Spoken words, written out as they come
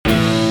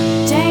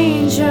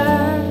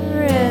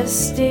danger is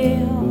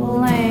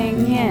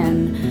stealing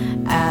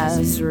in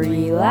as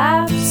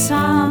relapse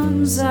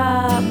hums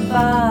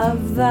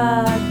above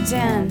the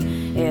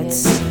din.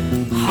 It's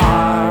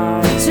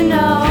hard to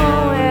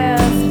know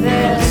if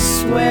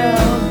this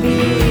will be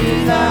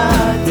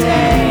the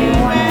day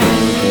when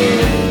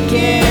you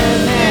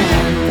give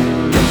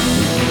in.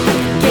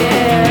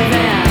 Give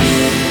in.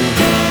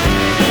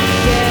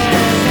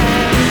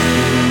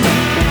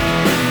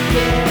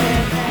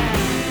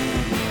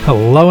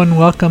 Hello and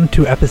welcome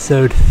to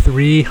episode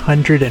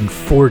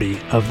 340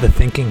 of the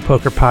Thinking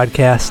Poker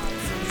Podcast.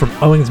 From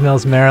Owings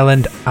Mills,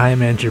 Maryland, I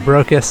am Andrew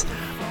Brokus.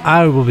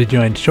 I will be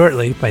joined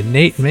shortly by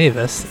Nate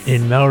Mavis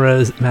in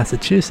Melrose,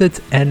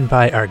 Massachusetts, and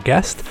by our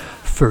guest,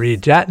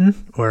 Farid Jattin,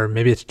 or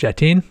maybe it's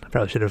Jattin. I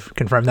probably should have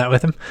confirmed that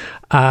with him.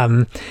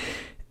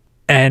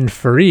 And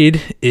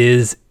Farid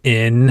is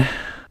in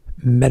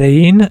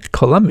Medellin,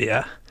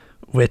 Colombia,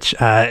 which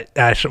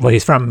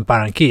he's from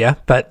Barranquilla,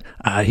 but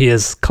he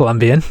is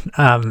Colombian.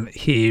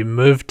 He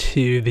moved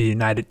to the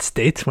United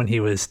States when he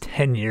was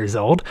 10 years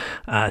old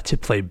to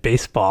play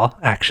baseball,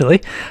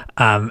 actually.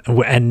 And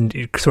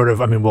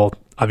we'll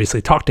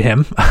obviously talk to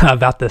him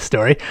about this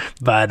story,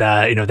 but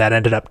that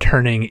ended up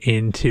turning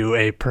into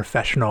a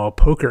professional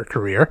poker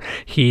career.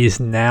 He's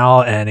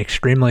now an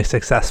extremely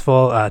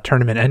successful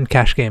tournament and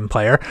cash game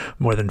player,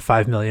 more than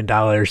 $5 million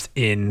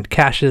in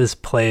cashes,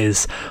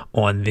 plays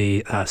on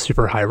the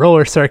super high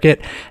roller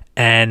circuit,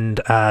 and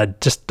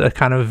just a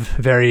kind of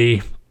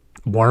very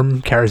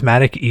warm,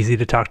 charismatic, easy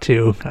to talk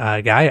to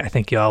guy. I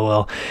think y'all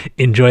will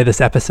enjoy this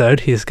episode.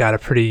 He's got a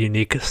pretty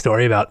unique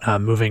story about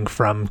moving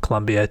from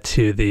Colombia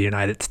to the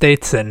United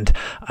States and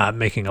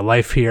making a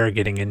life here,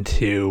 getting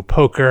into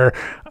poker,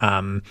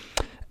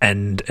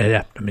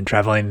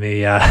 traveling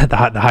the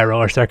high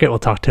roller circuit. We'll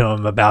talk to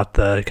him about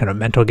the kind of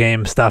mental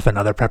game stuff and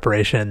other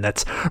preparation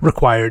that's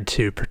required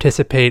to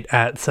participate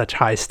at such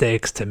high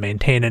stakes, to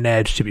maintain an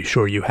edge, to be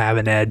sure you have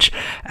an edge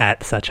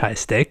at such high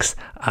stakes.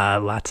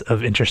 Lots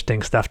of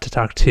interesting stuff to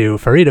talk to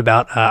Farid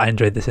about. I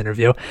enjoyed this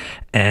interview,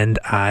 and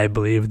I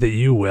believe that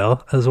you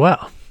will as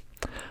well.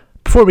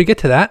 Before we get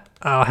to that,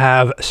 I'll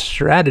have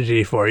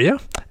strategy for you.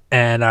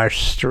 And our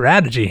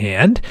strategy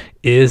hand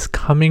is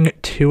coming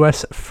to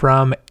us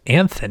from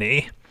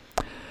Anthony.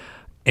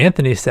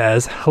 Anthony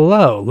says,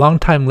 hello,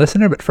 long-time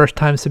listener, but first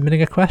time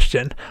submitting a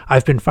question.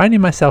 I've been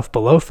finding myself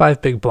below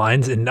 5 big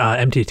blinds in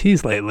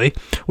MTTs lately,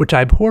 which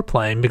I abhor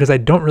playing because I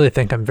don't really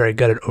think I'm very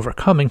good at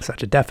overcoming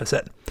such a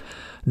deficit.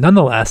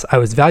 Nonetheless, I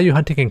was value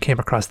hunting and came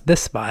across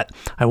this spot.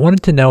 I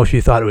wanted to know if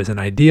you thought it was an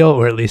ideal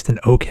or at least an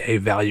okay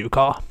value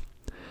call.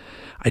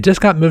 I just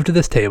got moved to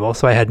this table,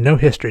 so I had no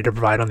history to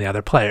provide on the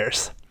other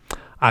players.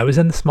 I was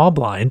in the small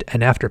blind,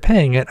 and after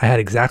paying it, I had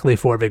exactly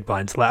 4 big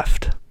blinds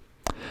left.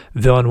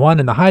 Villain 1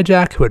 in the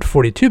hijack, who had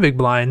 42 big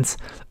blinds,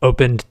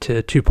 opened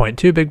to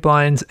 2.2 big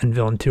blinds, and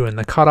Villain 2 in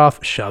the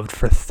cutoff shoved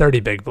for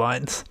 30 big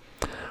blinds.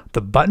 The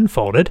button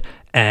folded,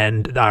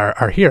 and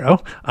our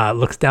hero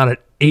looks down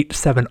at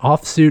 8-7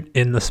 offsuit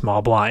in the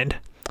small blind.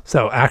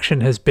 So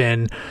action has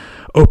been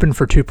open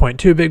for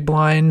 2.2 big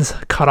blinds,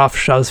 cutoff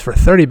shoves for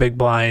 30 big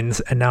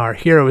blinds, and now our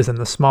hero is in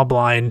the small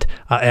blind.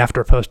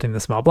 After posting the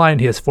small blind,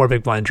 he has 4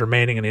 big blinds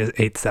remaining, and he has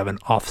 8-7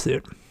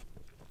 offsuit.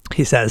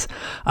 He says,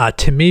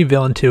 to me,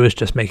 Villain 2 is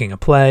just making a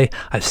play.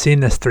 I've seen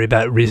this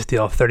 3-bet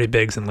re-steal 30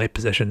 bigs in late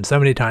position so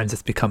many times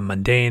it's become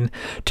mundane.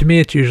 To me,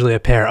 it's usually a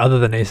pair other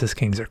than aces,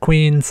 kings, or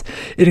queens.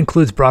 It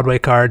includes Broadway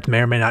cards, may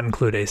or may not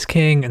include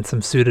ace-king, and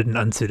some suited and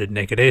unsuited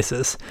naked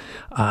aces.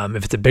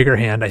 If it's a bigger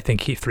hand, I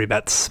think he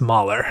 3-bets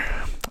smaller.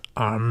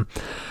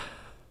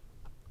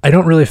 I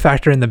don't really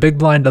factor in the big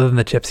blind other than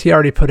the chips he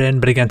already put in,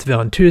 but against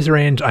Villain 2's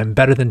range, I'm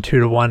better than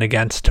 2-1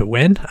 against to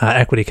win.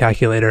 Equity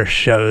calculator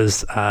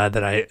shows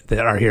that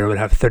our hero would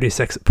have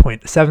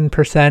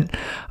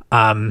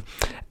 36.7%.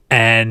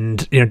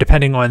 And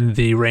depending on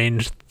the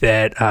range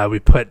that we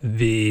put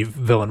the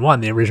Villain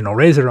 1, the original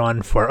razor,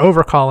 on for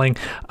overcalling,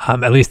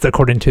 at least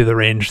according to the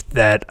range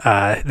that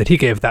he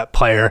gave that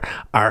player,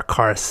 our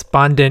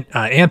correspondent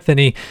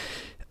Anthony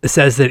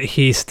says that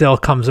he still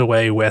comes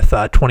away with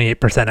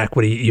 28%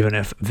 equity even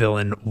if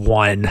Villain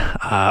 1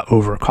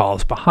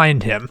 overcalls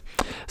behind him.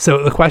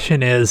 So the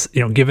question is,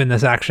 given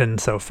this action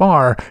so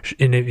far,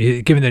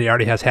 given that he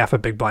already has half a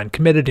big blind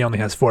committed, he only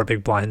has 4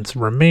 big blinds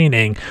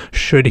remaining,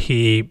 should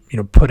he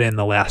put in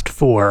the last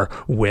 4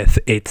 with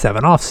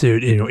 8-7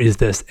 offsuit? Is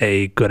this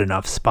a good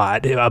enough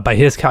spot? By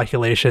his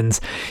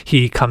calculations,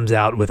 he comes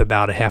out with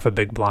about a half a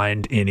big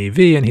blind in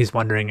EV, and he's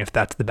wondering if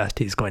that's the best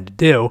he's going to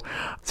do.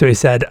 So he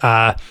said,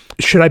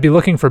 should I be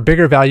looking for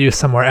bigger value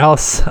somewhere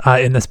else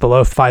in this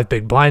below 5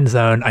 big blind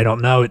zone? I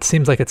don't know. It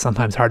seems like it's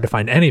sometimes hard to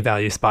find any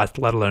value spots,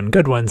 let alone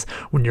good ones,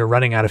 when you're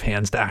running out of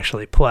hands to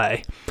actually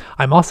play.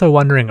 I'm also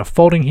wondering if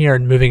folding here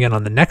and moving in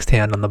on the next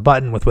hand on the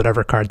button with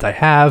whatever cards I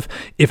have,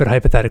 if it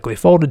hypothetically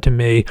folded to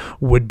me,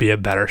 would be a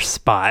better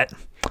spot.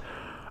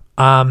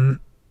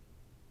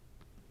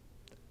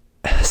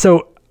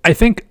 So I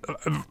think,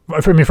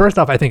 first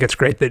off, I think it's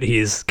great that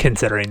he's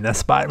considering this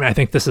spot. I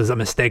think this is a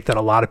mistake that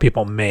a lot of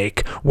people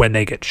make when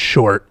they get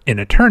short in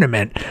a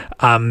tournament.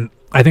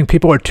 I think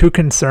people are too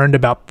concerned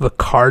about the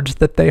cards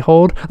that they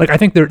hold. Like, I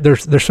think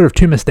there's sort of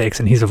two mistakes,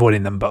 and he's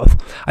avoiding them both.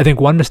 I think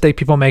one mistake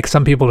people make,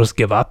 some people just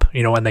give up,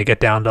 when they get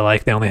down to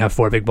like they only have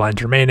 4 big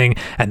blinds remaining,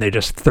 and they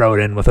just throw it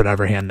in with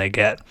whatever hand they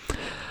get.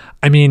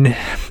 I mean,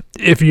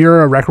 if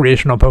you're a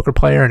recreational poker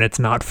player and it's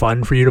not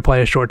fun for you to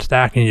play a short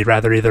stack and you'd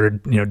rather either,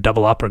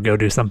 double up or go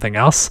do something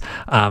else,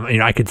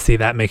 I could see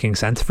that making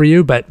sense for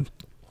you. But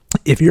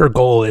if your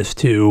goal is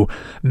to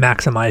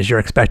maximize your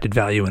expected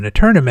value in a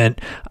tournament,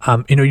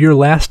 your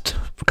last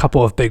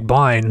couple of big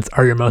blinds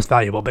are your most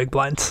valuable big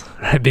blinds,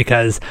 right?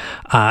 Because,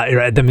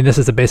 this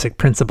is a basic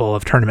principle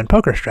of tournament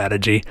poker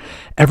strategy.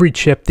 Every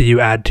chip that you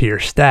add to your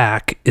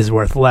stack is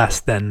worth less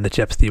than the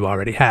chips that you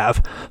already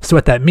have. So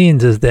what that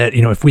means is that,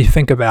 if we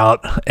think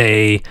about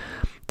a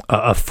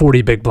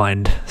 40 big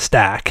blind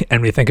stack,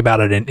 and we think about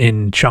it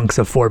in chunks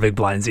of 4 big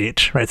blinds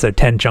each, right? So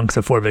 10 chunks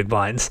of 4 big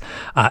blinds.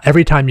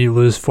 Every time you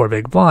lose 4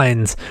 big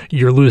blinds,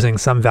 you're losing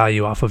some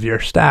value off of your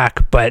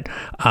stack. But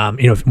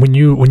when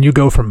you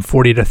go from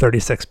 40 to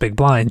 36 big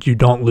blinds, you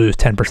don't lose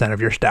 10% of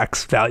your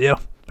stack's value.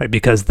 Right,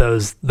 because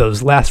those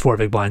last 4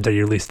 big blinds are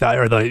your least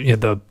value, or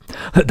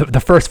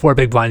the first 4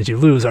 big blinds you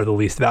lose are the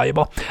least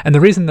valuable. And the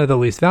reason they're the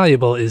least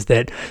valuable is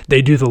that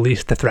they do the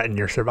least to threaten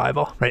your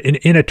survival. Right,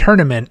 in a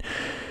tournament,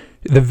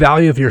 the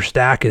value of your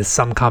stack is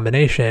some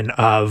combination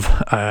of,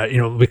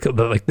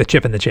 like the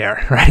chip and the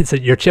chair, right? So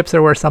your chips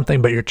are worth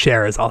something, but your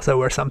chair is also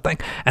worth something.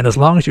 And as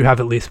long as you have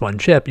at least one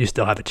chip, you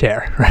still have a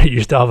chair, right?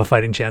 You still have a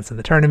fighting chance in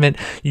the tournament.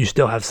 You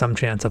still have some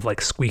chance of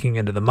like squeaking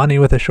into the money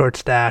with a short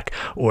stack,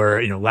 or,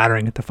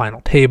 laddering at the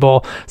final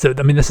table. So,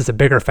 this is a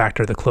bigger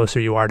factor the closer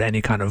you are to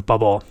any kind of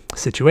bubble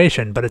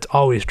situation, but it's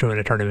always true in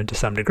a tournament to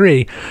some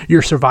degree.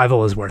 Your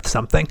survival is worth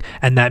something.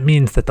 And that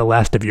means that the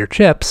last of your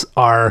chips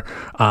are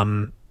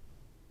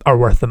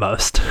worth the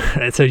most.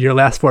 Right? So your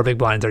last 4 big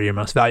blinds are your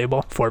most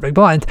valuable 4 big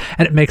blinds,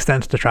 and it makes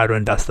sense to try to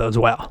invest those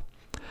well.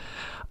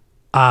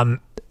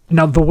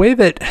 Now, the way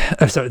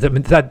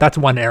that's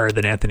one error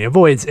that Anthony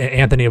avoids.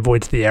 Anthony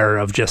avoids the error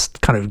of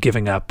just kind of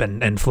giving up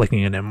and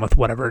flicking it in with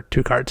whatever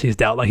 2 cards he's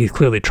dealt. Like, he's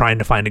clearly trying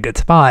to find a good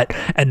spot,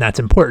 and that's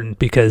important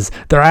because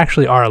there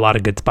actually are a lot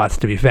of good spots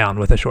to be found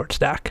with a short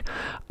stack.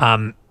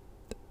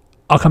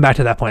 I'll come back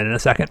to that point in a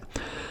second.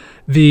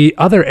 The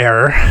other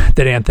error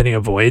that Anthony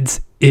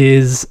avoids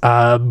is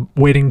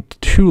waiting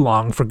too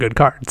long for good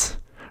cards.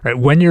 Right?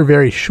 When you're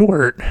very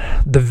short,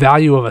 the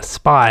value of a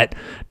spot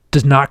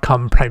does not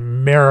come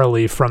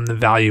primarily from the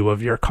value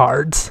of your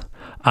cards.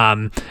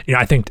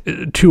 I think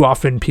too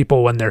often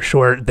people, when they're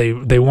short,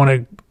 they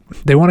want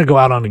to go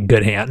out on a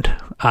good hand,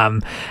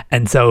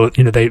 and so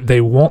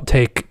they won't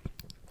take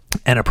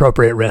an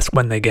appropriate risk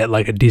when they get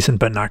like a decent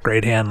but not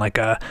great hand, like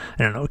a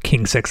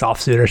king 6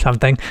 offsuit or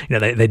something.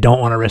 They don't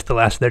want to risk the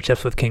last of their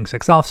chips with king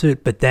 6 offsuit,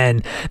 but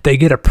then they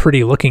get a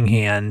pretty looking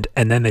hand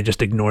and then they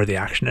just ignore the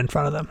action in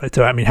front of them. Right?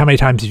 So how many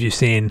times have you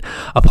seen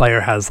a player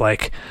has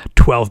like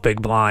 12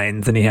 big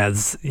blinds and he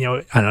has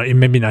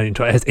maybe not even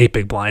 12, has 8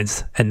 big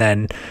blinds, and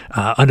then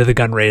under the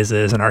gun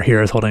raises and our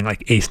hero is holding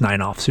like ace 9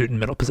 offsuit in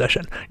middle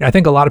position. I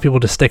think a lot of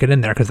people just stick it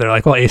in there because they're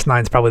like, well, ace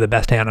 9 is probably the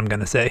best hand I'm going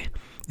to see.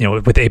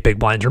 With 8 big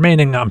blinds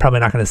remaining, I'm probably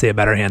not going to see a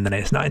better hand than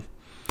ace 9.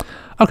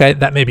 Okay,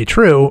 that may be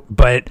true,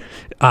 but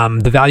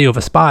the value of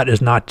a spot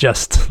is not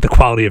just the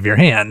quality of your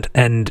hand.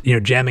 And,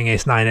 jamming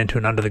ace 9 into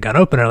an under the gun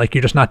opener, like,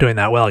 you're just not doing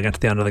that well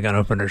against the under the gun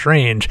opener's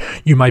range.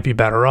 You might be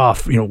better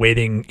off,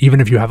 waiting,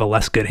 even if you have a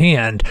less good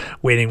hand,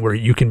 waiting where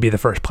you can be the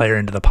first player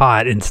into the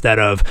pot instead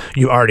of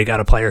you already got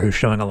a player who's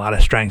showing a lot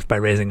of strength by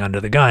raising under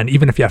the gun.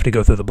 Even if you have to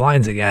go through the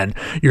blinds again,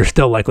 you're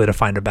still likely to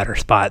find a better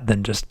spot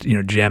than just,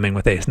 jamming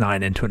with ace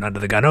 9 into an under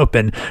the gun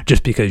open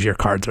just because your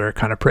cards are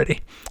kind of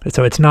pretty.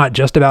 So it's not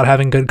just about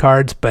having good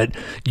cards, but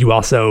you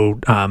also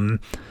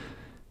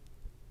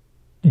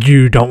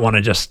you don't want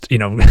to just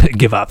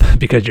give up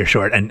because you're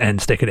short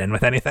and stick it in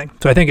with anything.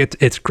 So I think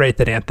it's great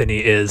that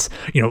Anthony is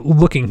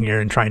looking here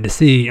and trying to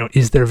see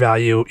is there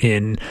value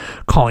in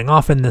calling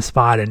off in this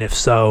spot, and if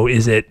so,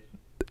 is it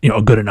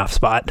a good enough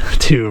spot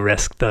to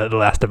risk the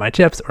last of my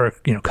chips, or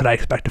could I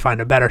expect to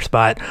find a better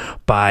spot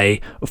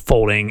by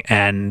folding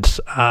and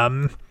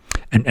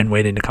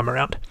waiting to come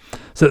around.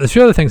 So there's a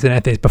few other things that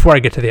Anthony, before I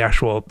get to the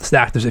actual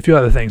stack, there's a few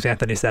other things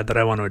Anthony said that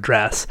I want to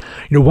address.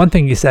 One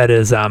thing he said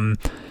is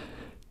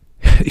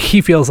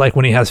he feels like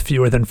when he has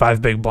fewer than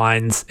 5 big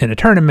blinds in a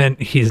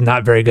tournament, he's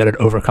not very good at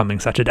overcoming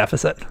such a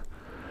deficit.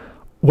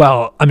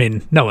 Well,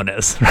 no one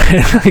is,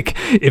 right? Like,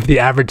 if the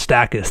average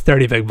stack is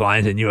 30 big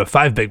blinds and you have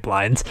 5 big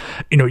blinds,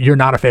 you're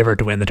not a favorite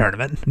to win the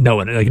tournament. No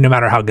one, no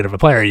matter how good of a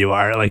player you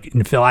are, like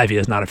Phil Ivey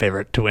is not a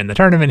favorite to win the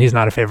tournament. He's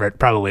not a favorite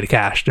probably to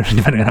cash,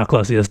 depending on how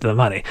close he is to the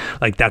money.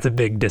 Like, that's a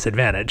big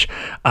disadvantage.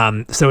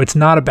 So it's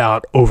not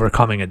about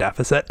overcoming a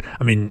deficit.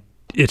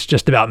 It's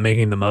just about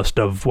making the most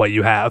of what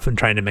you have and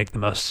trying to make the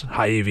most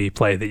high EV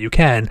play that you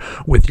can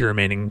with your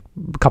remaining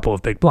couple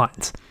of big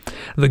blinds.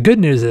 The good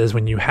news is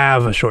when you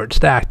have a short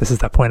stack, this is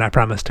that point I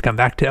promised to come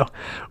back to.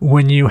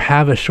 When you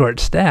have a short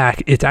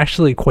stack, it's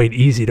actually quite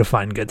easy to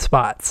find good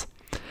spots.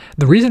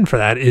 The reason for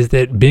that is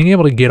that being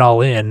able to get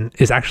all in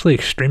is actually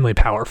extremely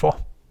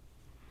powerful.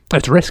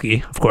 It's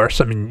risky, of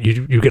course. I mean,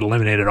 you get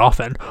eliminated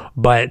often,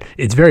 but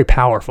it's very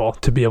powerful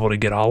to be able to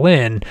get all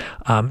in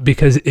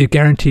because it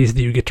guarantees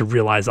that you get to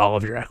realize all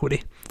of your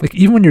equity. Like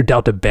even when you're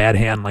dealt a bad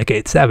hand like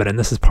 8-7, and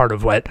this is part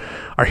of what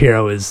our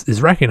hero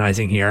is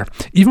recognizing here,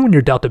 even when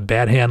you're dealt a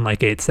bad hand like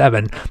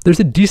 8-7, there's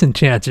a decent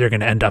chance you're going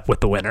to end up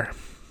with the winner.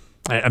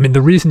 I mean,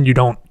 the reason you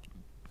don't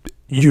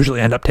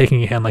usually end up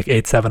taking a hand like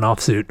 8-7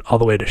 offsuit all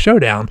the way to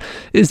showdown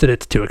is that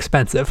it's too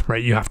expensive,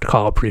 right? You have to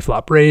call a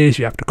pre-flop raise,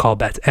 you have to call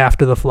bets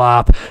after the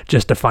flop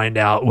just to find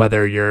out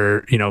whether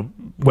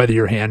whether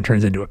your hand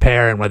turns into a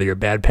pair and whether your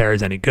bad pair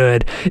is any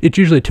good. It's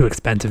usually too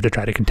expensive to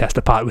try to contest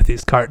a pot with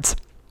these cards.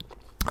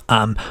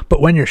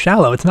 But when you're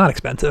shallow, it's not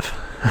expensive.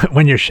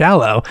 When you're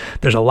shallow,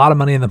 there's a lot of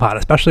money in the pot,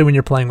 especially when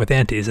you're playing with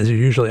antes, as you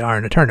usually are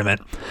in a tournament.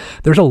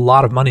 There's a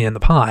lot of money in the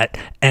pot,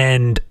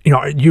 and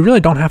you really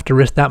don't have to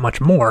risk that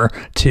much more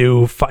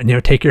to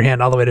take your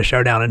hand all the way to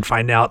showdown and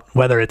find out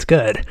whether it's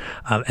good.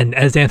 And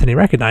as Anthony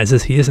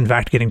recognizes, he is in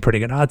fact getting pretty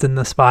good odds in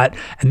this spot,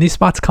 and these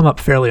spots come up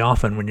fairly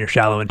often when you're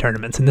shallow in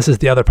tournaments. And this is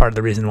the other part of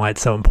the reason why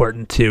it's so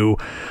important to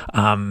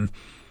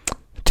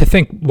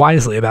think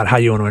wisely about how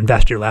you want to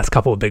invest your last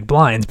couple of big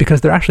blinds,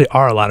 because there actually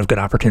are a lot of good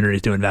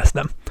opportunities to invest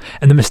them.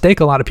 And the mistake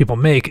a lot of people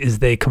make is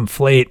they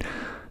conflate,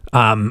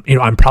 I'm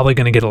probably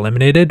going to get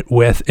eliminated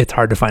with it's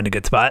hard to find a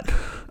good spot.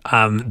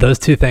 Those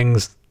two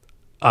things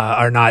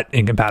are not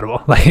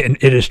incompatible. Like,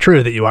 it is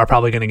true that you are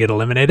probably going to get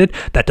eliminated.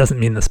 That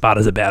doesn't mean the spot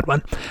is a bad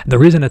one. The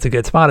reason it's a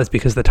good spot is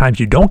because the times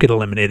you don't get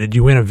eliminated,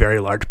 you win a very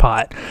large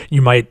pot.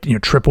 You might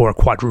triple or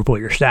quadruple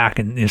your stack,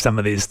 and some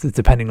of these,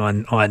 depending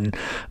on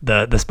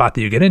the spot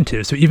that you get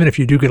into. So even if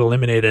you do get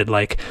eliminated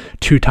like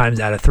 2 times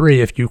out of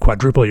 3, if you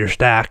quadruple your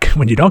stack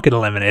when you don't get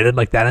eliminated,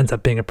 like that ends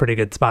up being a pretty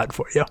good spot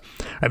for you.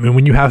 I mean,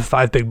 when you have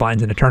 5 big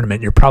blinds in a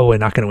tournament, you're probably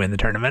not going to win the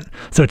tournament.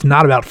 So it's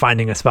not about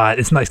finding a spot.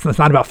 It's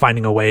not about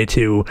finding a way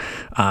to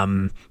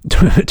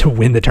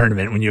win the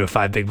tournament when you have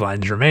 5 big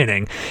blinds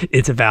remaining.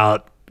 It's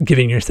about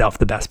giving yourself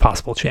the best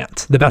possible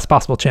chance. The best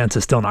possible chance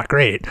is still not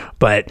great,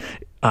 but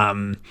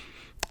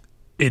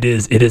it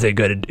is a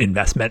good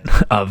investment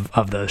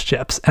of those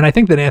chips. And I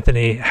think that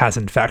Anthony has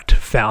in fact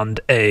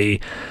found a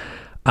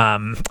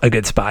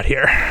good spot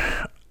here.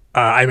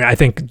 I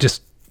think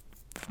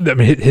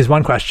his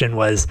one question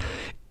was,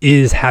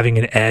 is having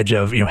an edge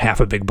of half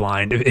a big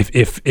blind,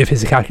 if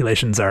his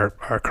calculations are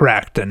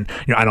correct, and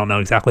I don't know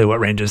exactly what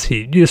ranges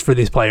he used for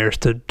these players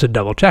to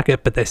double check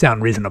it, but they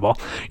sound reasonable.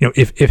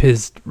 If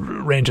his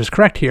range is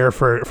correct here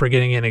for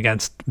getting in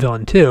against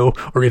villain 2,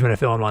 or even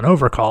if villain 1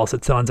 overcalls,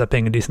 it still ends up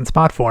being a decent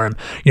spot for him.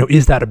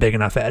 Is that a big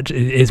enough edge?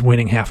 Is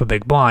winning half a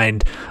big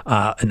blind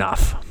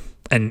enough?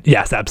 And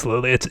yes,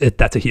 absolutely,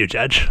 that's a huge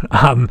edge.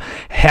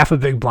 Half a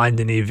big blind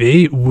in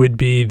EV would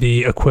be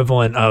the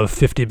equivalent of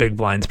 50 big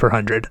blinds per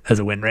 100 as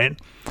a win rate.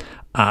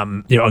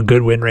 A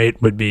good win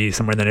rate would be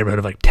somewhere in the neighborhood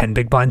of like 10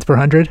 big blinds per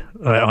 100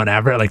 on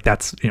average. Like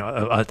that's,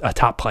 a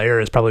top player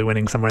is probably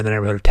winning somewhere in the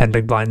neighborhood of 10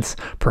 big blinds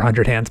per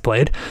 100 hands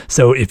played.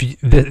 So if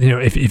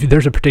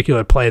there's a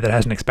particular play that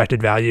has an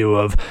expected value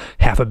of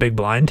half a big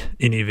blind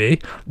in EV,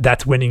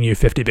 that's winning you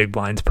 50 big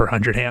blinds per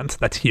 100 hands.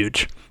 That's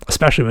huge,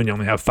 especially when you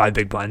only have 5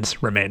 big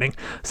blinds remaining.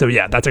 So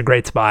yeah, that's a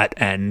great spot,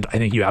 and I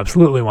think you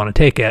absolutely want to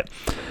take it.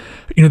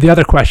 The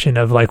other question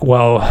of like,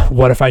 well,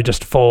 what if I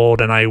just fold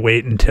and I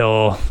wait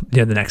until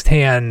the next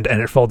hand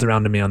and it folds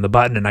around to me on the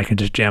button and I can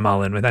just jam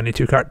all in with any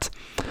 2 cards?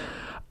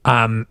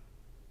 That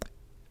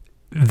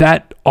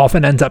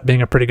often ends up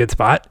being a pretty good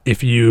spot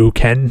if you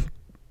can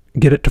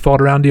get it to fold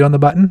around to you on the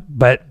button,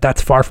 but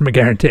that's far from a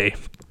guarantee.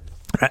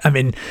 I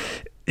mean,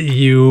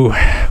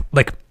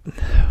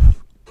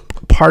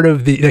 part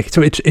of the,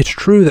 so it's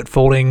true that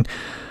folding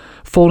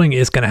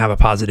is going to have a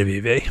positive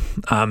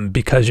EV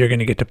because you're going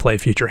to get to play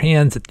future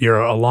hands. You're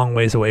a long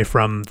ways away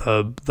from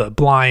the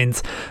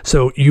blinds.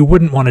 So you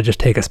wouldn't want to just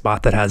take a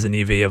spot that has an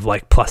EV of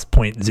like plus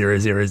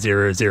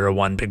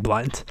 0.00001 big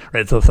blinds,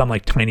 right? So some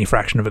like tiny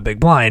fraction of a big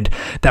blind,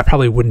 that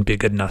probably wouldn't be a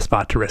good enough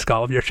spot to risk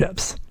all of your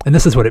chips. And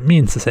this is what it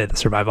means to say that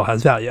survival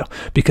has value,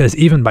 because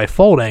even by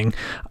folding,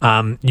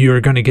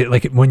 you're going to get,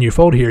 like when you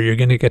fold here, you're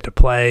going to get to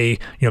play,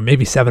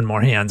 maybe 7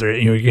 more hands, or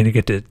you're going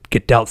to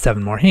get dealt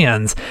 7 more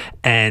hands,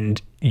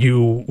 and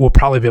you will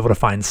probably be able to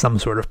find some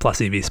sort of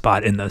plus EV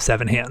spot in those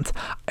 7 hands.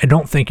 I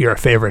don't think you're a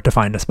favorite to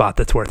find a spot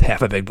that's worth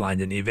half a big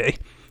blind in EV.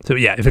 So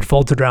yeah, if it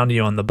folds around to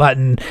you on the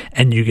button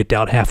and you get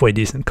dealt halfway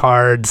decent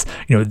cards,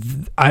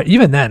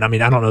 even then,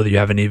 I don't know that you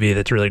have an EV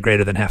that's really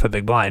greater than half a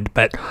big blind,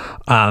 but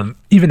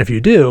even if you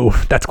do,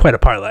 that's quite a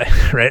parlay,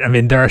 right?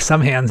 There are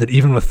some hands that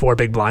even with 4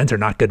 big blinds are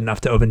not good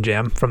enough to open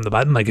jam from the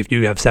button. Like if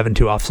you have 7-2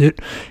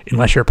 offsuit,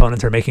 unless your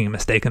opponents are making a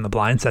mistake in the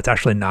blinds, that's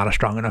actually not a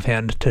strong enough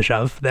hand to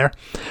shove there.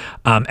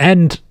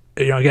 And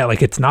again,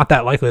 like it's not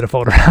that likely to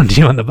fold around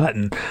to you on the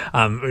button.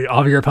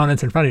 All of your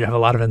opponents in front of you have a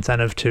lot of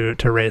incentive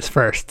to raise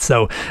first.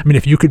 So,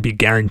 if you could be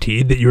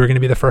guaranteed that you were going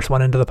to be the first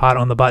one into the pot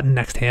on the button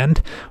next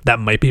hand, that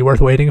might be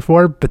worth waiting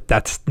for, but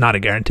that's not a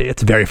guarantee.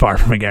 It's very far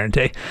from a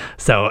guarantee.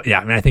 So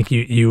yeah, I think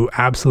you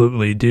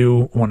absolutely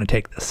do want to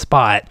take this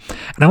spot.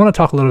 And I want to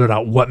talk a little bit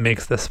about what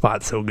makes this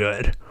spot so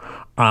good.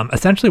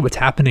 Essentially what's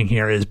happening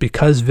here is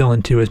because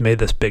villain 2 has made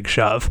this big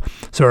shove.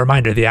 So a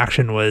reminder, the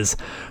action was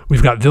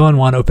we've got villain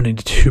 1 opening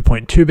to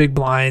 2.2 big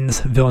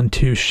blinds, villain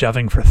 2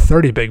 shoving for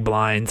 30 big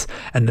blinds,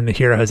 and then the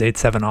hero has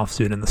 8-7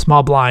 offsuit in the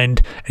small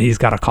blind, and he's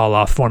got to call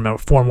off four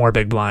more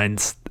big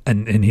blinds,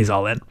 and he's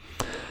all in.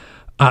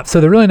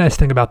 So the really nice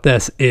thing about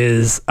this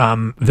is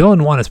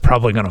villain 1 is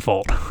probably going to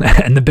fold,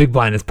 and the big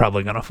blind is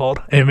probably going to fold.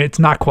 I mean, it's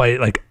not quite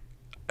like,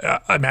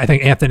 I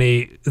think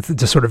Anthony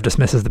just sort of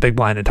dismisses the big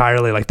blind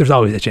entirely. Like, there's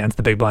always a chance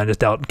the big blind is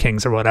dealt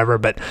kings or whatever,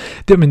 but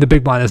I mean, the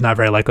big blind is not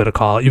very likely to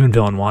call. Even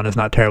villain 1 is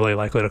not terribly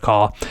likely to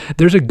call.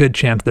 There's a good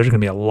chance there's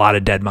going to be a lot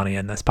of dead money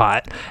in this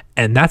pot,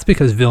 and that's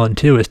because villain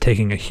 2 is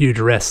taking a huge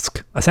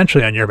risk,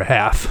 essentially on your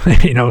behalf.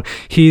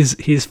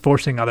 He's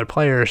forcing other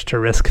players to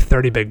risk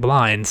 30 big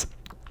blinds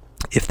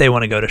if they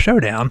want to go to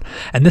showdown,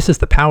 and this is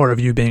the power of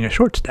you being a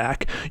short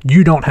stack.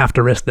 You don't have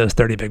to risk those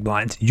 30 big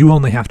blinds. You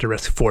only have to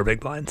risk 4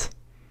 big blinds.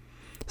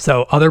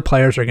 So other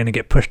players are going to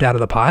get pushed out of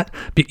the pot,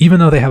 even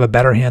though they have a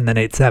better hand than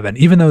 8-7,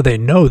 even though they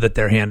know that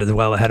their hand is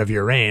well ahead of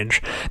your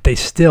range, they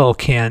still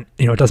can't,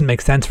 it doesn't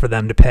make sense for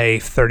them to pay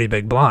 30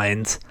 big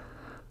blinds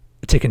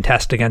to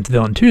contest against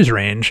villain 2's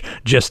range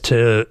just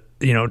to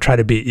try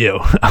to beat you,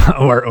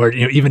 or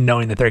even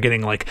knowing that they're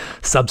getting like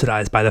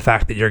subsidized by the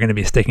fact that you're going to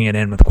be sticking it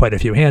in with quite a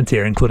few hands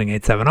here, including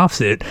 8-7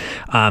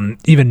 offsuit.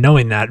 Even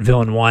knowing that,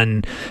 villain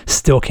 1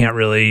 still can't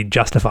really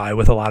justify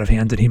with a lot of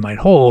hands that he might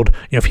hold.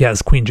 If he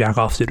has queen jack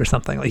offsuit or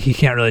something, like he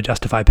can't really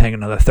justify paying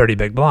another 30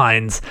 big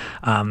blinds.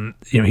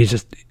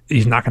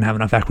 He's not going to have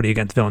enough equity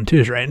against villain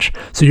 2's range.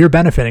 So you're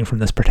benefiting from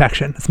this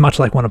protection. It's much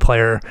like when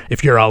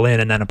if you're all in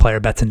and then a player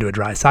bets into a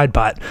dry side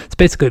pot, it's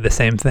basically the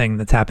same thing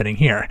that's happening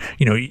here.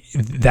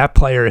 That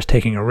player is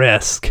taking a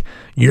risk.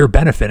 You're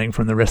benefiting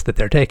from the risk that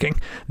they're taking.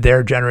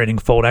 They're generating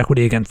fold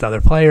equity against other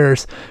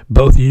players.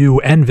 Both you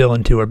and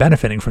villain 2 are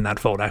benefiting from that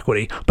fold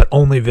equity, but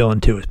only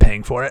villain 2 is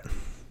paying for it.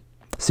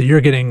 So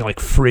you're getting like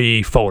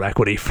free fold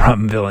equity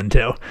from villain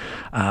 2.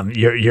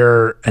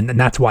 And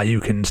that's why you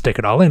can stick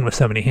it all in with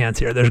so many hands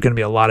here. There's going to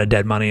be a lot of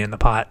dead money in the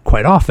pot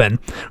quite often.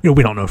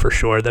 We don't know for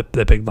sure that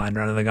the big blind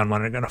or the gun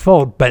one are going to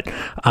fold, but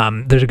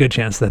there's a good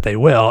chance that they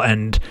will.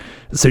 And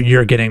so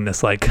you're getting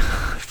this like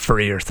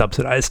free or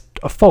subsidized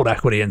fold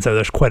equity. And so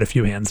there's quite a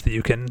few hands that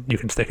you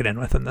can stick it in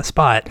with in the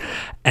spot.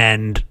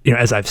 And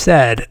as I've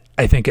said,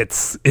 I think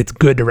it's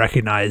good to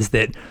recognize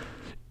that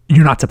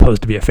you're not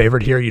supposed to be a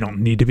favorite here. You don't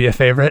need to be a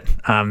favorite.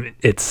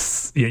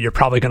 You're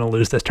probably going to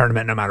lose this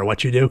tournament no matter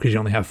what you do because you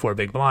only have 4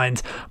 big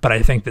blinds. But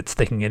I think that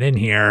sticking it in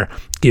here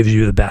gives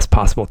you the best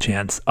possible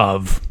chance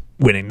of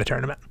winning the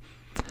tournament.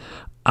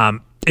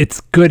 It's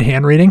good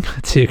hand reading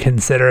to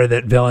consider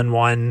that villain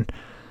 1,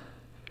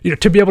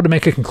 to be able to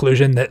make a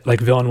conclusion that like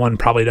villain 1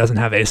 probably doesn't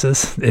have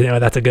aces.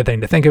 That's a good thing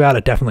to think about.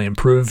 It definitely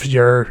improves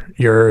your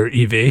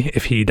EV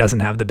if he doesn't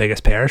have the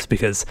biggest pairs,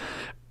 because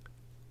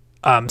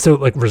so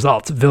like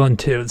results, villain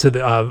 2, so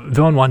the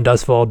villain 1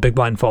 does fold, big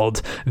blind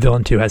folds,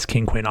 villain 2 has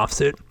king queen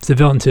offsuit. So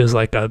villain 2 is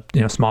like a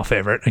small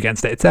favorite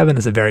against 8-7,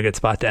 is a very good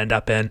spot to end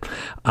up in.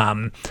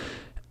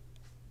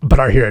 But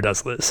our hero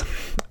does lose.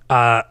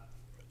 But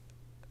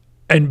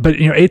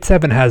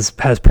 8-7 has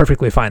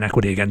perfectly fine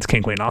equity against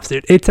king queen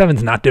offsuit.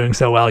 8-7's not doing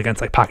so well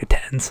against like pocket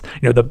tens.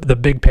 The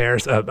big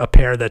pairs, a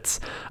pair that's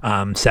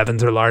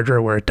sevens or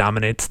larger where it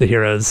dominates the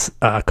hero's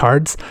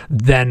cards,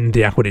 then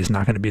the equity is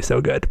not going to be so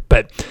good.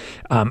 But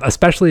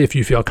especially if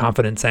you feel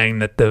confident saying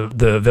that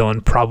the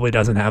villain probably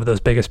doesn't have those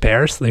biggest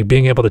pairs, like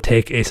being able to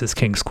take aces,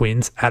 kings,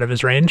 queens out of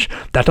his range,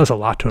 that does a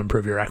lot to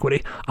improve your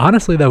equity.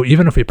 Honestly though,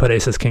 even if we put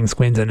aces, kings,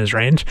 queens in his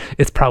range,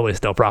 it's probably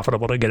still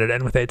profitable to get it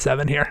in with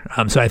 8-7 here.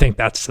 So I think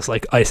that's just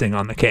like icing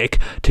on the cake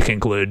to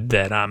conclude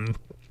that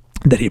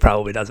he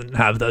probably doesn't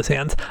have those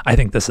hands. I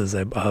think this is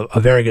a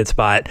very good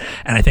spot,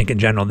 and I think in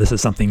general this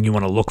is something you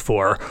want to look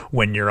for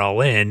when you're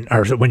all in,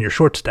 or when you're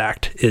short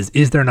stacked, is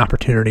there an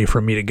opportunity for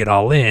me to get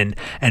all in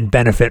and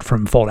benefit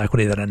from fold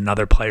equity that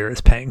another player is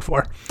paying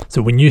for?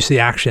 So when you see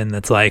action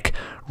that's like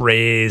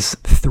raise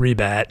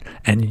 3-bet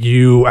and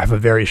you have a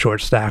very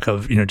short stack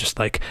of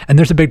and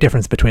there's a big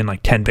difference between like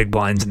 10 big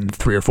blinds and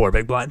 3 or 4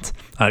 big blinds.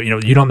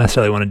 You don't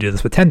necessarily want to do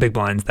this with 10 big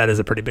blinds. That is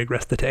a pretty big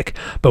risk to take,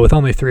 but with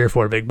only 3 or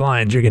 4 big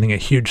blinds, you're getting a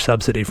huge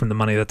subsidy from the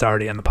money that's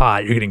already in the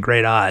pot. You're getting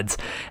great odds,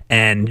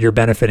 and you're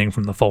benefiting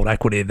from the fold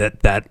equity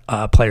that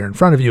player in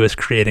front of you is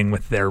creating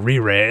with their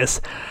re-raise.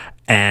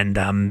 And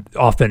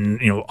often,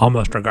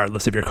 almost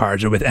regardless of your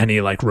cards or with any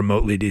like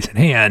remotely decent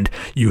hand,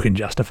 you can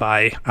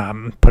justify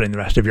putting the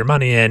rest of your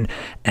money in.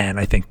 And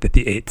I think that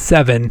the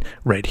 8-7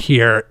 right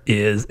here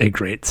is a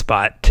great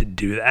spot to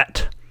do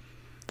that.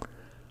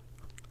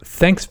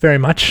 Thanks very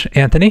much,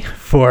 Anthony,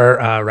 for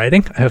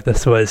writing. I hope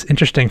this was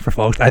interesting for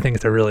folks. I think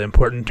it's a really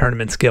important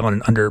tournament skill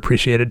and an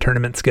underappreciated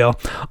tournament skill.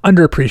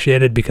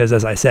 Underappreciated because,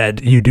 as I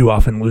said, you do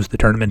often lose the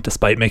tournament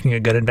despite making a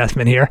good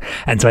investment here.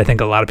 And so I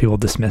think a lot of people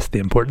dismiss the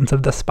importance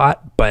of this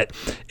spot. But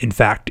in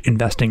fact,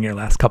 investing your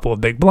last couple of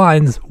big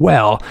blinds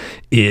well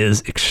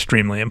is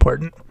extremely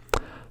important.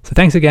 So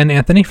thanks again,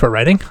 Anthony, for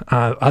writing.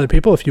 Other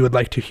people, if you would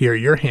like to hear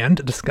your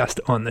hand discussed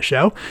on the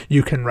show,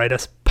 you can write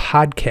us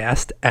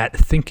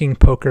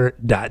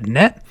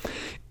podcast@thinkingpoker.net.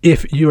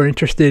 If you are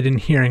interested in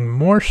hearing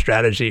more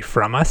strategy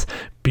from us,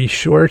 be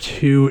sure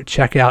to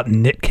check out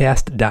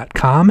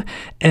nitcast.com,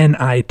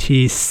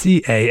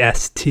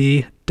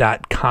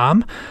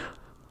 nitcast.com.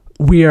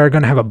 We are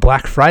going to have a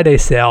Black Friday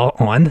sale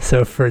on,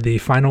 so for the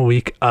final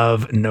week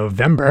of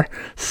November,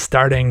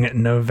 starting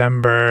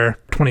November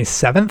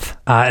 27th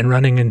and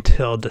running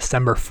until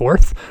December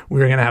 4th,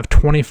 we're going to have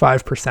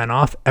 25%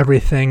 off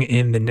everything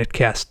in the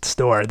Knitcast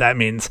store. That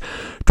means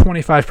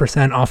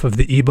 25% off of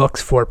the ebooks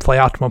for Play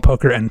Optimal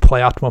Poker and Play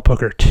Optimal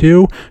Poker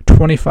 2,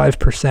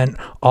 25%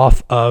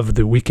 off of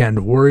the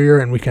Weekend Warrior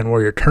and Weekend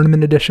Warrior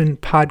Tournament Edition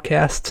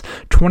podcasts,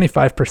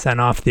 25%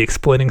 off the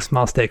Exploiting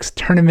Small Stakes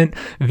Tournament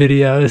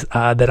videos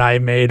that I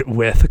made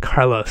with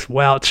Carlos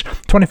Welch,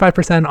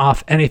 25%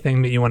 off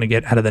anything that you want to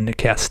get out of the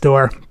Knitcast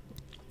store.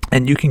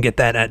 And you can get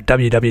that at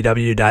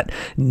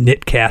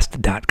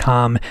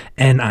www.nitcast.com,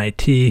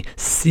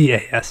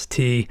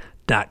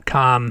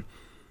 nitcast.com.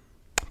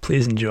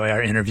 Please enjoy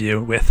our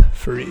interview with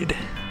Farid.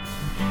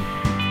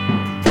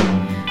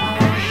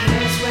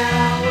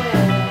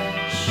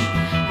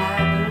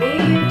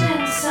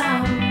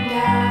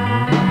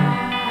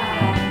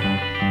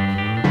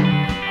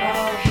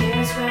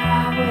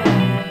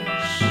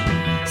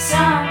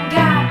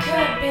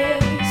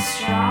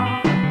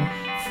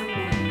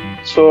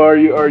 So are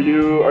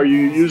you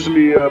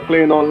usually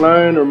playing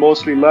online or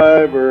mostly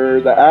live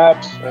or the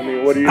apps? I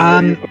mean, what do you?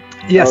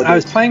 Yes, I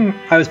was playing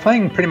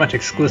pretty much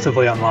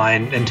exclusively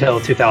online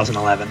until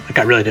 2011. Like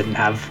I really didn't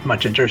have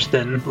much interest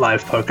in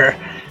live poker,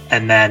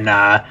 and then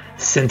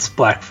since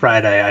Black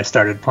Friday, I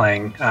started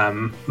playing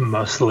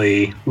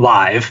mostly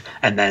live,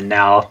 and then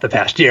now the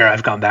past year,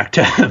 I've gone back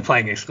to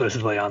playing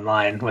exclusively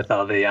online with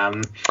all the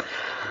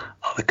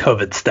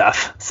COVID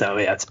stuff. So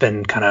yeah, it's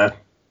been kind of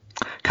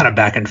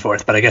back and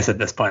forth, but I guess at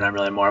this point I'm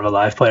really more of a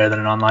live player than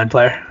an online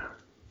player.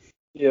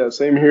 Yeah,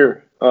 same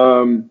here.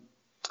 Yeah,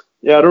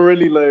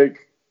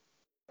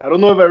 I don't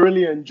know if I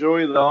really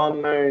enjoy the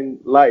online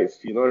life,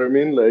 you know what I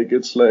mean? Like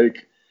it's a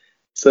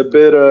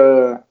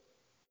bit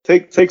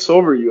takes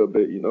over you a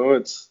bit, you know,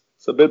 it's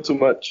a bit too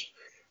much.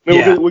 I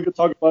mean, we could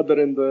talk about that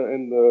in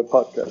the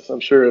podcast.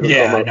 I'm sure it'll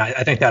come up.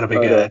 I think that'll be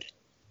good.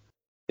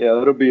 Yeah,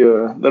 that'll be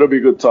a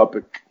good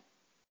topic.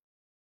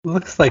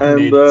 Looks like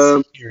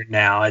Nate's here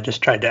now. I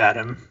just tried to add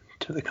him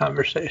to the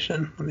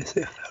conversation. Let me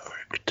see if that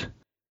worked.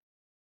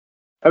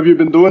 Have you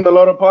been doing a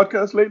lot of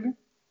podcasts lately?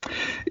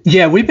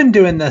 Yeah, we've been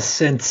doing this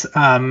since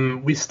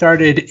we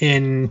started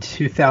in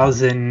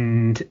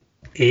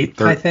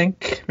 2008, I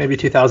think, maybe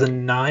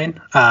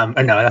 2009. Or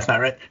no, that's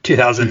not right.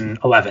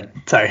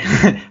 2011. Sorry.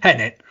 Hey,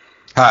 Nate.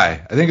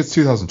 Hi. I think it's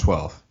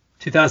 2012.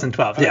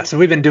 2012. Yeah, so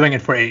we've been doing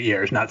it for 8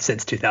 years, not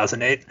since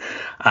 2008.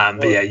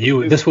 But yeah,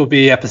 this will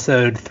be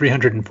episode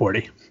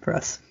 340 for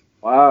us.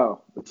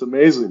 Wow, that's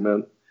amazing,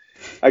 man.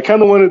 I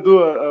kind of want to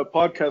do a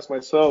podcast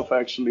myself,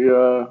 actually,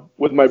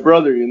 with my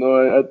brother. You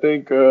know, I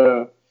think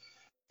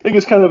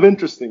it's kind of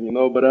interesting, you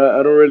know, but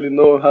I don't really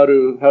know how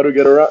to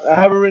get around. I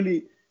haven't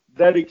really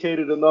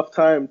dedicated enough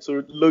time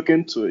to look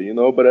into it, you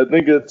know. But I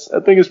think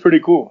it's pretty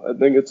cool. I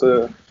think it's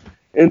a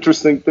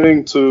interesting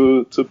thing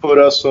to put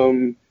out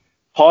some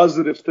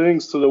positive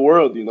things to the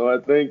world, you know. I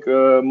think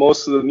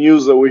most of the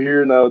news that we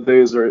hear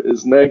nowadays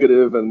is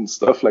negative and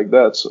stuff like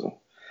that. So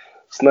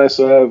it's nice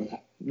to have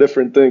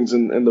different things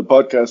in the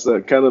podcast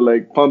that kind of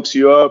like pumps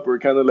you up or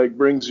kind of like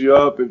brings you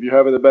up if you're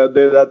having a bad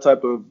day, that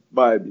type of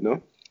vibe, you know.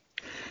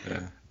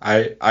 Yeah,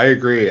 I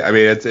agree. I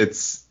mean,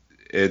 it's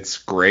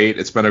great.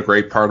 It's been a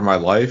great part of my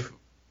life.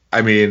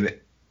 I mean,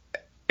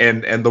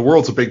 and the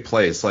world's a big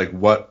place. Like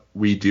what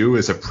we do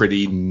is a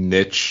pretty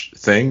niche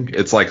thing.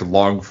 It's like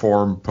long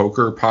form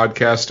poker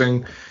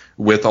podcasting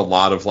with a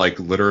lot of like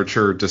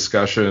literature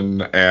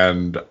discussion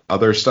and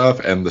other stuff.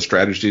 And the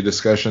strategy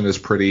discussion is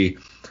pretty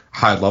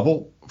high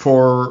level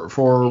for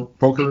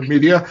poker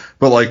media.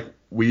 But like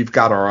we've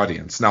got our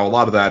audience. Now, a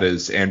lot of that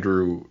is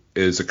Andrew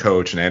is a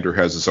coach and Andrew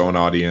has his own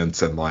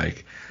audience. And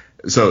like,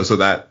 so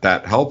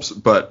that helps.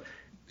 But,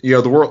 you know,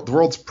 the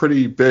world's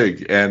pretty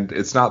big and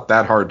it's not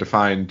that hard to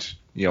find,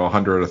 you know,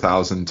 100,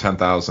 1,000,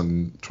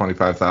 10,000,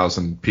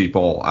 25,000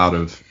 people out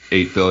of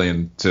 8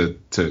 billion to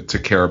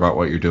care about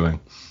what you're doing.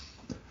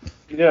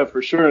 Yeah,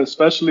 for sure.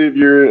 Especially if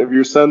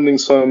you're sending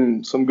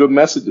some good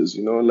messages,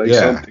 you know,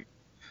 like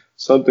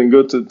something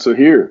good to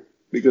hear,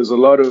 because a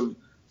lot of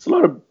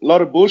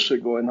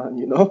bullshit going on,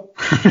 you know.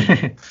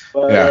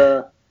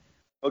 But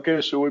okay,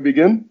 should we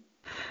begin?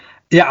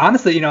 Yeah,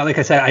 honestly, you know, like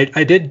I said,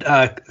 I did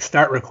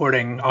start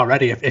recording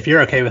already. If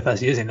you're okay with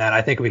us using that,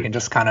 I think we can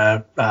just kind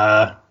of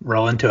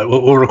roll into it.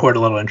 We'll record a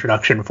little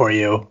introduction for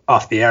you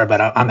off the air,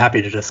 but I'm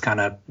happy to just kind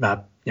of,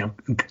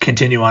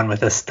 continue on with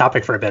this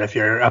topic for a bit if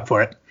you're up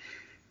for it.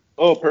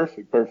 Oh,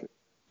 perfect. All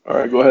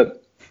right, go ahead.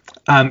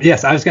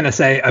 Yes, I was going to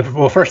say,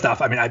 well, first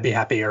off, I mean, I'd be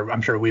happy, or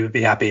I'm sure we would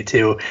be happy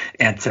to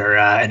answer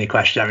any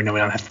question. I mean, we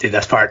don't have to do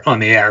this part on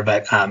the air,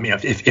 but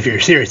if you're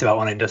serious about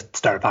wanting to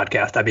start a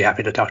podcast, I'd be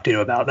happy to talk to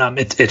you about.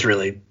 It's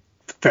really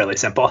fairly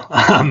simple.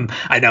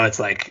 I know it's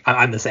like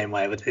I'm the same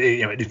way with,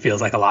 you know, it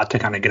feels like a lot to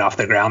kind of get off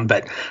the ground,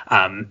 but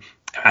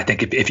I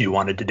think if you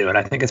wanted to do it,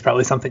 I think it's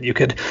probably something you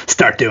could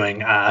start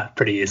doing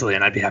pretty easily,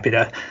 and I'd be happy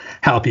to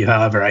help you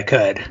however I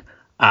could.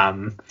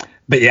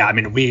 But yeah, I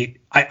mean,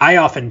 I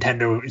often tend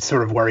to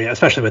sort of worry,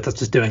 especially with us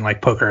just doing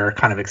like poker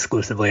kind of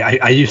exclusively.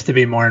 I used to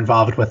be more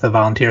involved with the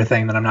volunteer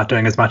thing that I'm not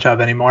doing as much of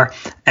anymore.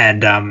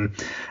 And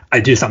I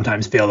do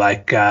sometimes feel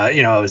like,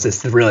 it was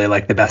just really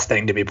like the best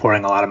thing to be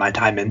pouring a lot of my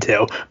time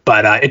into.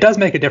 But it does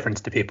make a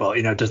difference to people,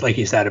 just like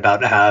you said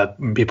about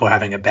people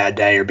having a bad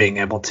day or being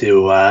able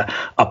to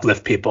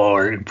uplift people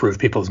or improve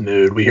people's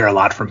mood. We hear a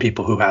lot from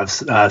people who have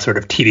sort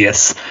of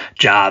tedious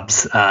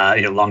jobs,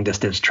 long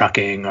distance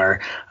trucking or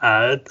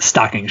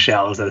stocking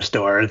shelves at a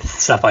store,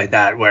 stuff like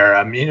that,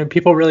 where,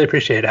 people really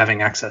appreciate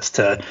having access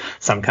to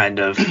some kind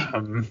of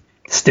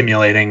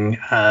stimulating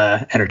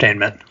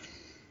entertainment.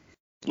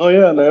 Oh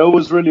yeah, and I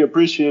always really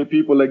appreciate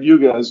people like you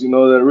guys,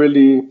 that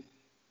really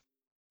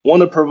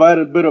want to provide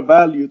a bit of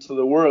value to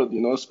the world,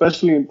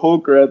 especially in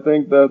poker. I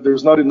think that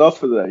there's not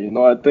enough of that.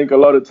 I think a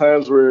lot of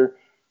times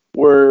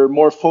we're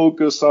more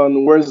focused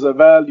on where's the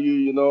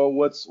value,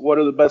 what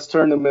are the best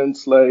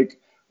tournaments, like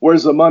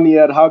where's the money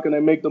at, how can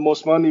I make the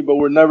most money, but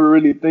we're never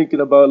really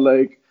thinking about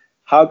like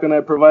how can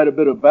I provide a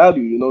bit of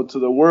value, to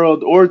the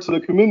world or to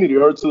the community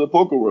or to the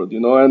poker world,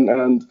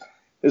 and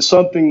it's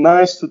something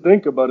nice to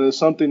think about. It's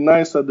something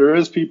nice that there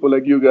is people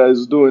like you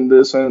guys doing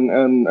this,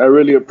 and I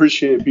really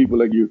appreciate people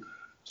like you.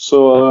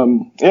 So,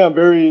 I'm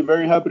very,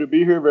 very happy to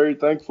be here. Very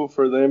thankful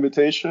for the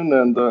invitation,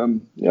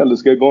 and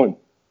let's get going.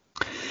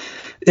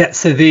 Yeah.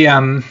 So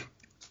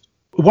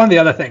one of the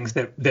other things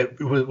that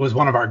was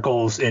one of our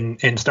goals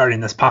in starting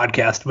this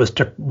podcast was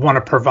to want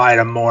to provide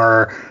a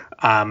more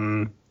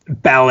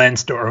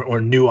balanced or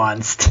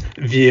nuanced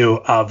view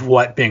of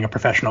what being a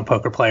professional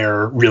poker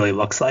player really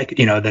looks like.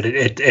 That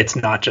it's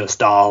not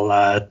just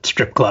all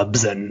strip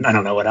clubs and I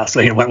don't know what else,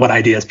 what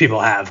ideas people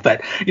have,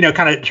 but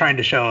kind of trying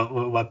to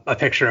show a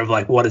picture of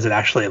like what does it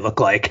actually look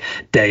like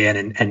day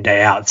in and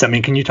day out. So I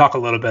mean, can you talk a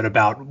little bit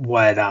about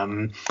what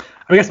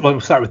I guess we'll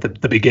start with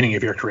the beginning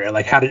of your career.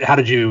 Like how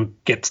did you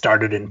get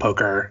started in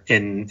poker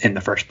in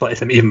the first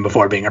place? I mean, even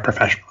before being a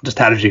professional, just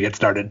how did you get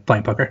started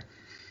playing poker?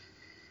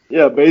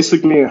 Yeah,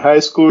 basically in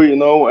high school,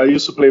 I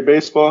used to play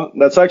baseball.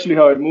 That's actually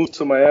how I moved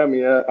to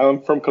Miami.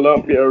 I'm from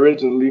Colombia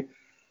originally.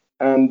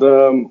 And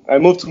I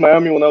moved to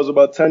Miami when I was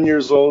about 10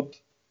 years old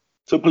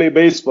to play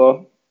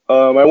baseball.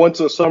 I went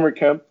to a summer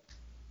camp,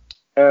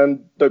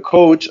 and the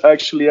coach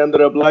actually ended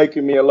up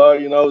liking me a lot.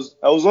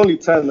 I was only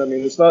 10. I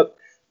mean, it's not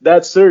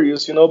that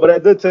serious, but I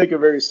did take it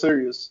very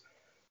serious.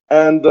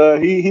 And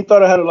he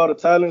thought I had a lot of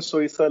talent, so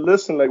he said,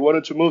 listen, like, why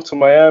don't you move to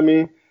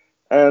Miami?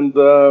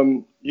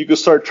 And you could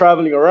start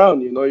traveling around,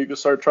 you could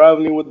start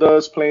traveling with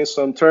us, playing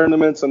some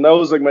tournaments. And that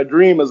was like my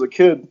dream as a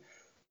kid.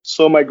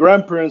 So my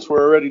grandparents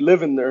were already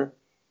living there.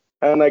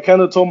 And I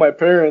kind of told my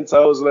parents, I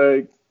was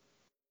like,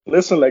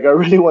 listen, like, I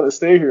really want to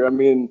stay here. I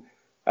mean,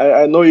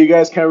 I know you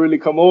guys can't really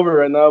come over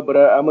right now, but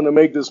I'm going to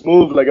make this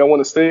move. Like, I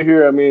want to stay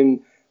here. I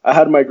mean, I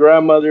had my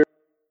grandmother in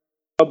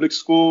public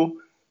school,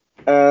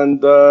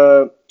 and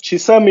she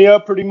set me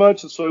up pretty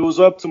much. So it was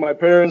up to my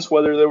parents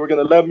whether they were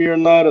going to let me or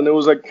not. And it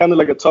was like kind of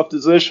like a tough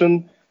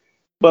decision.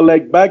 But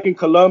like back in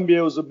Colombia,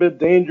 it was a bit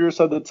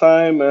dangerous at the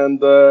time. And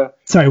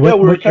sorry,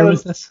 what year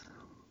was this?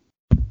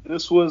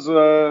 This was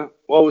I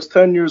was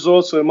 10 years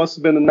old, so it must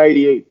have been in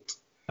 '98.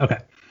 Okay.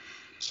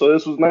 So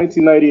this was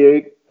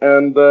 1998,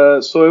 and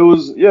so it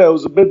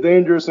was a bit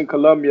dangerous in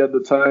Colombia at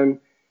the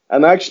time.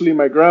 And actually,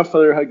 my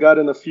grandfather had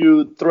gotten a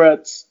few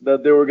threats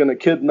that they were gonna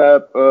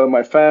kidnap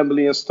my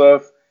family and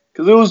stuff,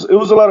 because it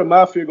was a lot of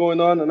mafia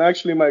going on. And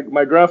actually,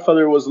 my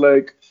grandfather was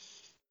like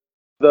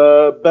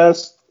the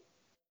best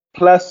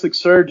plastic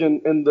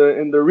surgeon in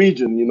the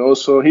region,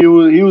 so he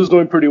was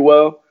doing pretty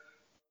well.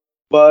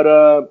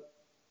 But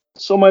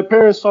so my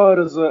parents saw it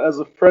as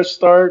a fresh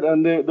start,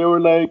 and they were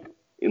like,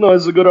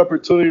 it's a good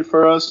opportunity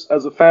for us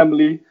as a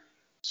family.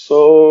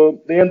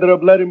 So they ended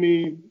up letting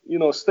me,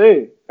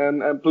 stay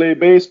and play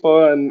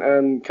baseball,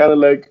 and kind of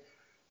like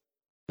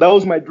that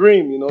was my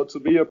dream, to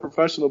be a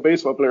professional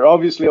baseball player.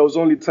 Obviously, I was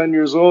only 10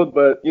 years old,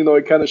 but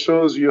it kind of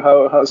shows you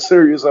how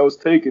serious I was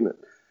taking it.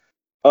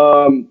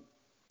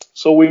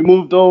 So we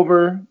moved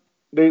over.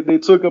 They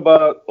took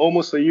about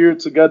almost a year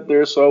to get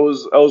there. So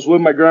I was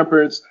with my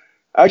grandparents.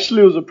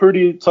 Actually, it was a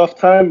pretty tough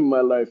time in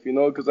my life,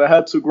 because I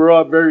had to grow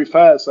up very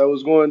fast. I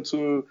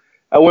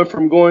went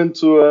from going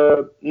to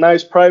a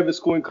nice private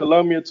school in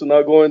Colombia to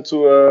now going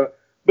to a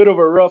bit of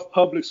a rough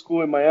public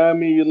school in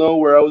Miami,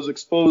 where I was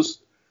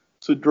exposed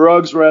to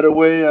drugs right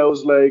away. I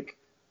was like,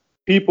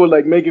 people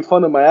like making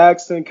fun of my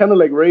accent, kind of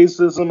like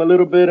racism a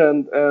little bit,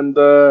 and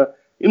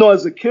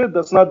as a kid,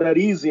 that's not that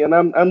easy. And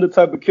I'm the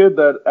type of kid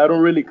that I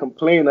don't really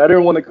complain. I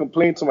didn't want to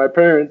complain to my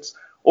parents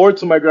or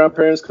to my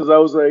grandparents, because I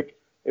was like,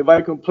 if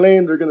I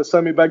complain, they're going to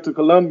send me back to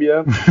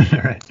Colombia.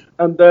 Right.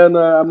 And then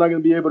I'm not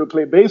going to be able to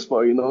play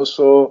baseball,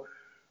 So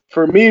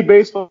for me,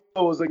 baseball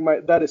was like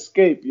that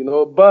escape,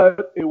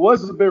 But it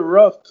was a bit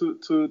rough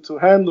to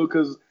handle,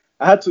 because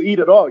I had to eat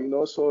it all,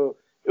 So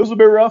it was a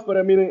bit rough, but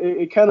I mean,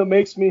 it kind of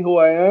makes me who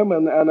I am,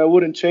 and I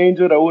wouldn't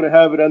change it. I wouldn't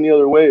have it any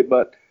other way.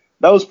 But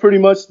that was pretty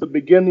much the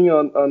beginning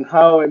on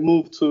how I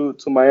moved to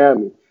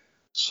Miami.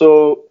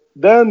 So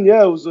then,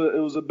 yeah, it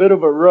was a bit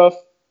of a rough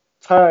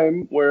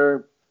time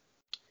where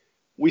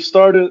we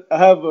started. I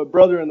have a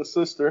brother and a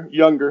sister,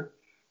 younger,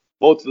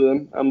 both of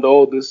them. I'm the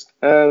oldest,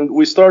 and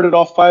we started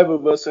all five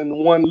of us in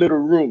one little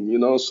room, you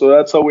know. So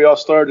that's how we all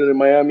started in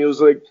Miami. It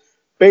was like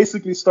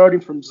basically starting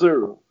from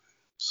zero.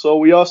 So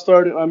we all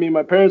started. I mean,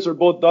 my parents are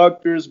both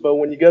doctors, but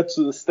when you get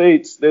to the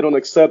States, they don't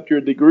accept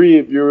your degree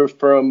if you're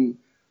from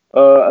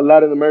a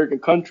Latin American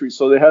country.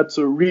 So they had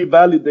to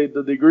revalidate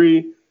the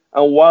degree.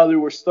 And while they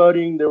were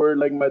studying, they were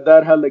like, my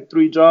dad had like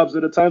 3 jobs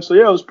at a time. So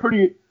yeah, it was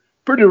pretty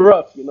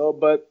rough, you know.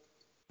 But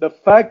the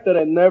fact that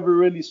I never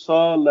really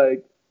saw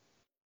like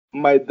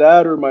my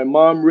dad or my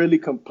mom really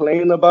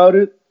complain about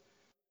it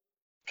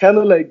kind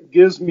of like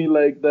gives me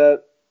like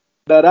that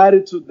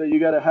attitude that you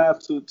gotta have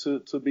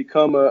to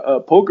become a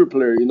poker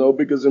player, you know,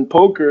 because in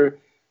poker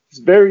it's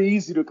very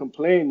easy to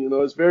complain, you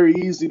know, it's very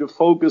easy to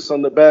focus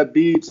on the bad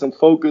beats and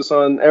focus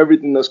on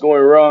everything that's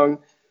going wrong.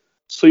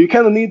 So you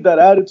kind of need that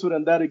attitude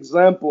and that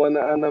example, and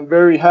I'm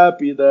very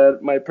happy that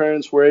my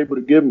parents were able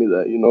to give me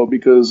that, you know,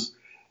 because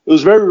it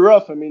was very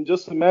rough. I mean,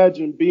 just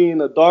imagine being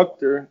a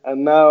doctor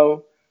and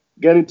now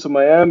getting to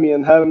Miami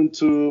and having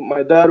to,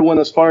 my dad went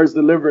as far as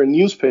deliver a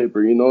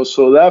newspaper, you know,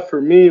 so that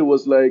for me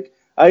was like,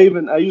 I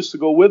used to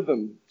go with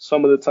them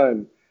some of the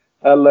time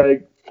at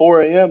like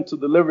 4 a.m. to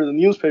deliver the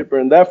newspaper.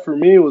 And that for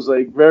me was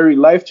like very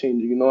life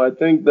changing. You know, I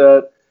think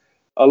that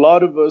a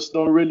lot of us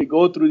don't really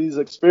go through these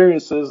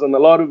experiences, and a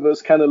lot of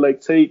us kind of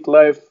like take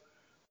life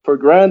for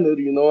granted,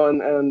 you know,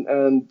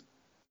 and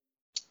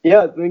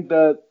yeah, I think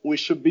that we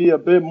should be a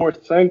bit more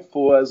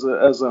thankful as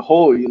a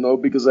whole, you know,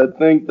 because I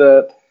think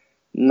that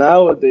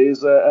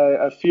nowadays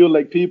I feel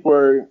like people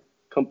are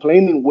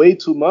complaining way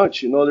too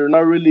much, you know, they're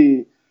not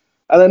really.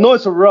 And I know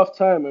it's a rough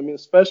time. I mean,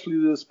 especially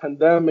this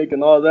pandemic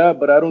and all that.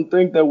 But I don't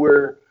think that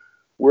we're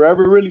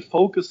ever really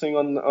focusing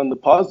on the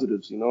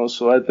positives, you know.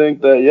 So I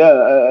think that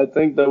I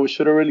think that we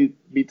shouldn't really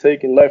be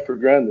taking life for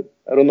granted.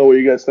 I don't know what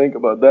you guys think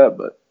about that,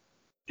 but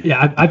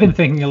yeah, I've been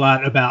thinking a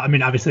lot about. I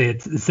mean, obviously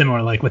it's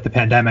similar. Like with the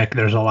pandemic,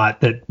 there's a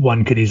lot that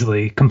one could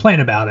easily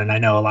complain about, and I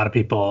know a lot of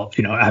people,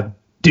 you know,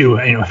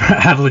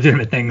 have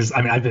legitimate things.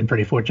 I mean, I've been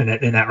pretty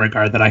fortunate in that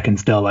regard that I can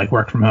still like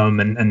work from home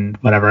and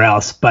whatever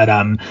else. But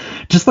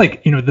just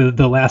like, you know,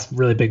 the last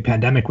really big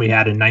pandemic we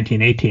had in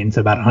 1918,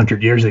 so about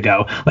 100 years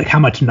ago, like how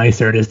much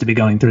nicer it is to be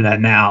going through that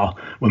now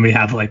when we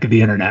have like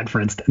the internet, for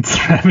instance.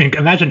 I mean,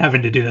 imagine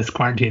having to do this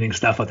quarantining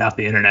stuff without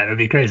the internet. It'd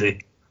be crazy.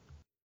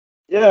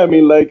 Yeah, I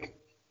mean, like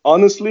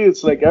honestly,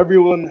 it's like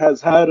everyone has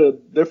had a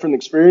different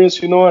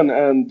experience, you know,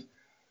 and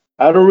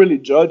I don't really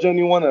judge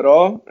anyone at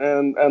all,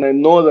 and I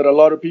know that a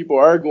lot of people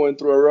are going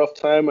through a rough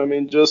time. I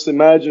mean, just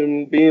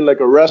imagine being like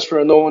a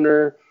restaurant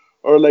owner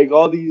or like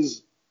all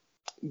these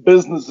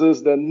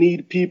businesses that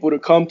need people to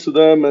come to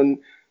them, and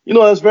you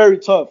know, that's very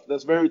tough.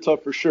 That's very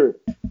tough for sure.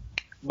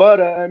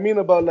 But I mean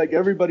about like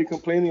everybody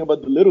complaining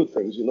about the little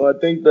things, you know. I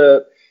think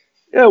that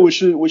yeah, we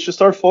should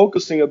start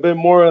focusing a bit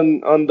more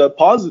on the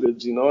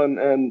positives, you know,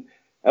 and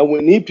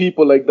we need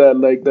people like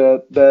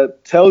that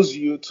tells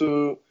you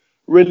to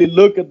really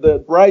look at the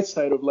bright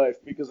side of life,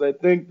 because I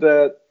think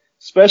that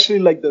especially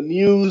like the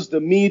news, the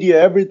media,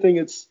 everything,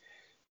 it's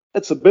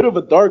a bit of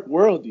a dark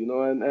world, you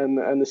know,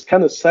 and it's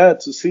kind of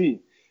sad to see.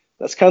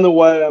 That's kind of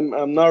why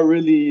I'm not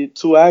really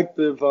too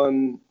active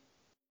on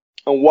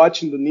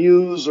watching the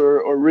news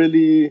or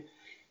really,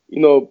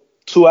 you know,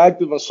 too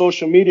active on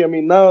social media. I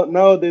mean,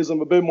 nowadays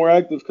I'm a bit more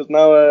active because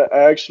now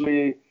I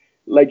actually,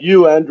 like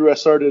you, Andrew, I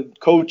started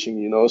coaching,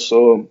 you know,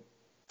 so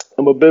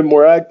I'm a bit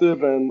more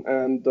active and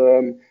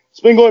it's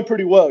been going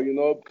pretty well, you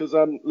know, because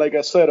like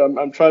I said,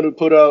 I'm trying to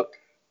put out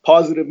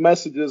positive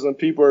messages and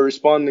people are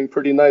responding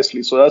pretty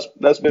nicely. So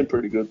that's been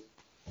pretty good.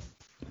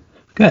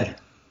 Good.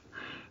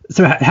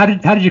 So how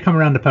did you come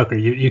around to poker?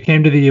 You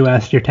came to the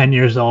U.S. You're 10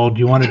 years old.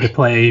 You wanted to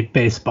play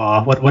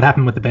baseball. What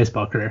happened with the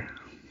baseball career?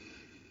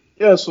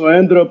 Yeah, so I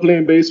ended up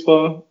playing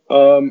baseball.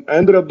 I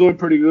ended up doing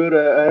pretty good.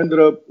 I ended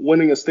up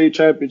winning a state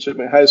championship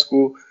in high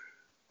school,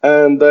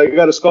 and I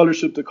got a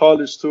scholarship to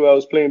college too. I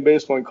was playing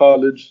baseball in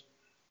college,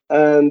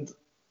 and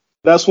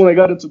that's when I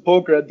got into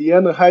poker. At the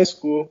end of high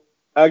school,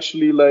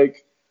 actually,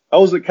 like I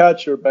was a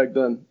catcher back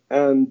then,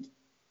 and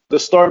the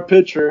star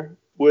pitcher,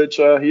 which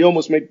he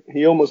almost made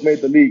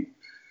the league.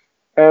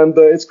 And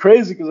it's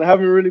crazy because I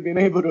haven't really been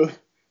able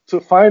to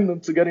find him,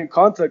 to get in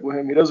contact with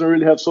him. He doesn't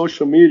really have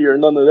social media or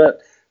none of that.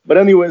 But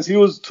anyways, he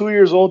was 2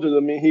 years older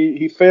than me.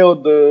 He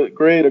failed the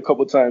grade a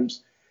couple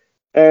times,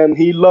 and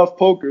he loved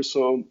poker.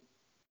 So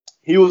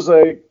he was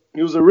a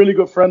really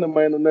good friend of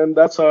mine. And then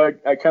that's how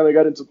I kind of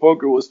got into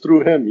poker, was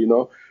through him. You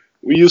know,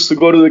 we used to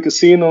go to the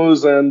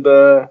casinos, and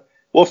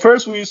well,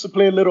 first we used to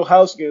play little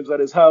house games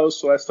at his house.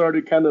 So I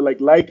started kind of like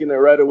liking it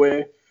right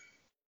away.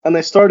 And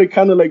I started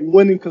kind of like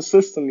winning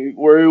consistently,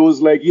 where it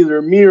was like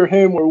either me or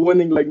him were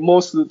winning like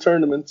most of the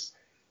tournaments.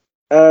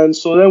 And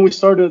so then we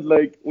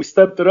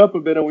stepped it up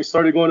a bit and we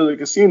started going to the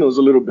casinos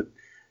a little bit.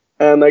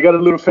 And I got a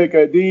little fake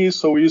ID.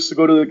 So we used to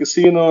go to the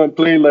casino and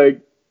play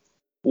like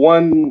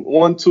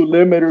 1-2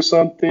 limit or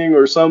something,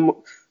 or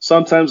some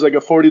sometimes like a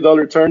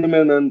 $40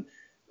 tournament. And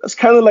that's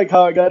kind of like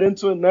how I got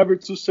into it, never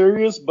too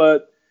serious.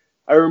 But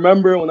I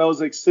remember when I was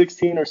like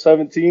 16 or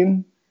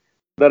 17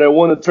 that I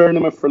won a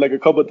tournament for like a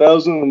couple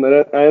thousand, and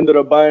that I ended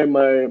up buying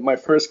my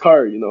first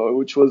car,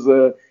 which was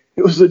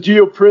it was a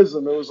Geo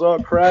Prism. It was all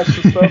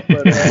crashed and stuff,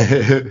 but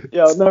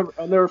yeah,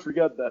 I'll never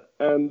forget that.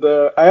 And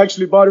I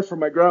actually bought it for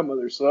my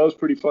grandmother, so that was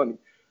pretty funny.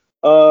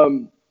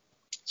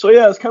 So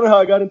yeah, it's kind of how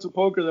I got into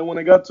poker. Then when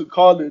I got to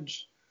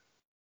college,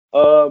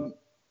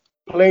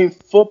 playing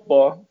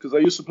football, because I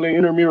used to play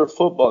intramural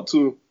football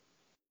too.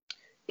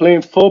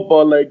 Playing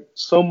football, like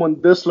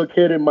someone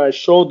dislocated my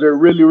shoulder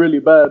really, really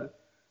bad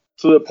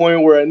to the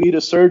point where I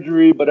needed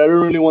surgery, but I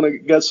didn't really want to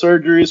get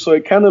surgery. So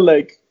it kind of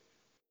like,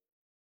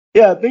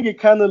 yeah, I think it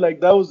kind of like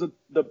that was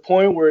the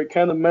point where it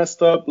kind of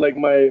messed up like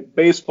my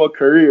baseball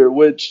career,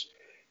 which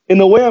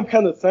in a way I'm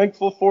kind of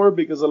thankful for,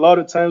 because a lot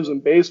of times in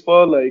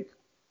baseball, like,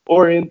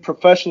 or in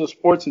professional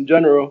sports in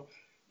general,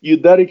 you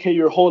dedicate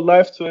your whole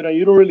life to it and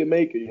you don't really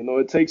make it.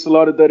 It takes a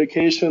lot of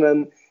dedication,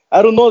 and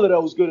I don't know that I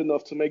was good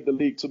enough to make the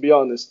league, to be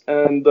honest.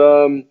 And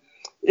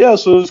yeah,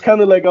 so it was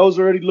kind of like I was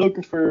already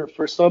looking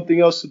for something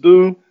else to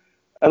do,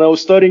 and I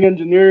was studying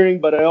engineering,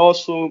 but I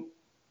also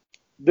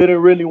didn't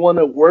really want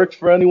to work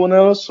for anyone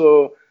else.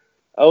 So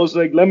I was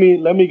like, let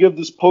me give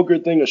this poker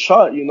thing a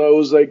shot. It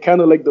was like kind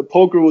of like the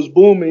poker was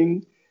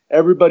booming.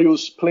 Everybody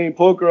was playing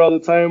poker all the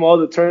time. All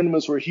the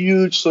tournaments were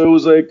huge. So it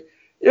was like,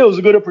 yeah, it was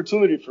a good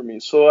opportunity for me.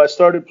 So I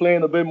started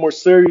playing a bit more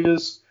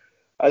serious.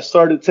 I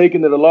started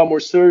taking it a lot more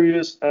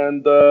serious.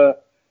 And I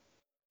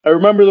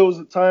remember there was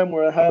a time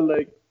where I had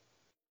like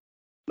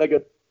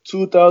a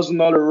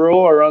 $2,000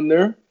 roll around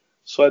there.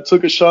 So I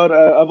took a shot.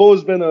 I've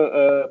always been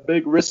a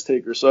big risk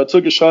taker. So I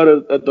took a shot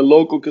at the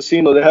local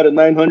casino. They had a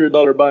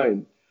 $900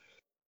 buy-in.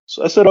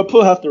 So I said, I'll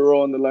put half the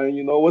roll on the line.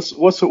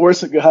 What's the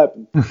worst that could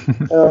happen?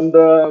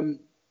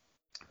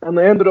 And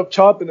I ended up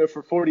chopping it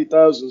for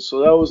 40,000.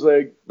 So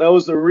that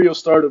was the real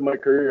start of my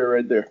career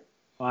right there.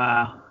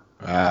 Wow.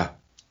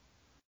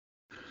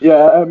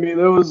 Yeah, I mean,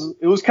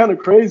 it was kind of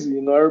crazy.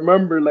 I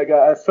remember like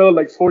I felt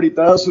like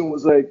 40,000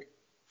 was like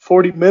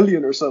 40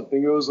 million or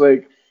something. It was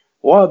like,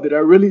 wow, did I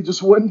really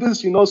just win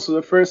this? So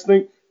the first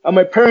thing, and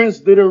my parents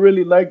didn't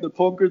really like the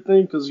poker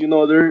thing because,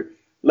 they're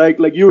like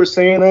you were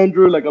saying,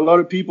 Andrew, like a lot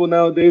of people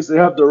nowadays, they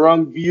have the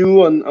wrong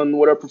view on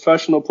what a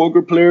professional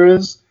poker player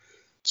is.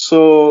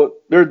 So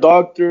they're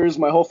doctors,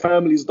 my whole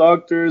family's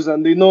doctors,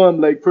 and they know I'm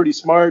like pretty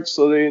smart.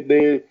 So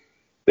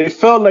they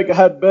felt like I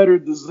had better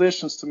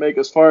decisions to make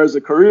as far as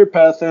a career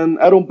path. And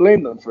I don't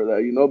blame them for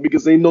that,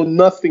 because they know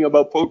nothing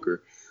about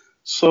poker.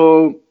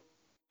 So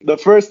the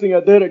first thing I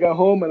did, I got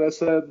home and I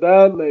said,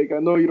 Dad, like, I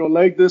know you don't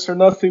like this or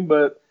nothing,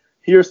 but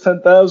here's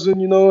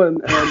 10,000,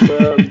 and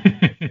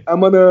I'm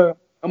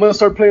gonna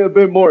start playing a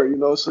bit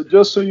more, So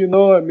just so you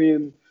know, I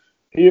mean,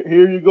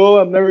 here you go.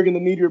 I'm never gonna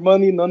need your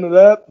money, none of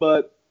that,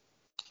 but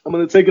I'm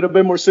gonna take it a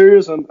bit more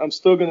serious. I'm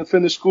still gonna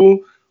finish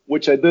school,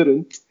 which I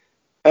didn't,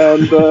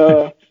 and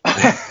yeah,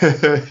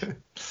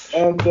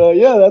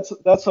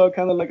 that's how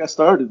kind of like I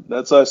started.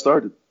 That's how I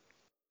started.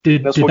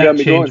 Did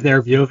that change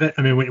their view of it?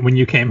 I mean, when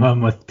you came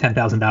home with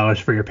 $10,000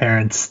 for your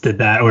parents, did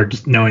that, or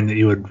just knowing that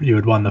you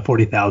had won the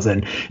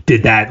 40,000,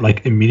 did that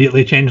like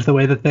immediately change the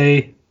way that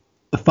they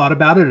thought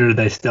about it, or do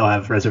they still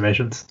have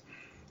reservations?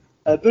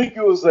 I think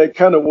it was like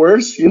kind of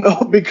worse,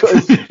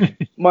 because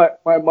my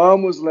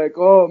mom was like,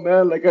 oh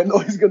man, like I know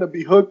he's gonna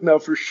be hooked now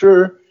for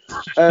sure.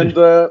 And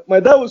my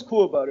dad was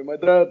cool about it. My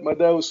dad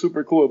was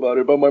super cool about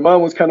it, but my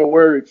mom was kind of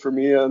worried for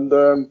me. And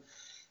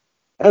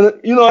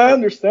I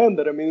understand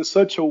that. I mean, it's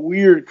such a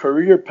weird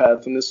career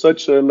path, and it's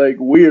such a like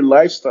weird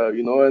lifestyle,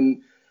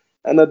 And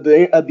at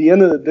the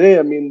end of the day,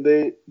 I mean,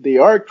 they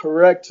are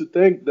correct to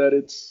think that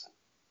it's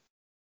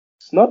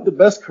not the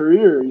best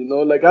career,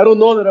 Like I don't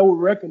know that I would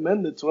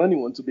recommend it to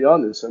anyone, to be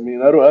honest. I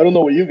mean, I don't know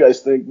what you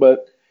guys think,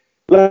 but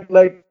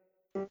like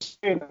I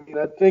mean,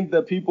 I think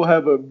that people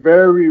have a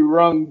very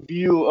wrong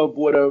view of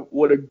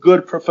what a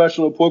good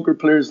professional poker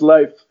player's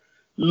life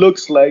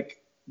looks like,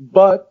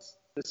 but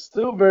it's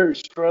still very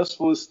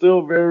stressful. It's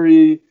still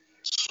very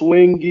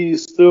swingy.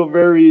 It's still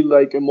very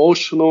like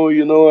emotional,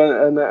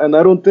 and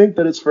I don't think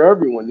that it's for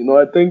everyone.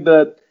 I think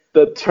that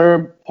the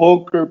term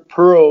poker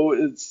pro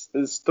is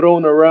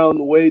thrown around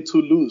way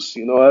too loose.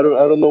 I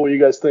don't know what you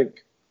guys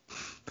think.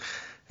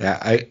 Yeah,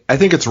 I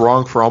think it's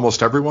wrong for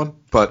almost everyone,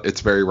 but it's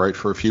very right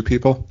for a few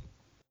people.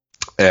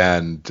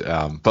 And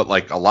but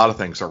like a lot of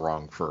things are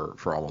wrong for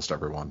almost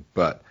everyone.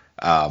 But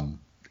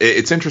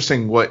it's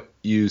interesting what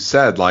you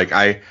said. Like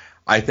I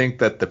think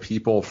that the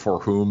people for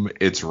whom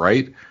it's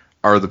right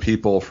are the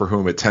people for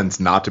whom it tends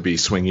not to be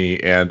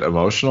swingy and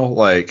emotional.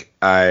 Like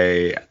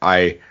I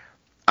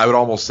would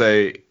almost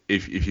say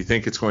if you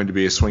think it's going to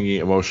be a swingy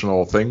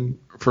emotional thing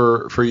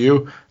for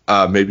you,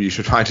 maybe you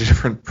should find a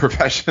different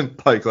profession.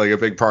 Like a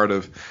big part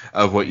of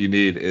what you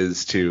need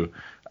is to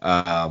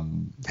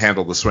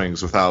handle the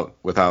swings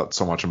without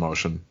so much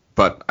emotion.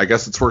 But I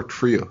guess it's worked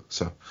for you.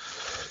 So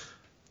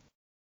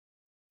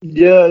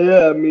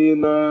yeah. I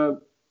mean,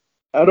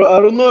 I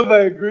don't know if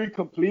I agree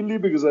completely,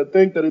 because I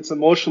think that it's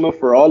emotional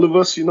for all of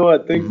us. I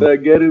think that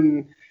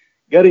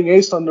getting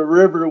ace on the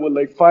river with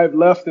like 5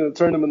 left in a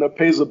tournament that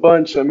pays a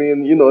bunch. I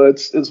mean,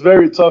 it's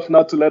very tough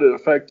not to let it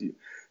affect you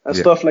and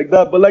stuff like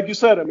that. But like you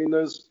said, I mean,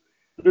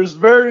 there's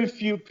very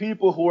few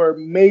people who are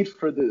made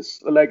for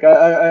this. Like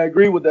I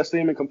agree with that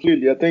statement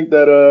completely. I think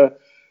that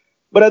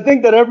but I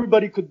think that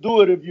everybody could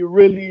do it if you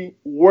really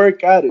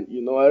work at it.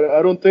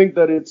 I don't think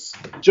that it's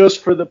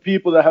just for the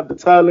people that have the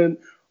talent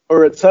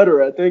or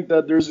etc. I think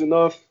that there's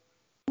enough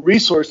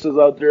resources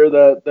out there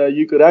that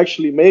you could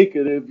actually make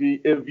it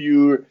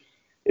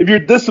if you're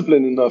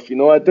disciplined enough.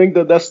 I think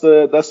that's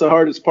the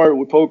hardest part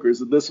with poker is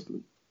the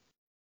discipline.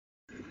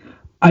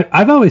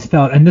 I've always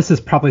felt, and this is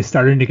probably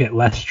starting to get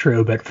less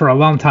true, but for a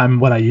long time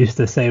what I used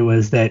to say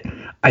was that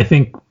I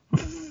think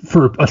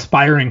for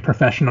aspiring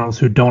professionals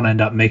who don't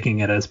end up making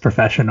it as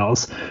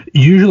professionals,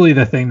 usually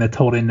the thing that's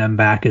holding them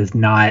back is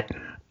not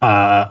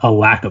a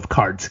lack of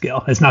card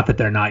skill. It's not that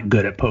they're not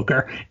good at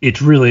poker.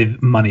 It's really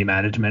money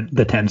management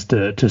that tends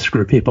to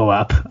screw people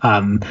up.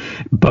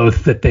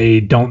 Both that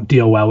they don't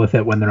deal well with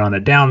it when they're on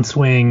a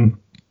downswing,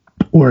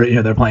 or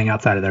they're playing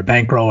outside of their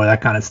bankroll or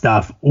that kind of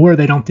stuff, or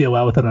they don't deal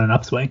well with it on an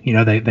upswing.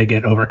 They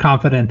get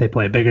overconfident, they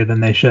play bigger than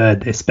they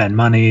should, they spend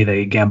money,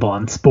 they gamble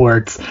on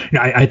sports.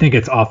 I think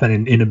it's often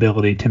an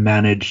inability to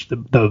manage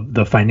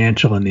the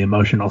financial and the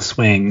emotional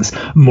swings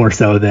more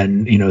so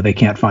than they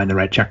can't find the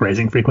right check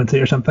raising frequency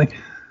or something.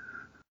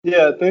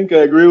 Yeah, I think I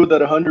agree with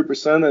that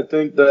 100%. I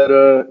think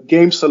that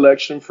game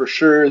selection for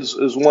sure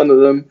is one of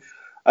them.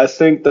 I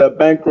think that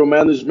bankroll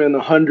management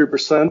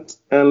 100%.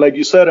 And like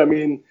you said, I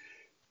mean,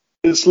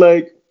 it's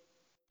like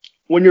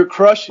when you're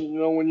crushing,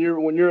 when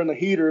you're in a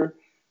heater,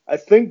 I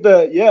think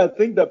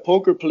that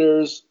poker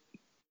players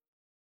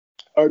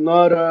are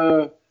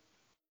not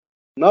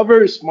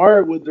very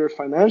smart with their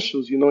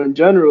financials. In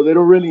general, they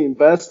don't really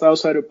invest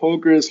outside of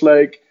poker. It's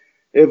like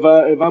if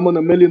I'm on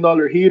 $1 million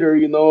heater,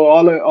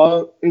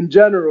 all in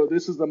general,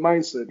 this is the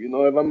mindset.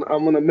 If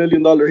I'm on $1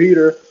 million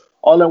heater,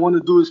 all I want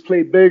to do is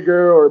play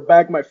bigger or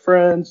back my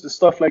friends and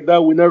stuff like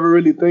that. We never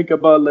really think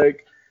about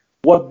like,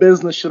 what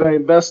business should I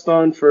invest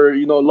on for,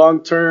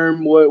 long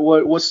term?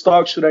 What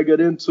stock should I get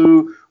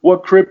into?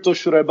 What crypto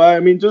should I buy? I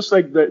mean, just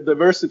like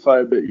diversify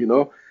a bit,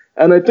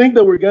 And I think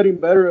that we're getting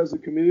better as a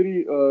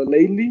community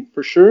lately,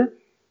 for sure.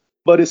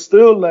 But it's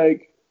still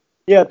like,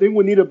 I think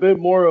we need a bit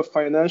more of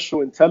financial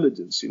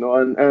intelligence,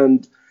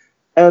 and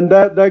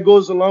that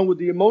goes along with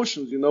the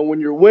emotions. When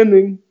you're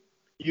winning,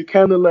 you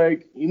kind of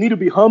like, you need to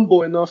be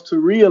humble enough to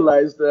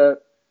realize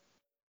that,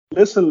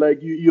 listen, like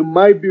you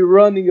might be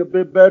running a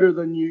bit better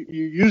than you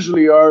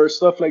usually are, or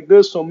stuff like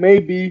this. So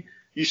maybe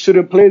you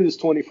shouldn't play this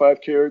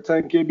 25K or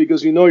 10K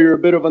because you're a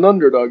bit of an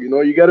underdog.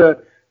 You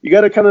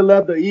gotta kind of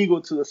let the ego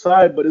to the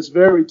side, but it's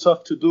very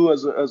tough to do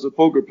as a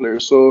poker player.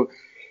 So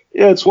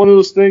it's one of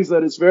those things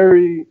that it's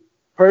very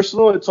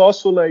personal. It's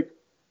also like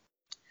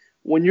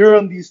when you're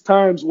on these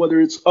times,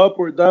 whether it's up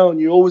or down,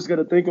 you always got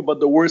to think about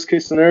the worst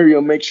case scenario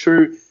and make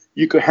sure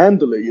you could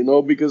handle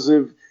it. Because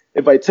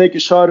if I take a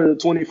shot at a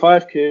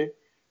 25K.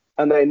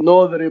 And I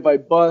know that if I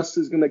bust,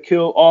 it's going to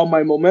kill all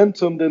my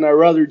momentum, then I'd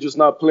rather just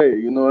not play,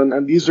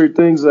 and these are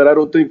things that I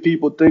don't think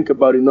people think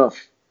about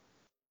enough.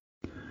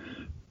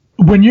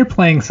 When you're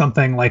playing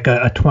something like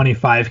a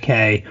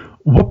 25K,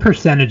 what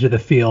percentage of the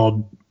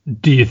field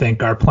do you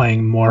think are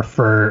playing more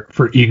for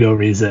ego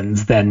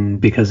reasons than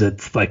because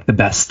it's like the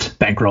best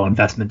bankroll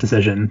investment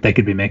decision they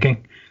could be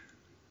making?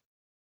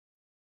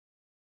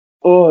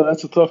 Oh,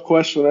 that's a tough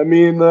question. I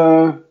mean,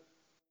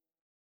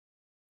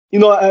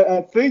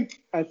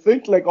 I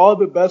think like all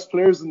the best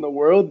players in the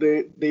world,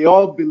 they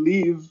all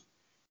believe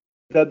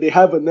that they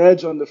have an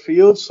edge on the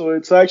field. So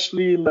it's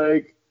actually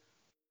like,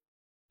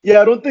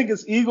 I don't think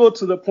it's ego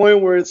to the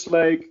point where it's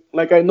like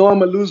I know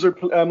I'm a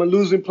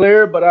losing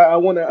player, but I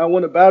want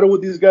to battle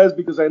with these guys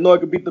because I know I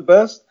could beat the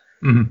best.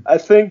 Mm-hmm. I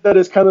think that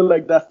it's kind of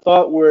like that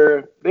thought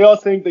where they all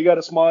think they got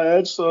a small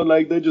edge, so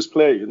like they just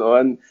play,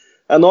 and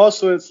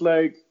also it's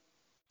like,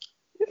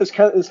 it's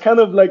kind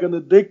of like an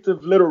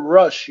addictive little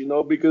rush,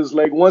 because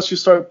like once you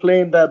start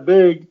playing that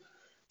big,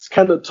 it's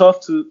kind of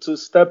tough to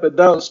step it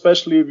down,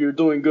 especially if you're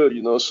doing good,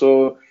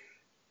 So,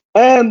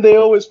 and they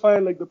always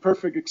find like the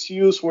perfect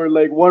excuse where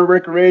like one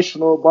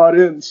recreational bought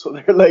in, so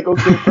they're like,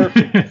 okay,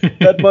 perfect,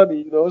 that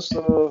money,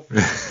 So,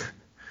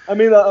 I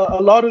mean,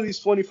 a lot of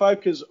these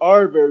 25Ks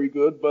are very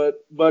good,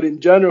 but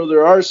in general,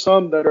 there are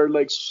some that are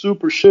like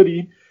super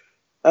shitty.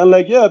 And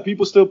like,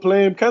 people still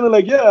play him. Kind of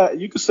like,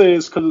 you could say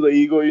it's because of the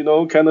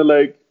ego, kind of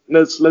like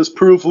let's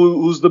prove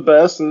who's the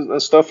best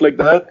and stuff like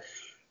that.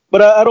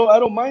 But I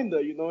don't mind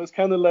that, It's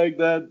kind of like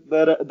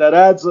that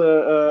adds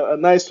a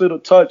nice little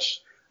touch.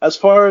 As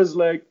far as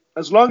like,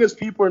 as long as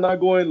people are not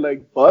going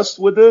like bust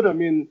with it, I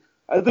mean,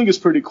 I think it's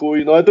pretty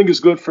cool. I think it's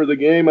good for the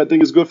game. I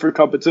think it's good for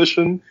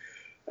competition,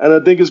 and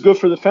I think it's good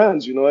for the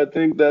fans. I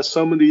think that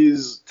some of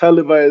these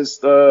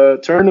televised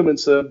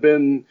tournaments have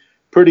been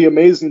pretty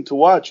amazing to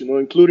watch,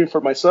 including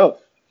for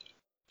myself.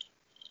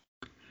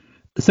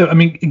 So, I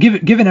mean,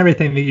 given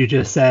everything that you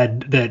just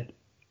said, that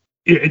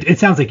it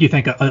sounds like you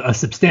think a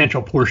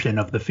substantial portion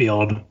of the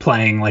field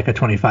playing like a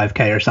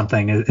 25K or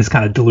something is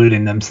kind of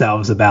deluding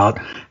themselves about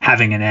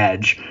having an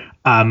edge.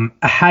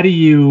 How do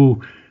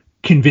you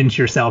convince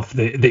yourself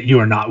that you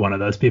are not one of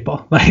those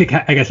people? Like,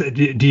 I guess,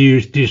 do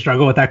you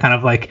struggle with that kind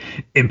of like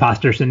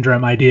imposter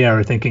syndrome idea,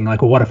 or thinking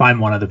like, well, what if I'm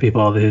one of the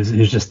people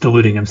who's just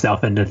deluding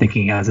himself into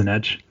thinking he has an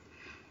edge?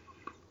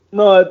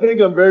 No, I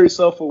think I'm very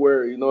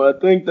self-aware. I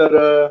think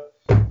that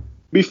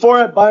before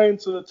I buy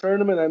into the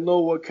tournament, I know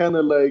what kind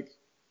of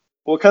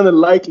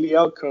likely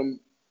outcome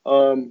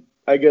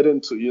I get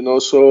into.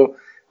 So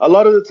a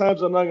lot of the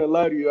times, I'm not gonna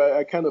lie to you,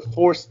 I kind of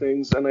force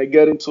things, and I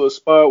get into a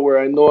spot where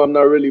I know I'm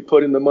not really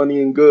putting the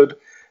money in good.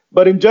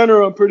 But in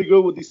general, I'm pretty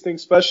good with these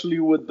things, especially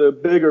with the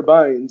bigger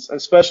buy-ins,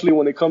 especially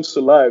when it comes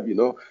to live.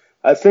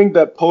 I think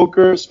that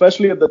poker,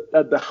 especially at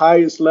the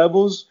highest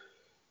levels,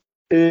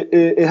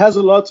 it has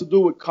a lot to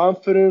do with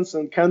confidence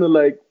and kind of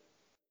like,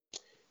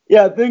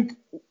 I think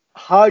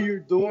how you're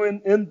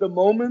doing in the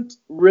moment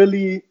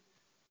really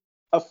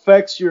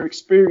affects your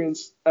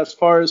experience as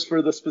far as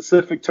for the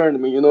specific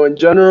tournament. In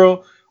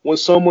general, when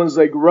someone's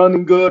like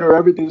running good or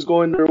everything's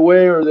going their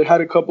way or they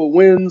had a couple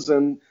wins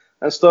and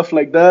stuff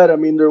like that, I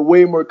mean, they're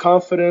way more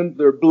confident.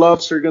 Their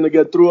bluffs are going to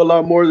get through a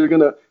lot more. They're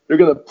going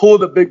to pull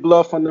the big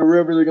bluff on the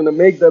river. They're going to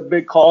make that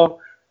big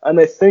call. And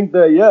I think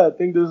that, I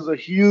think this is a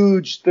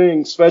huge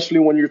thing, especially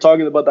when you're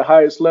talking about the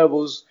highest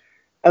levels.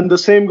 And the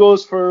same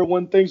goes for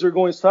when things are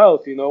going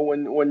south,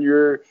 when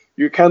you're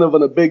kind of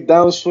on a big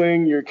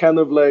downswing, you're kind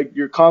of like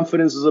your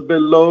confidence is a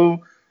bit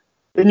low,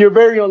 then you're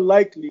very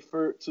unlikely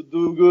to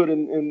do good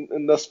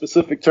in that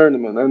specific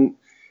tournament. And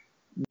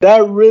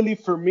that really,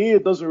 for me,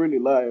 it doesn't really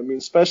lie. I mean,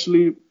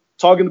 especially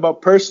talking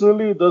about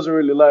personally, it doesn't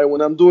really lie.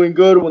 When I'm doing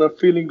good, when I'm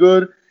feeling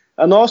good,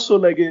 and also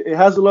like it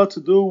has a lot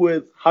to do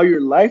with how your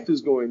life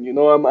is going.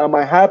 Am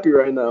I happy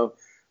right now?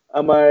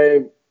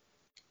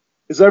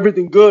 Is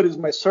everything good? Is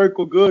my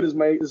circle good? Is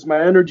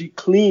my energy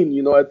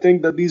clean? I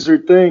think that these are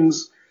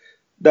things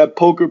that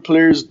poker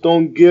players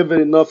don't give it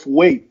enough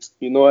weight.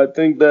 I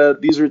think that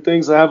these are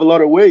things that have a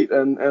lot of weight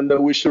and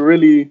that we should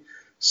really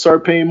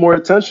start paying more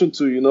attention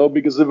to,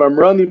 because if I'm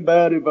running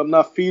bad, if I'm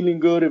not feeling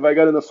good, if I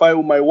got in a fight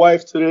with my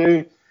wife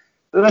today,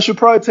 then I should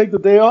probably take the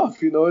day off.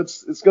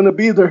 It's going to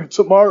be there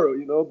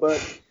tomorrow,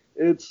 but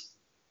it's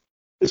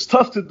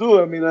tough to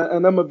do. I mean,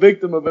 and I'm a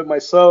victim of it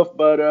myself,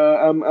 but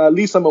at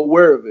least I'm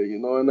aware of it,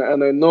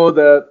 and I know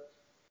that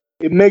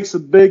it makes a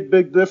big,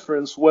 big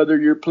difference whether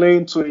you're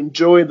playing to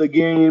enjoy the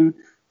game,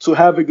 to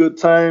have a good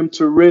time,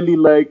 to really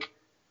like,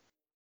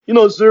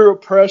 zero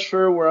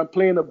pressure, where I'm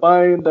playing a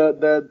buy-in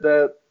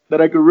that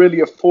I could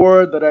really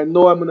afford, that I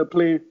know I'm going to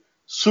play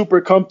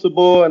super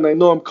comfortable, and I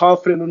know I'm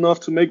confident enough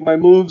to make my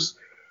moves,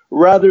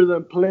 rather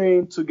than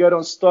playing to get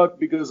unstuck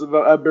because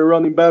I've been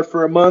running bad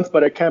for a month,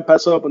 but I can't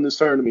pass up on this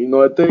tournament.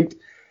 I think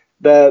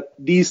that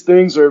these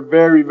things are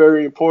very,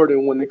 very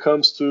important when it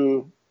comes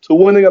to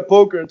winning at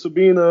poker and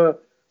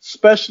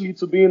especially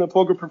to being a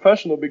poker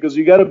professional, because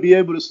you got to be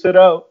able to sit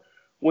out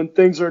when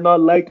things are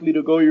not likely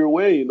to go your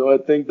way. I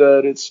think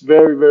that it's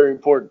very, very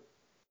important.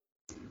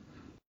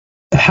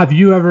 Have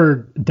you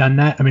ever done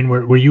that? I mean,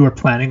 where you were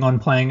planning on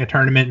playing a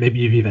tournament, maybe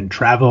you've even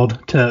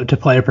traveled to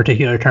play a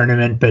particular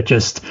tournament, but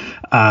just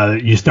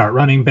you start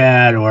running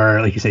bad, or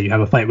like you say, you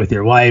have a fight with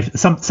your wife,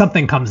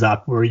 something comes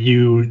up where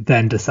you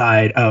then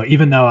decide, oh,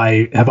 even though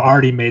I have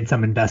already made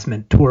some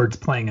investment towards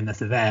playing in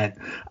this event,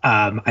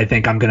 I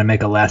think I'm going to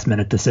make a last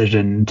minute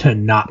decision to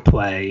not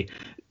play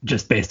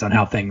just based on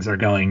how things are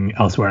going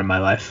elsewhere in my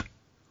life.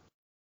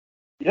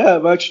 Yeah,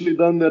 I've actually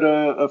done that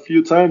a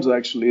few times,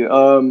 actually.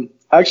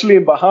 Actually,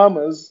 in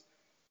Bahamas,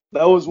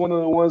 that was one of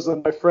the ones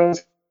that my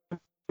friends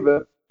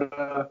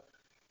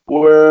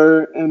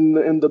were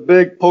in the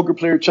big poker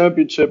player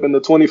championship in the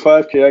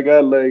 25K. I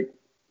got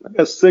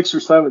 6th or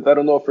 7th, I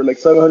don't know, for like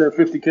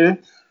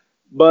 750K.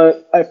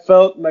 But I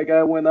felt like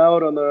I went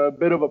out on a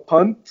bit of a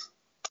punt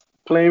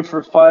playing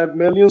for 5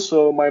 million.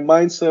 So my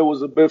mindset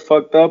was a bit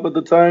fucked up at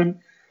the time.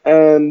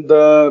 And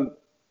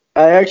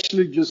I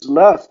actually just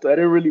left. I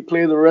didn't really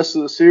play the rest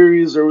of the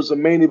series. There was a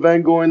main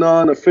event going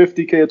on, a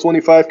 50K, a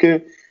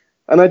 25K.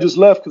 And I just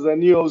left because I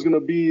knew I was going to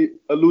be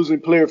a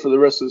losing player for the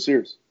rest of the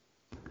series.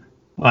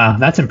 Wow,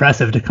 that's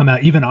impressive to come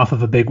out even off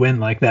of a big win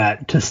like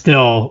that, to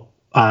still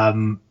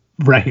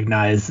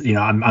recognize,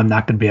 I'm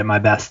not going to be at my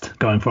best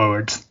going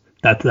forwards.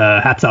 That's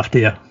hats off to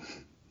you.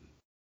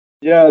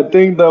 Yeah, I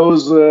think that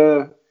was,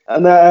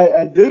 and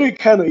I did it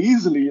kind of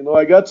easily.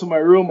 I got to my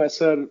room. I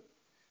said,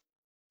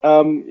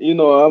 I'm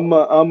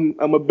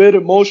a bit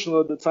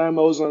emotional at the time.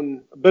 I was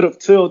on a bit of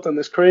tilt, and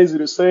it's crazy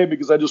to say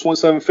because I just won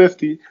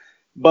 750.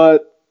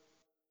 But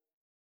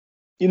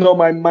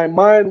my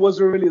mind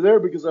wasn't really there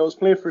because I was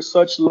playing for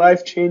such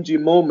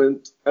life-changing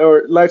moment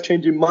or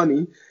life-changing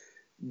money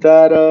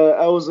that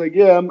I was like,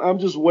 I'm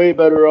just way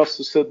better off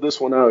to sit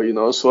this one out,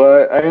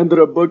 So I ended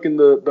up booking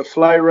the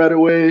flight right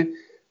away.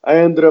 I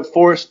ended up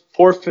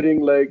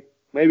forfeiting like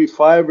maybe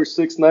 5 or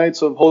 6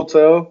 nights of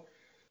hotel.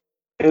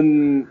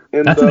 In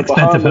That's the an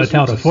expensive Bahamas,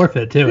 hotel to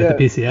forfeit too at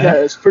the PCA. Yeah,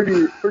 it's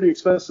pretty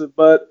expensive.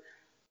 But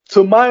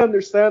to my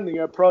understanding,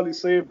 I probably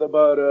saved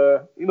about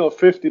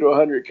 50 to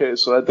 100K.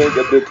 So I think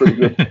I did pretty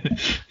good.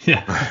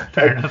 Yeah,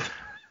 fair enough.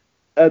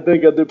 I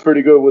think I did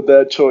pretty good with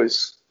that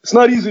choice. It's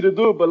not easy to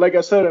do, but like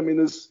I said, I mean,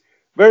 it's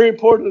very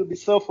important to be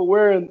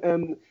self-aware,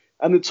 and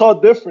it's all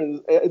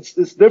different. It's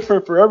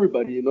different for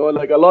everybody, you know.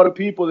 Like a lot of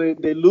people,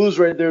 they lose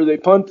right there, they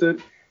punt it,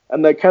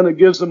 and that kind of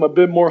gives them a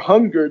bit more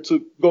hunger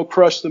to go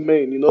crush the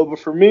main, you know. But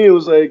for me, it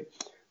was like,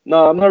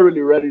 no, I'm not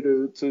really ready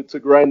to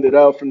grind it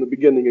out from the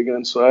beginning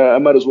again. So I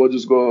might as well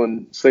just go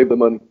and save the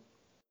money.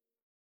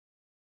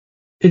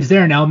 Is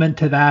there an element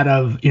to that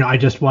of, I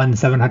just won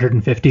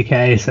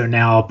 750K, so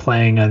now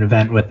playing an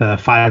event with a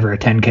 5 or a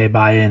 10K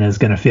buy-in is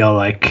going to feel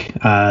like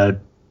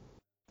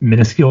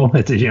minuscule?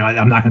 It's,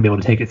 I'm not going to be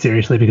able to take it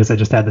seriously because I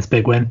just had this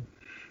big win.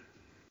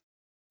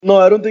 No,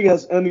 I don't think it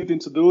has anything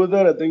to do with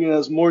that. I think it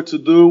has more to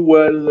do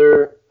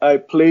whether I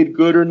played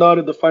good or not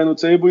at the final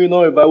table. You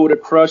know, if I would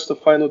have crushed the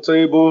final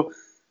table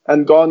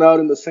and gone out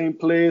in the same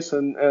place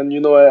and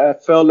I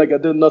felt like I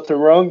did nothing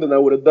wrong, then I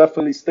would have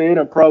definitely stayed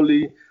and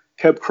probably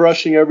kept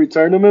crushing every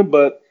tournament.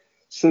 But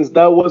since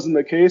that wasn't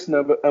the case,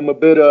 and I'm a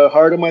bit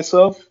hard on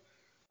myself,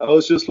 I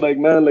was just like,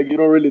 man, like, you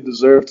don't really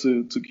deserve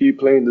to keep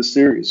playing the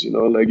series, you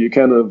know, like you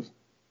kind of,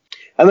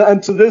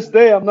 and to this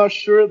day, I'm not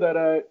sure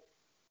that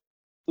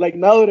like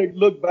now that I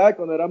look back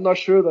on it, I'm not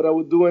sure that I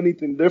would do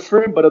anything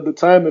different. But at the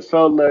time, it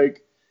felt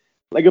like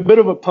a bit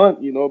of a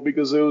punt, you know,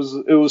 because it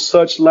was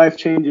such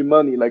life-changing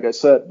money, like I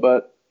said.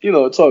 But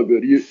it's all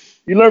good. You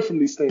learn from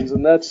these things,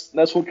 and that's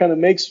what kind of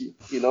makes you,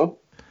 you know.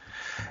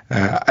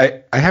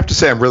 I have to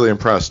say I'm really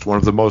impressed. One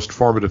of the most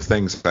formative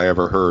things I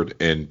ever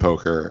heard in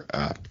poker,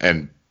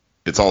 and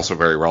it's also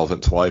very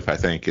relevant to life, I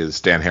think,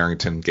 is Dan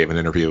Harrington gave an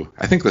interview.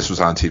 I think this was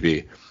on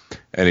TV.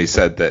 And he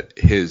said that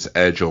his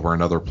edge over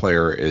another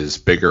player is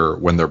bigger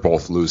when they're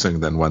both losing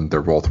than when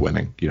they're both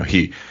winning. You know,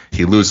 he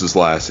loses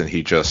less, and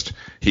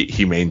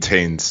he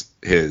maintains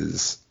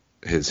his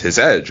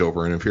edge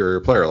over an inferior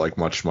player like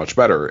much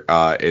better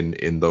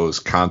in those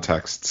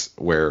contexts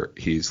where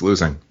he's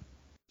losing.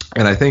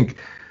 And I think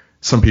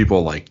some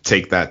people like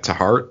take that to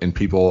heart, and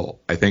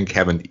people I think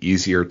have an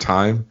easier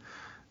time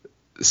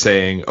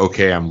saying,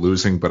 okay, I'm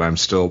losing, but I'm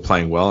still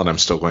playing well, and I'm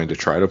still going to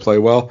try to play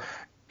well.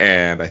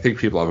 And I think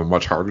people have a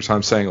much harder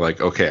time saying,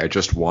 like, okay, I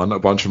just won a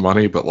bunch of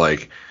money, but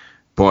like,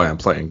 boy, I'm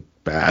playing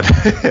bad.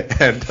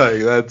 And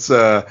that's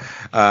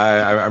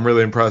I'm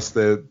really impressed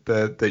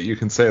that you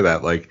can say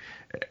that. Like,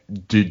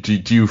 do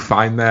you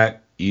find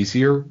that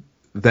easier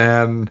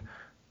than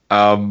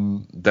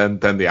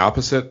the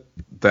opposite?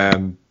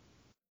 Than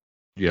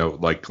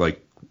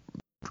like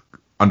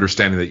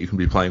understanding that you can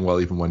be playing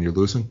well even when you're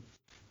losing?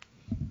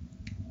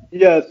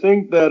 Yeah, I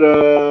think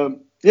that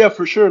yeah,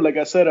 for sure. Like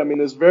I said, I mean,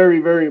 it's very,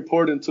 very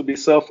important to be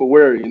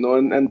self-aware, you know,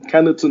 and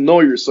kind of to know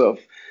yourself,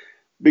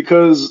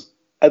 because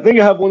I think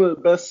I have one of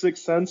the best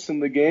sixth sense in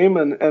the game,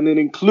 and it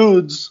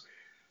includes,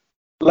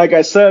 like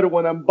I said,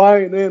 when I'm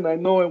buying in, I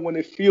know it when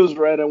it feels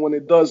right and when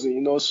it doesn't, you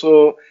know.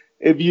 So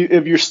if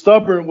you're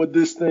stubborn with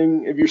this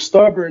thing, if you're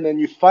stubborn and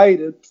you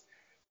fight it,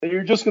 then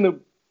you're just gonna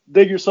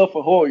dig yourself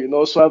a hole, you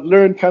know. So I've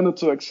learned kind of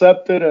to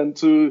accept it and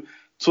to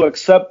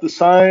accept the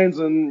signs,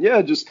 and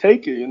yeah, just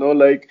take it, you know,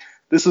 like.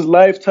 This is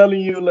life telling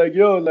you, like,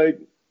 yo, like,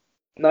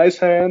 nice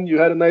hand, you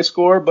had a nice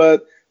score,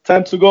 but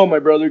time to go, my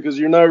brother, because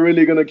you're not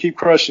really going to keep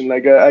crushing.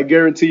 Like, I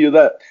guarantee you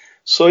that.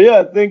 So,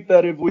 yeah, I think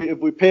that if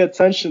we pay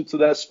attention to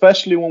that,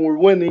 especially when we're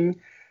winning,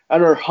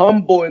 and are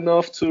humble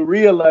enough to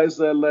realize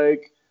that,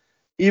 like,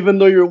 even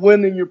though you're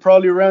winning, you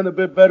probably ran a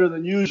bit better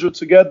than usual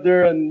to get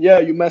there, and, yeah,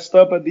 you messed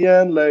up at the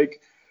end.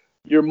 Like,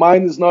 your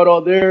mind is not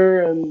all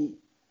there, and,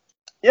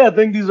 yeah, I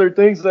think these are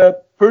things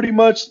that pretty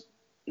much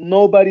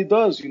nobody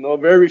does, you know,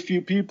 very few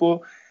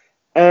people.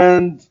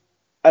 And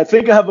I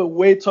think I have a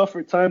way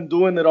tougher time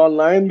doing it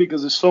online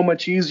because it's so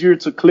much easier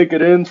to click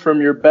it in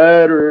from your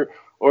bed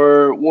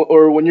or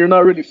when you're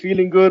not really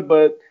feeling good,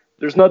 but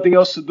there's nothing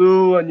else to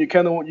do, and you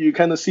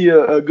kind of see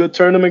a good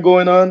tournament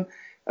going on.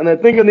 And I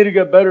think I need to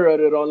get better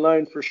at it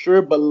online for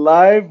sure. But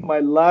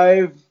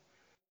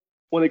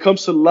when it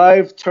comes to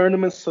live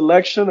tournament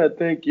selection, I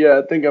think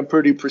I'm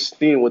pretty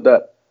pristine with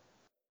that.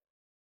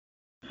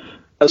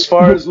 As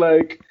far as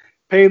like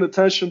paying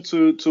attention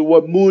to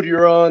what mood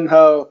you're on,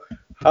 how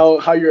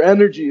your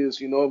energy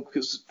is, you know,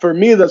 because for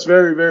me that's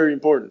very, very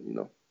important, you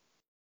know.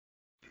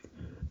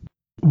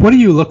 What do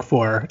you look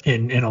for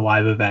in a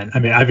live event? I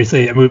mean,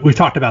 obviously we've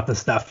talked about the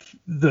stuff,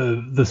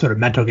 the sort of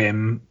mental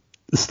game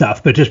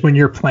stuff, but just when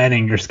you're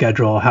planning your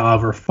schedule,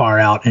 however far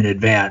out in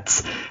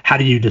advance, how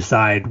do you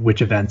decide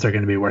which events are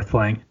going to be worth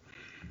playing?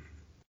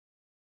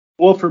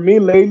 Well, for me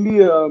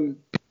lately,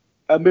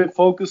 I've been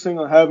focusing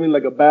on having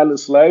like a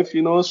balanced life,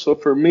 you know. So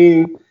for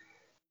me,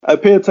 I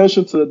pay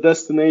attention to the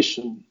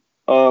destination,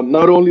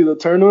 not only the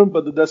tournament,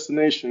 but the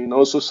destination, you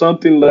know. So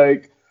something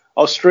like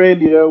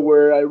Australia,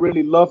 where I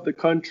really love the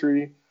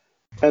country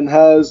and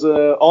has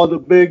all the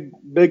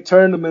big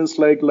tournaments,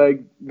 like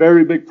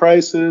very big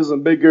prices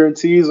and big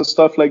guarantees and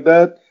stuff like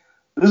that.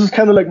 This is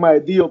kind of like my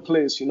ideal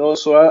place, you know.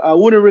 So I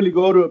wouldn't really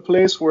go to a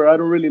place where I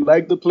don't really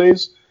like the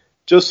place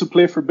just to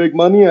play for big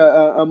money.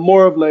 I'm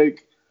more of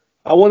like,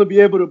 I want to be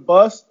able to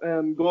bust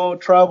and go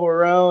travel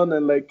around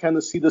and like kind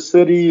of see the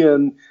city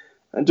and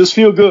just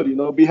feel good,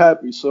 be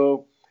happy.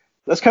 So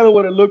that's kind of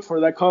what I look for,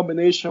 that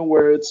combination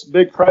where it's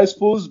big prize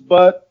pools,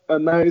 but a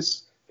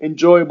nice,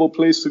 enjoyable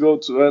place to go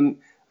to. And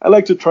I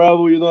like to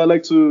travel, I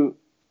like to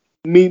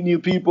meet new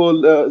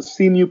people,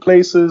 see new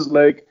places,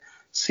 like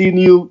see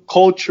new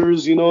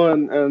cultures,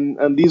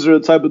 and these are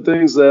the type of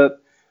things that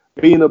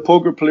being a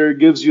poker player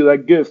gives you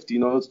that gift,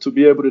 to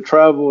be able to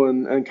travel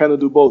and kind of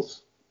do both.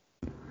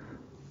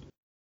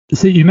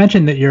 So you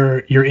mentioned that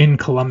you're in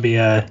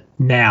Colombia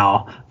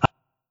now.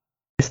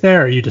 Is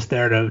there, or are you just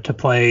there to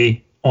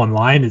play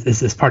online? Is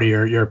this part of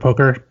your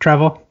poker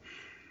travel?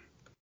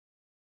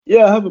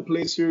 Yeah, I have a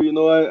place here.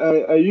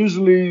 I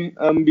usually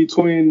am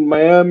between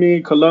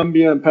Miami,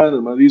 Colombia, and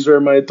Panama. These are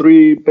my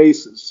three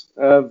bases.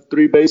 I have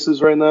three bases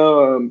right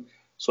now.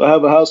 So I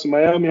have a house in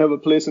Miami, I have a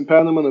place in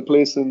Panama, and a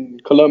place in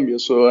Colombia.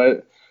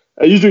 So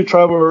I usually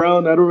travel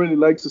around. I don't really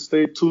like to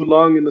stay too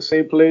long in the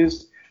same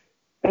place.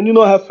 And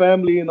I have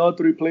family in all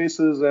three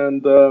places,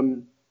 and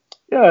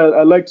yeah,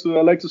 I like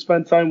to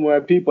spend time with my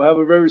people. I have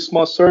a very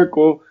small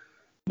circle,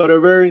 but a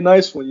very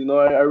nice one.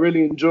 I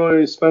really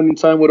enjoy spending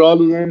time with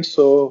all of them.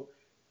 So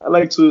I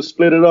like to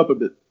split it up a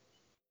bit.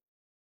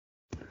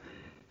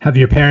 Have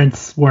your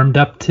parents warmed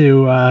up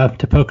to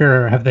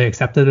poker, or have they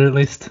accepted it at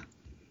least?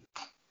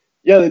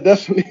 Yeah, they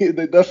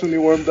definitely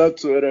warmed up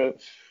to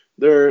it.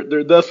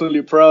 They're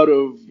definitely proud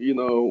of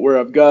where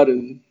I've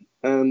gotten,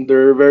 and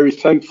they're very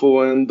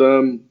thankful.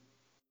 And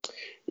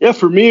yeah,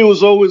 for me it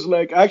was always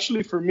like,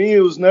 actually for me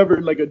it was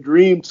never like a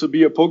dream to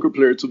be a poker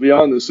player. To be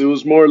honest, it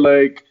was more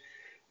like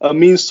a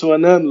means to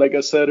an end. Like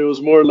I said, it was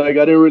more like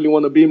I didn't really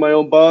want to be my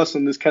own boss,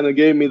 and this kind of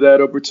gave me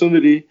that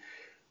opportunity.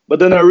 But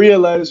then I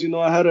realized,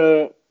 I had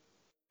a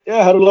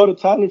lot of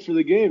talent for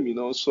the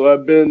game, So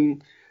I've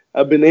been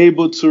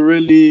able to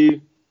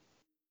really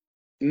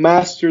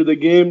master the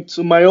game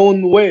to my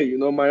own way,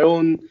 my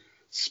own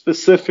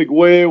specific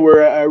way,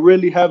 where I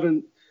really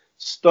haven't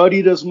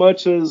studied as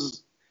much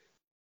as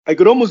I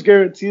could almost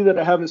guarantee that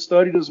I haven't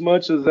studied as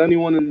much as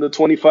anyone in the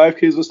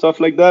 25Ks and stuff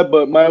like that.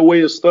 But my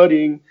way of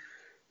studying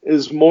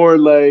is more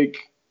like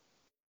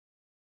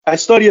I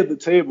study at the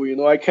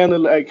table, I kind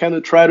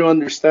of try to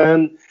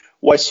understand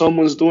why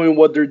someone's doing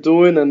what they're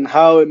doing and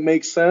how it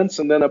makes sense,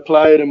 and then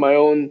apply it in my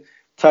own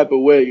type of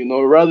way,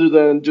 rather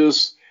than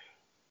just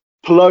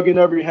plugging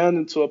every hand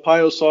into a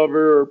pile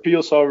solver or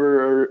PO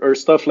solver or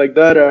stuff like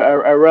that.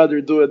 I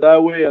rather do it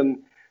that way,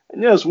 and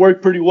yeah, it's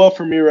worked pretty well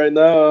for me right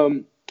now.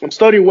 I'm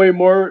studying way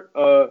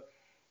more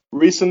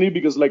recently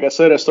because, like I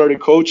said, I started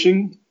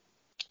coaching,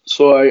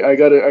 so I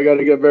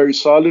gotta get very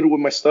solid with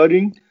my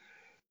studying.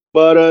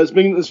 But it's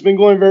been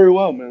going very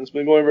well, man. It's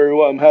been going very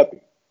well. I'm happy.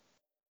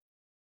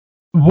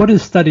 What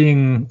does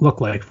studying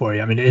look like for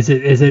you? I mean, is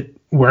it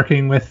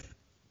working with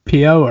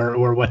PO,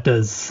 or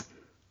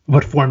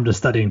what form does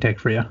studying take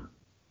for you?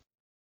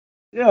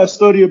 Yeah, I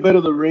study a bit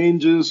of the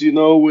ranges,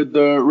 with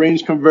the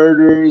range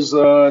converters.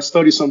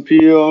 Study some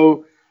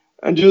PO,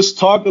 and just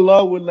talk a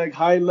lot with like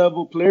high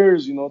level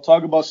players.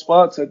 Talk about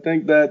spots. I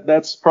think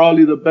that's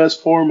probably the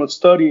best form of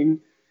studying,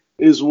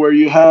 is where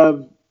you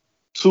have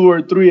 2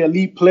 or 3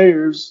 elite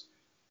players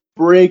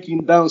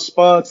breaking down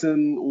spots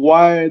and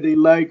why they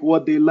like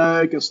what they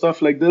like and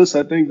stuff like this.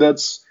 I think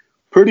that's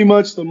pretty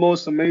much the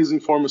most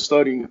amazing form of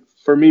studying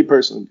for me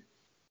personally.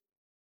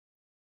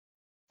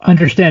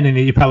 Understanding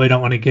that you probably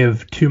don't want to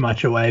give too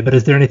much away, but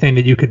is there anything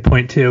that you could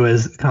point to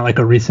as kind of like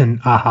a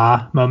recent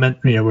aha moment,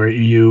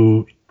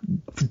 where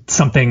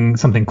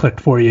something clicked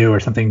for you, or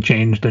something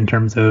changed in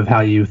terms of how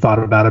you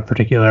thought about a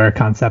particular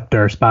concept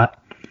or spot?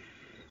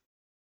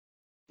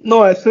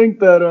 No, I think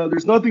that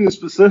there's nothing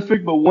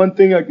specific, but one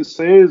thing I could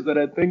say is that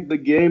I think the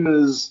game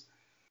is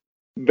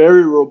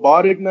very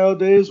robotic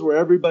nowadays, where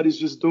everybody's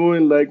just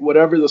doing like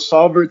whatever the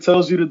solver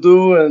tells you to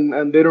do,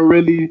 and they don't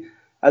really.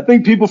 I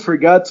think people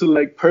forgot to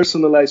like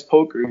personalize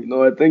poker.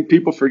 I think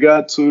people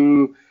forgot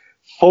to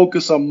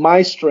focus on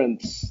my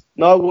strengths,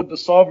 not what the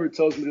solver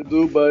tells me to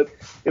do. But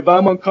if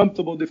I'm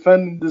uncomfortable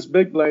defending this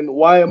big blind,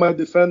 why am I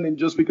defending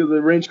just because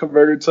the range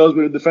converter tells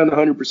me to defend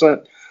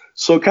 100%?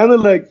 So kind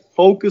of like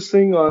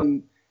focusing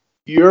on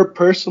your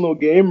personal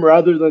game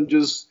rather than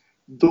just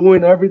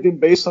doing everything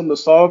based on the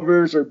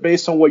solvers or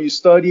based on what you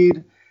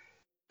studied.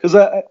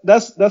 Because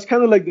that's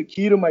kind of like the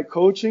key to my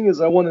coaching,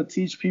 is I want to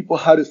teach people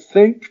how to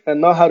think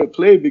and not how to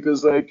play.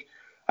 Because like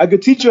I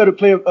could teach you how to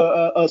play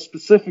a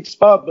specific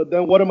spot, but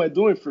then what am I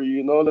doing for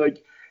you?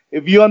 Like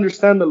if you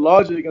understand the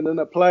logic and then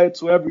apply it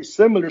to every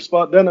similar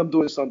spot, then I'm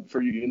doing something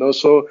for you.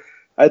 So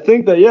I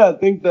think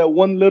that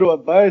one little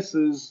advice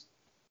is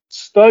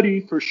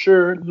study for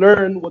sure,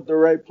 learn what the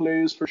right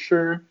play is for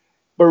sure,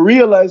 but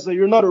realize that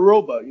you're not a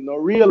robot.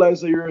 Realize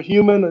that you're a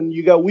human and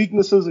you got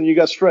weaknesses and you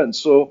got strengths.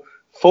 So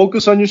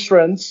focus on your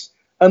strengths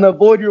and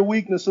avoid your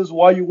weaknesses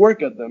while you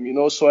work at them.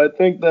 So I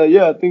think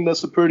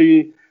that's a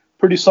pretty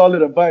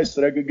solid advice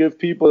that I could give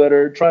people that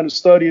are trying to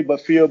study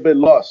but feel a bit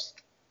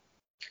lost.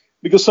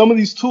 Because some of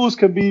these tools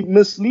can be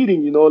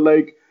misleading.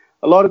 Like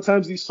a lot of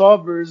times these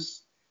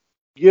solvers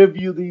give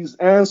you these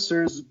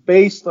answers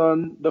based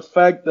on the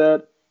fact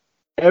that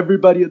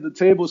everybody at the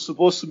table is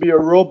supposed to be a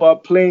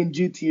robot playing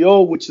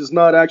GTO, which is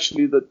not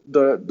actually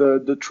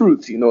the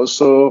truth, you know.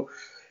 So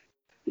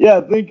yeah,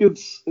 I think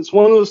it's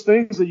one of those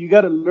things that you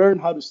got to learn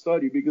how to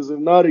study, because if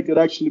not, it could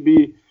actually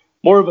be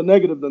more of a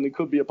negative than it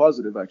could be a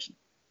positive, actually.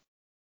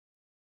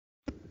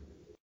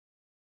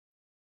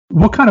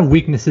 What kind of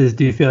weaknesses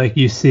do you feel like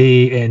you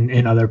see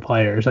in other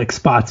players, like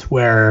spots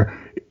where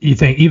you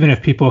think even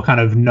if people kind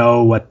of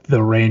know what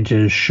the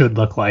ranges should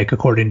look like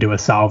according to a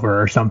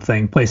solver or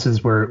something,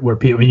 places where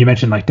people, you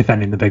mentioned like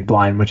defending the big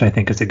blind, which I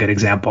think is a good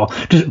example,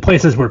 just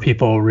places where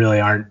people really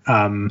aren't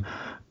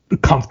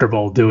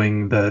comfortable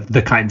doing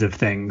the kinds of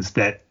things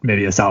that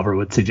maybe a solver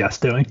would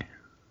suggest doing?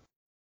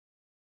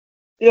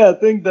 Yeah, I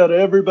think that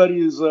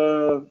everybody's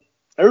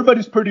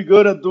pretty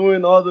good at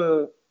doing all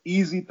the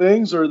easy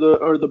things or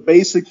the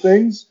basic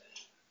things.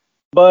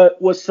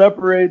 But what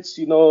separates,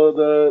 you know,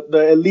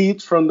 the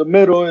elite from the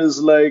middle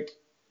is like,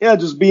 yeah,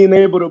 just being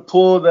able to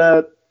pull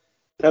that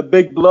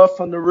big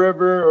bluff on the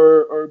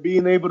river, or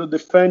being able to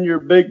defend your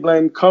big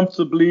blind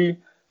comfortably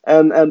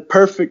and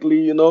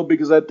perfectly, you know,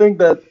 because I think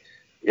that,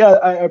 yeah,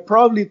 I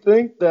probably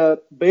think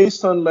that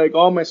based on like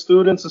all my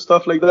students and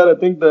stuff like that, I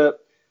think that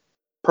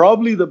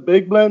probably the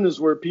big blind is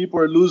where people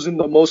are losing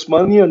the most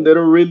money, and they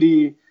don't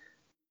really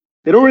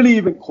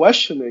even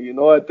question it, you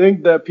know. I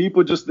think that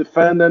people just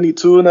defend any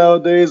two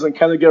nowadays and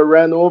kind of get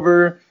ran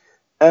over,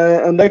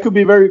 and that could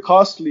be very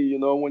costly, you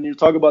know, when you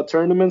talk about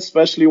tournaments,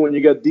 especially when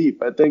you get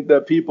deep. I think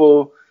that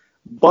people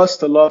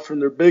bust a lot from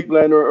their big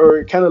blind,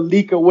 or kind of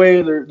leak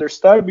away their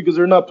stack because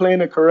they're not playing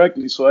it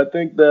correctly. So I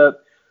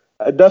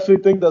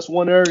definitely think that's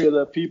one area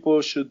that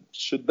people should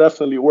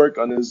definitely work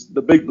on, is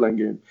the big blind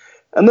game.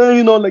 And then,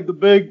 you know, like the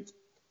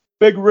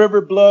big river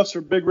bluffs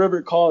or big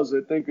river calls,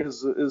 I think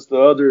is the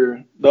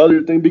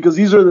other thing, because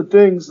these are the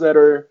things that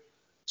are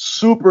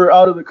super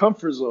out of the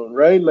comfort zone,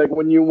 right? Like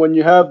when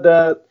you have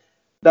that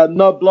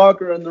nut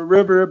blocker on the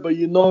river, but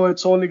you know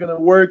it's only gonna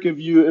work if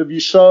you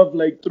shove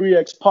like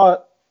 3x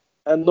pot,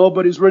 and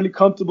nobody's really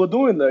comfortable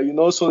doing that, you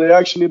know. So they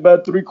actually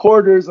bet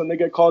 3/4 and they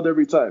get called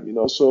every time, you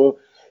know. So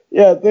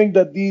yeah, I think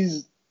that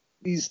these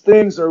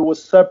things are what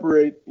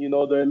separate, you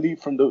know, the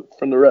elite from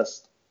the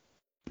rest.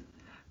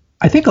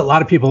 I think a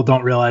lot of people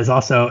don't realize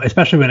also,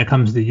 especially when it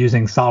comes to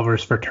using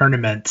solvers for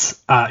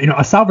tournaments, you know,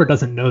 a solver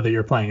doesn't know that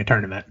you're playing a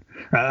tournament.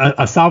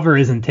 A solver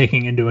isn't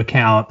taking into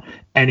account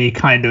any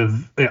kind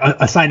of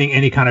assigning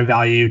any kind of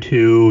value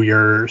to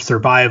your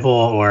survival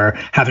or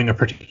having a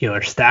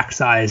particular stack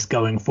size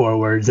going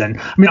forwards. And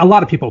I mean, a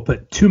lot of people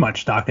put too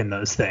much stock in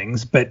those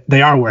things, but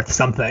they are worth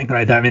something,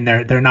 right? I mean,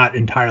 they're not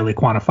entirely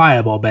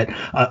quantifiable, but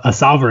a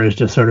solver is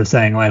just sort of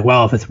saying like,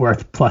 well, if it's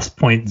worth plus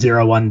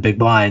 0.01 big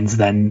blinds,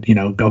 then, you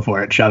know, go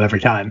for it, shove every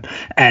time.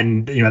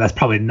 And, you know, that's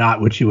probably not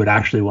what you would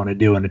actually want to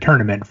do in a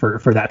tournament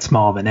for that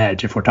small of an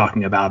edge, if we're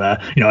talking about a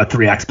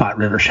 3x pot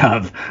river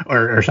shove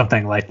or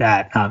something like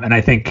that. And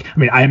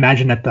I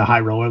imagine at the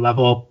high roller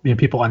level, you know,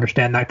 people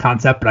understand that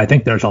concept, but I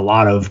think there's a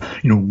lot of,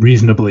 you know,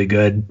 reasonably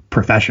good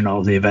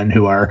professionals even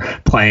who are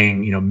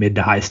playing, you know, mid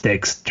to high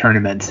stakes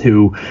tournaments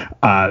who,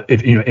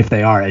 if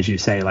they are, as you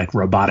say, like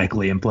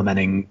robotically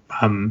implementing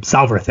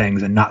solver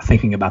things and not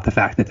thinking about the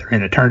fact that they're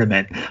in a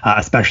tournament,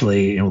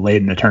 especially, you know,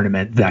 late in a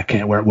tournament that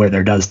can where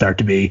there does start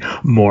to be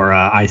more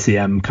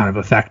ICM kind of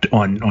effect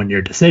on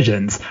your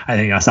decisions. I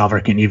think a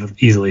solver can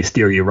easily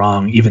steer you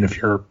wrong, even if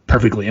you're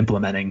perfectly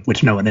implementing,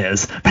 which no one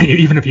is, but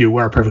even if you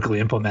were perfectly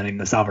implementing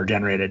the solver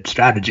generated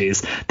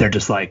strategies,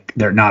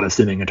 they're not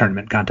assuming a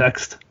tournament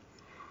context.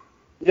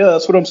 Yeah,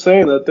 that's what I'm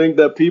saying. I think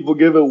that people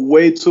give it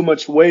way too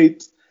much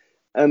weight,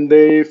 and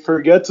they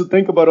forget to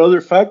think about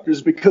other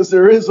factors, because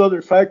there is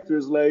other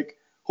factors like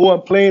who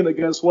I'm playing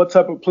against, what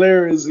type of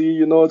player is he,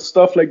 you know,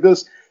 stuff like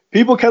this.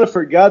 People kind of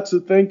forgot to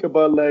think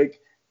about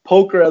like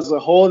poker as a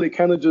whole. They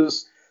kind of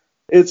just,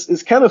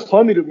 it's kind of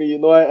funny to me, you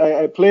know.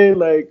 I play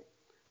like,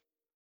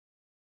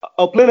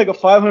 I'll play like a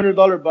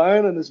 $500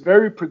 buy-in, and it's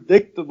very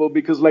predictable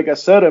because, like I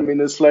said, I mean,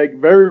 it's like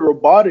very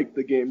robotic,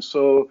 the game.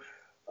 So,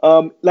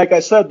 like I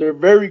said, they're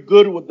very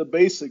good with the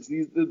basics.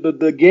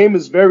 The game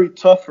is very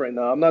tough right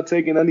now. I'm not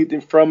taking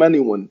anything from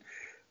anyone,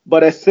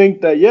 but I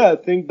think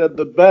that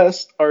the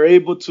best are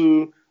able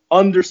to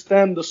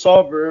understand the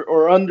solver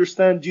or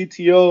understand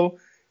GTO,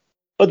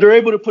 but they're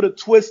able to put a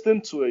twist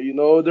into it. You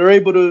know, they're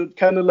able to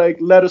kind of like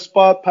let a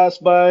spot pass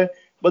by,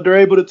 but they're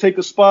able to take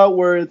a spot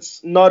where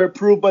it's not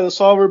approved by the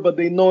solver, but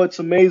they know it's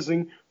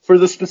amazing for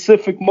the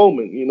specific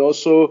moment, you know.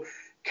 So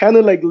kind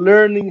of like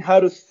learning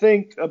how to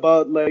think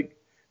about like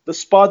the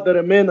spot that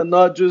I'm in and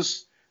not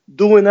just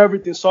doing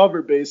everything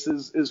solver based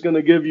is going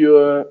to give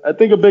you I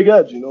think a big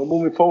edge, you know,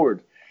 moving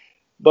forward.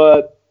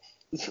 But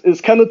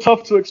it's kind of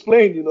tough to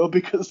explain, you know,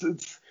 because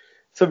it's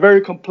a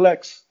very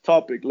complex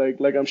topic,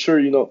 like I'm sure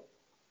you know.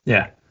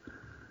 Yeah.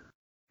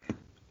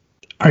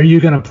 Are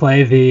you going to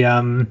play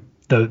the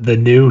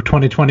new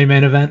 2020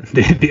 main event,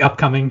 the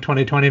upcoming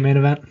 2020 main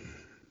event?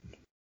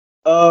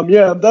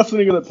 Yeah, I'm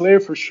definitely going to play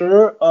it for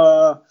sure.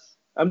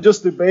 I'm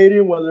just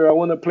debating whether I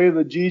want to play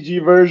the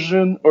GG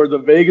version or the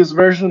Vegas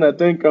version. I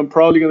think I'm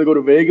probably going to go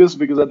to Vegas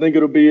because I think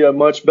it'll be a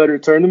much better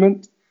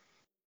tournament.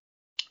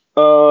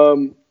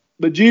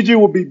 The GG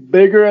will be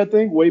bigger, I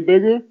think, way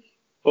bigger,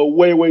 but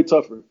way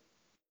tougher.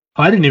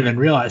 Oh, I didn't even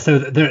realize. So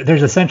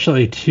there's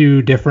essentially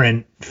two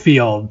different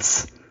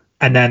fields,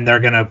 and then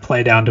they're going to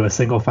play down to a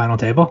single final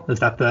table?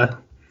 Is that the...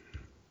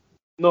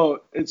 No,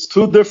 it's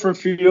two different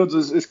fields.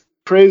 It's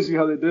crazy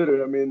how they did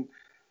it. I mean,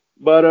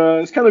 but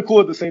it's kind of cool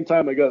at the same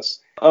time, I guess.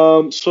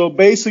 So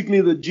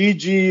basically, the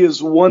GG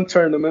is one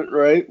tournament,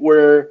 right,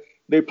 where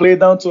they play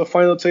down to a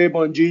final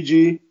table on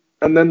GG,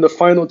 and then the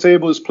final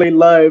table is played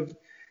live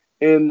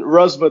in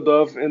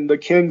Rosvadov in the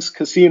King's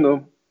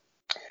Casino.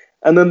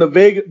 And then the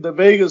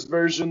Vegas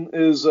version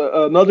is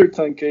another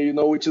 10K,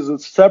 which is a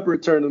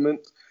separate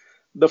tournament.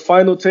 The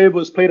final table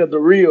is played at the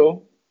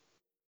Rio,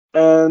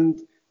 and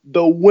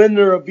the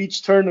winner of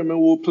each tournament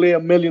will play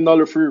 $1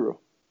 million free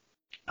roll.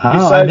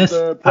 Oh,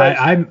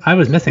 I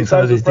was missing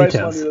some of these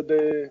details.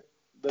 Money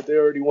that they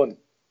already won.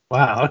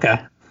 Wow. Okay.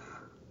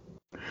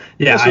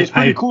 Yeah, so it's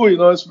pretty cool.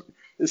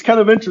 It's kind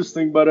of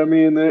interesting, but I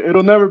mean,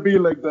 it'll never be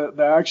like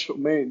the actual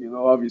main,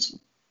 obviously.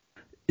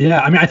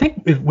 Yeah, I mean, I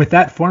think with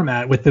that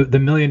format, with the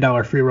 $1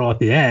 million free roll at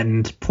the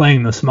end,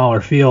 playing the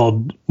smaller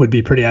field would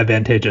be pretty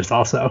advantageous,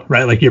 also,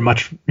 right? Like you're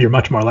much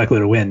more likely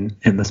to win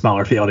in the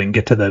smaller field and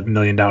get to the $1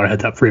 million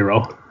heads up free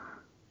roll.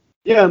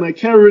 Yeah, and I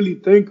can't really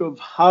think of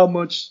how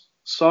much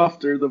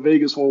softer the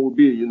Vegas one will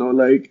be.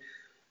 Like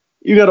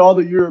you got all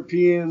the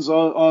Europeans,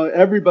 all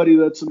everybody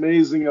that's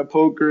amazing at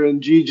poker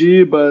and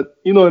GG, but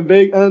in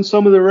Vegas, and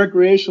some of the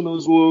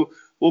recreationals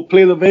will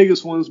play the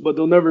Vegas ones, but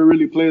they'll never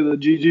really play the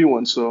GG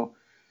ones. So,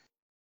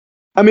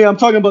 I mean, I'm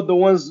talking about the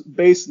ones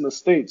based in the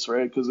States,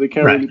 right? Because they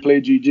can't really play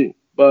GG.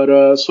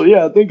 But so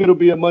yeah, I think it'll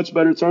be a much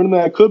better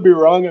tournament. I could be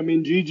wrong. I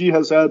mean, GG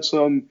has had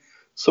some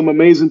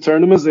amazing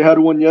tournaments. They had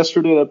one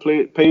yesterday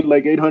that paid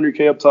like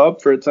 800K up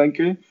top for a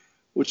 10K,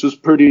 which was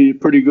pretty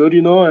good,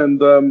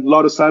 and a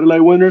lot of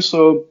satellite winners.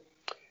 So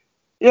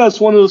yeah, it's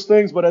one of those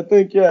things. But I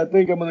think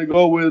I'm gonna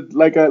go with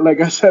like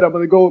I said, I'm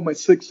gonna go with my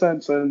 6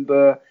 cents and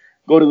go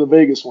to the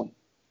Vegas one.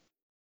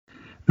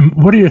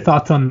 What are your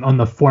thoughts on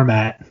the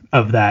format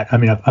of that? I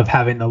mean, of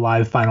having the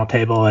live final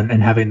table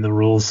and having the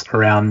rules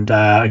around,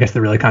 I guess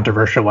the really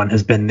controversial one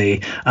has been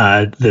the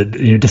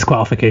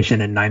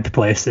disqualification in 9th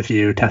place if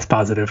you test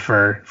positive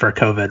for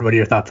COVID. What are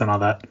your thoughts on all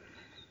that?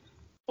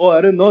 Oh,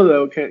 I didn't know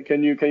that.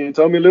 Can you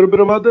tell me a little bit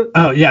about that?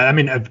 Oh, yeah. I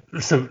mean,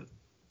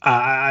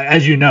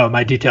 as you know,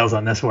 my details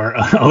on this were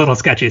a little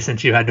sketchy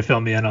since you had to fill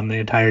me in on the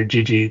entire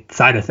GG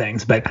side of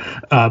things. But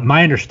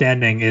my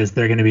understanding is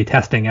they're going to be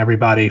testing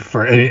everybody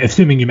for,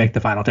 assuming you make the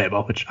final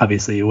table, which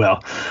obviously you will.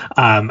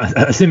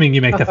 Assuming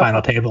you make the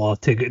final table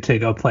to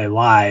go play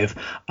live,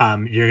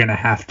 you're going to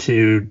have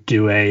to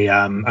do a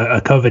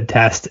COVID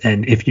test,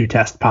 and if you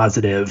test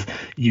positive,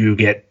 you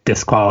get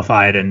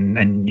disqualified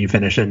and you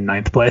finish in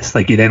 9th place.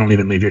 Like they don't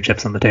even leave your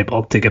chips on the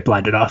table to get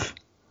blinded off.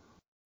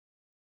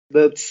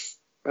 That's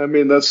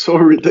so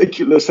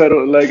ridiculous. I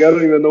don't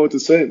even know what to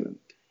say, man.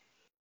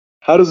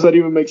 How does that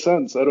even make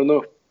sense? I don't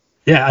know.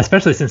 Yeah,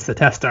 especially since the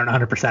tests aren't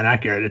 100%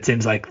 accurate. It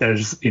seems like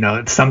there's,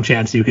 some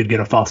chance you could get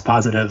a false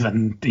positive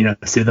and,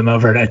 sue them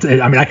over it.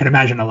 I can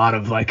imagine a lot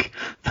of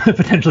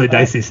potentially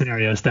dicey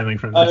scenarios stemming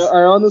from this.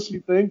 I honestly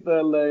think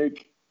that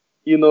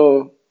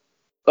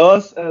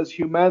us as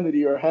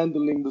humanity are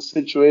handling the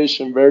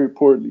situation very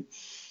poorly.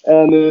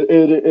 And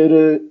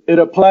it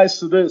applies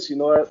to this,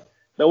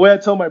 The way I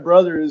tell my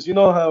brother is,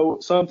 how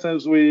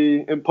sometimes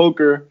in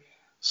poker,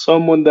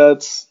 someone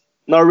that's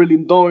not really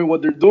knowing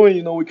what they're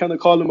doing, we kind of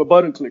call them a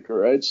button clicker,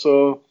 right?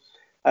 So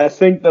I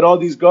think that all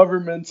these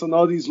governments and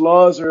all these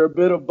laws are a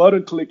bit of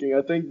button clicking.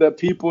 I think that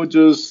people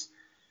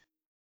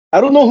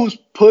I don't know who's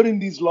putting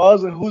these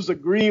laws and who's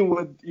agreeing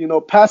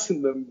with,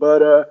 passing them,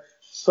 but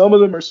some of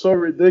them are so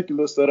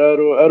ridiculous that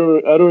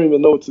I don't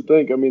even know what to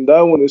think. I mean,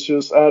 that one is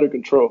just out of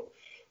control.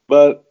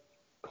 But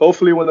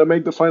hopefully, when I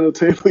make the final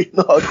table,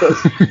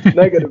 that's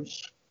negative.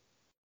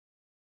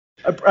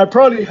 I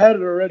probably had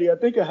it already. I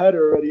think I had it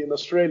already in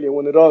Australia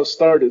when it all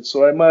started.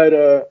 So I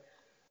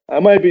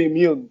might be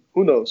immune.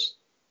 Who knows?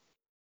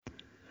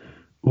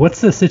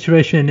 What's the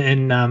situation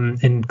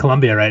in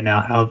Colombia right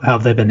now? How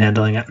have they been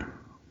handling it?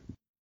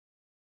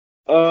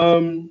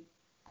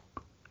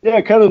 Yeah,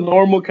 kind of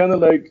normal, kind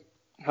of like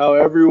how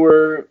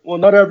everywhere. Well,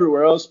 not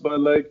everywhere else, but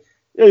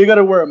yeah, you got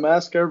to wear a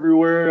mask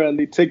everywhere, and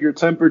they take your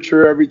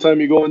temperature every time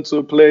you go into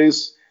a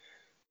place.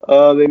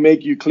 They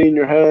make you clean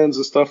your hands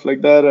and stuff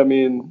like that. I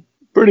mean,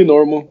 pretty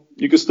normal.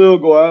 You can still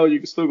go out. You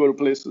can still go to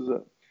places.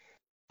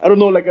 I don't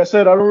know. Like I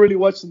said, I don't really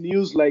watch the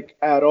news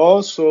at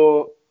all,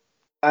 so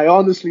I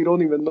honestly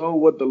don't even know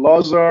what the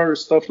laws are or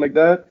stuff like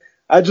that.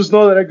 I just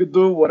know that I could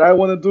do what I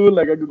want to do.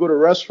 Like I could go to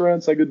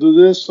restaurants. I could do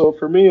this. So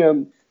for me,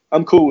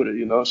 I'm cool with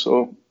it,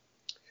 So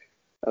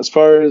as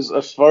far as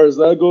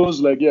that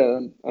goes, yeah,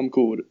 I'm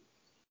cool with it.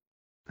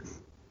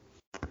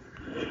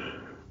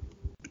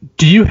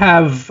 Do you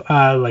have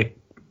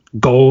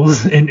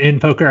goals in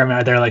poker? I mean,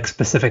 are there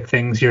specific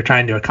things you're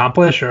trying to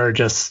accomplish, or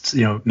just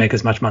make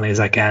as much money as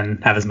I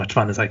can, have as much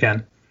fun as I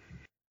can?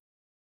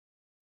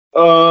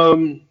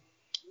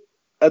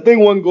 I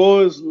think one goal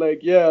is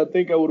I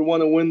think I would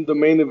want to win the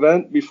main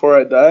event before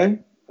I die.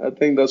 I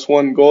think that's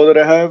one goal that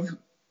I have.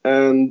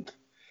 And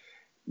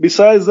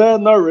besides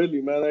that, not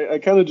really, man. I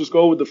kind of just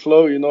go with the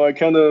flow, you know.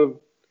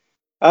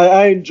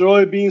 I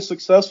enjoy being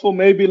successful.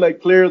 Maybe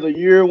like player of the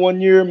year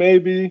one year,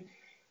 maybe.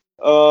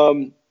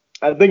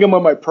 I think I'm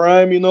on my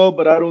prime, you know,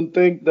 but I don't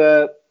think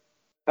that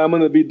I'm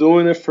gonna be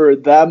doing it for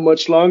that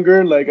much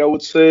longer. Like I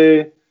would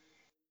say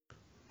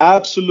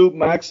absolute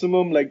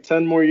maximum like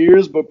 10 more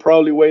years, but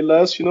probably way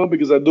less, you know,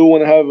 because I do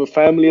want to have a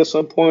family at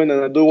some point,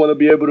 and I do want to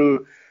be able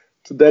to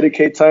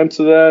dedicate time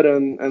to that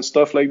and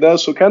stuff like that.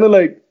 So kind of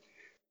like,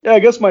 yeah, I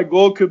guess my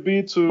goal could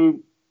be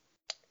to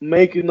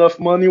make enough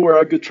money where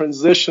I could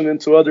transition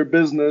into other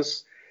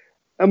business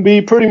and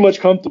be pretty much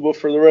comfortable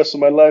for the rest of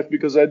my life,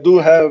 because I do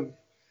have,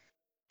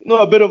 you know,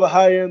 a bit of a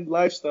high-end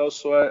lifestyle,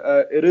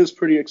 so it is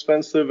pretty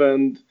expensive.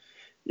 And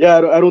yeah,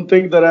 I don't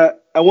think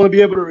that I want to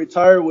be able to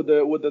retire with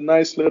a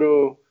nice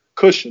little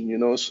cushion, you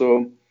know.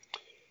 So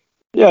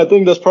yeah, I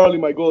think that's probably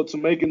my goal, to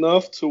make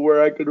enough to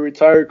where I could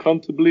retire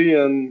comfortably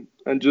and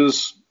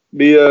just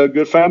be a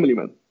good family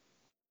man.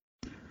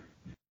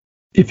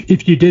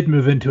 If you did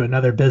move into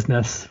another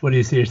business, what do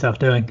you see yourself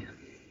doing?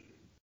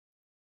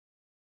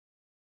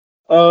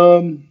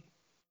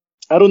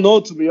 I don't know,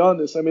 to be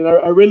honest. I mean,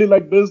 I really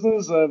like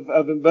business.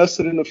 I've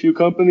invested in a few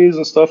companies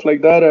and stuff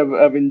like that.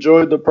 I've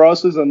enjoyed the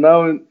process, and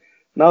now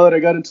that I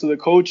got into the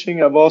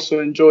coaching, I've also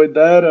enjoyed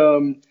that.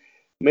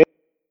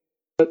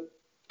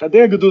 I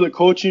think I could do the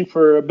coaching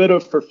for a bit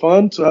of for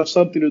fun, to have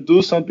something to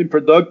do, something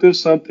productive,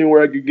 something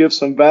where I could give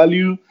some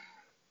value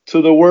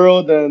to the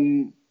world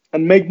and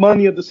make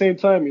money at the same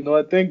time. You know,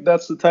 I think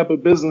that's the type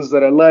of business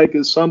that I like,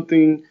 is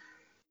something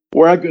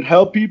where I could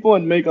help people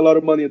and make a lot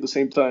of money at the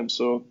same time.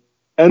 So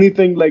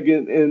anything like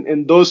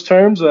in those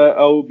terms,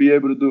 I will be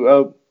able to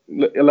do.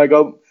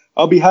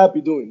 I'll be happy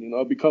doing. You know,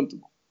 I'll be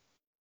comfortable.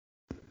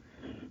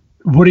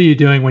 What are you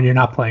doing when you're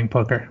not playing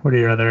poker? What are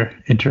your other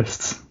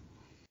interests?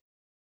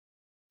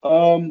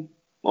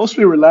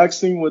 Mostly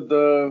relaxing with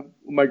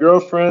my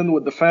girlfriend,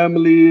 with the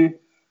family,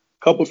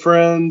 couple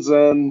friends,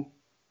 and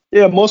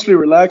yeah, mostly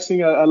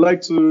relaxing. I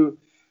like to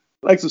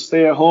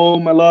stay at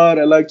home a lot.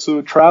 I like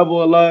to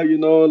travel a lot, you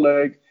know,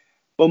 like,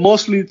 but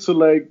mostly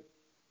to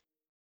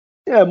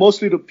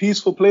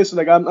peaceful places.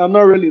 Like I'm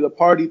not really the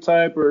party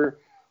type or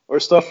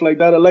stuff like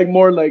that. I like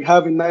more like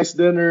having nice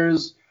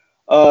dinners,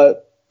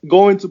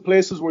 going to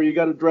places where you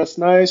got to dress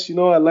nice, you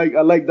know. I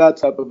like that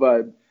type of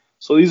vibe.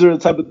 So these are the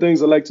type of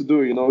things I like to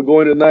do, you know,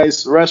 going to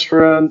nice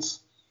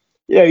restaurants,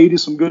 yeah, eating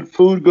some good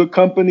food, good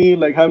company,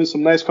 like having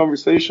some nice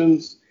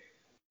conversations.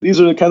 These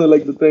are the kind of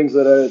like the things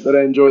that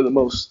I enjoy the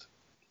most.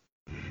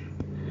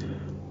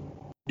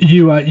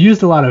 You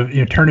used a lot of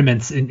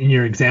tournaments in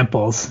your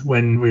examples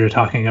when we were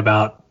talking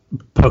about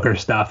poker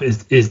stuff.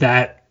 Is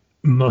that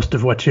most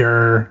of what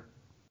you're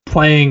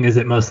playing? Is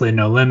it mostly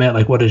no limit?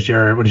 Like, what does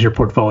your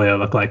portfolio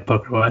look like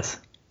poker wise?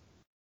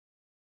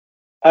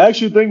 I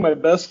actually think my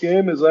best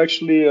game is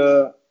actually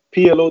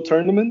PLO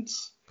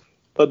tournaments,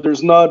 but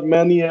there's not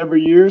many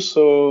every year.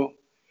 So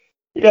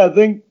yeah, I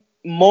think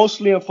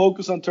mostly I'm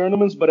focused on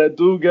tournaments, but I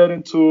do get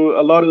into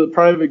a lot of the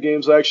private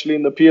games actually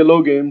in the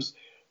PLO games,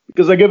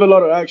 because I give a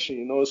lot of action,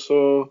 you know.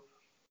 So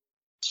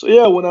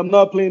yeah, when I'm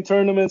not playing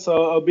tournaments,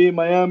 I'll be in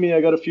Miami.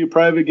 I got a few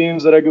private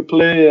games that I could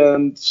play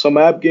and some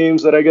app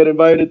games that I get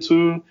invited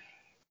to.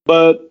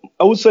 But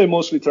I would say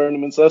mostly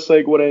tournaments. That's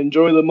like what I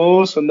enjoy the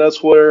most, and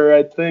that's where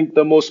I think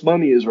the most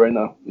money is right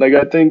now. Like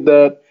I think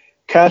that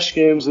cash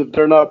games, if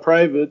they're not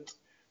private,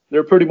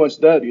 they're pretty much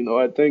dead. You know,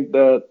 I think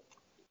that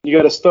you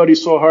got to study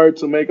so hard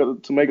to make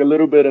a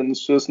little bit, and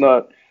it's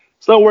not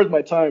worth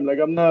my time. Like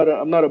I'm not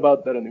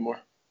about that anymore.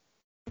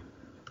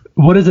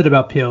 What is it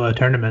about PLO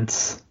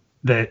tournaments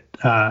that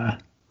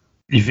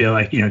you feel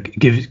like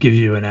gives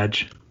you an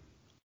edge?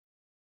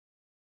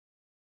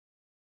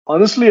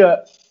 Honestly,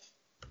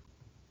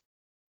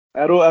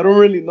 I don't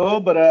really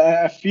know, but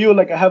I feel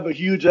like I have a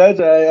huge edge.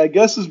 I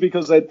guess it's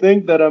because I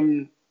think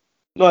I'm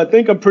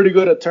pretty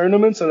good at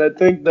tournaments, and I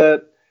think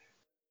that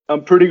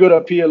I'm pretty good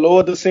at PLO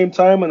at the same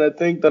time, and I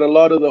think that a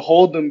lot of the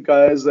Hold'em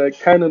guys that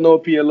kind of know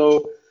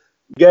PLO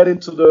get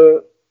into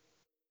the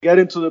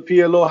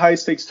PLO high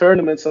stakes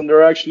tournaments, and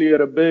they're actually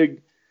at a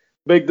big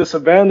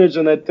disadvantage.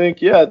 And I think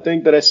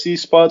that I see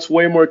spots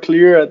way more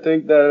clear. I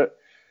think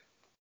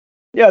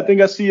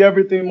I see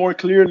everything more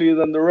clearly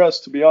than the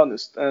rest, to be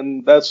honest.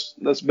 And that's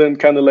been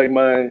kind of like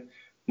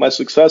my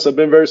success. I've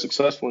been very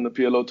successful in the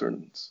PLO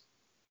tournaments.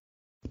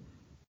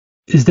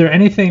 Is there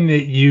anything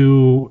that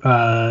you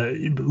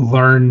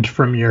learned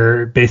from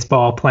your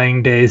baseball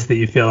playing days that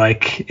you feel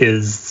like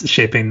is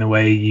shaping the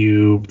way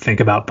you think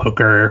about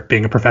poker,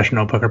 being a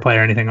professional poker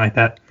player, anything like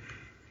that?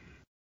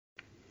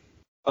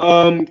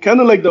 Kind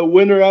of like the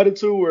winner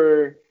attitude,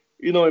 where,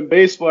 you know, in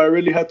baseball, I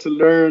really had to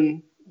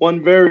learn.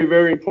 One very,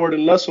 very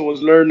important lesson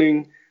was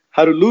learning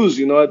how to lose.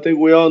 You know, I think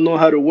we all know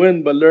how to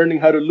win, but learning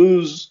how to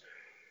lose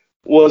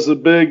was a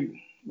big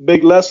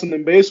lesson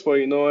in baseball,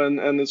 you know,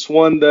 and it's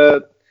one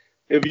that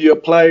if you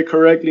apply it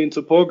correctly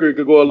into poker, it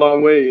could go a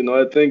long way. You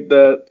know, I think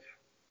that,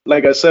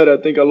 like I said, I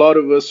think a lot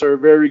of us are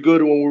very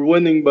good when we're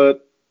winning,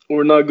 but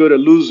we're not good at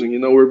losing. You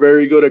know, we're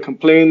very good at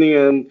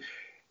complaining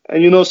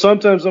And,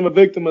 sometimes I'm a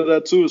victim of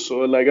that too. So,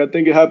 like, I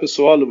think it happens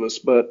to all of us.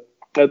 But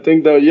I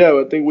think that,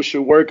 I think we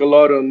should work a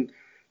lot on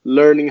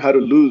learning how to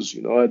lose.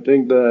 I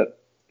think that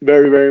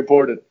very, very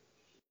important.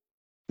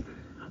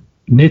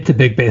 Nate's a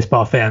big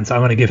baseball fan, so I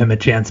want to give him a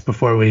chance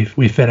before we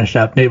finish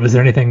up. Nate, was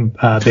there anything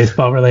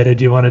baseball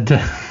related you wanted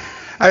to?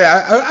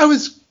 I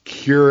was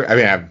curious. I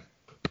mean,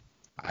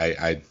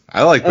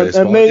 I like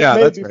baseball. And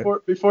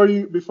Nate,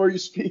 before you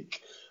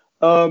speak,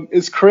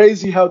 it's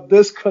crazy how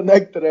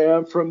disconnected I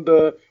am from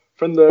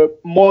the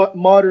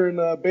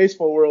modern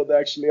baseball world.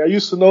 Actually, I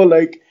used to know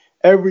like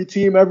every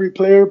team, every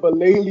player, but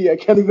lately I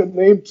can't even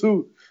name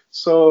two.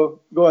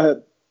 So go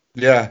ahead.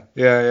 Yeah.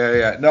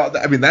 No,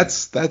 I mean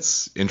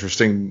that's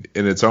interesting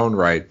in its own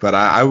right. But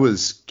I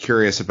was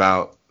curious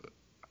about.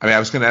 I mean, I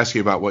was going to ask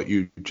you about what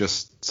you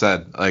just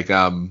said, like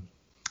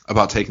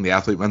about taking the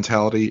athlete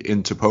mentality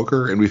into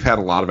poker, and we've had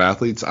a lot of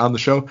athletes on the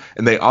show,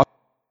 and they often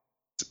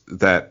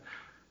that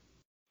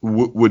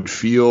would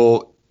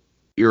feel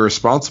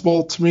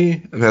irresponsible to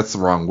me. That's the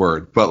wrong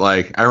word, but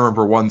like I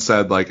remember one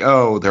said like,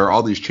 "Oh, there are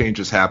all these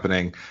changes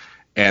happening,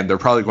 and they're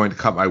probably going to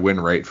cut my win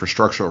rate for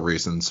structural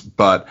reasons,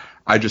 but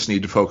I just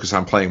need to focus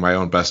on playing my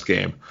own best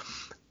game,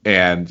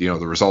 and the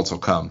results will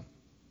come."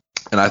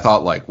 And I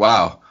thought like,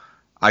 wow.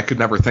 I could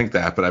never think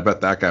that, but I bet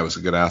that guy was a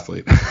good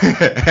athlete.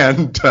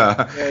 And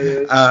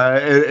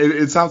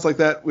it sounds like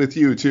that with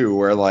you too,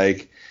 where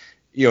like,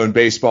 in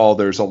baseball,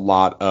 there's a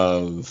lot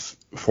of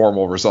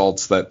formal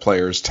results that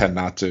players tend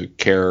not to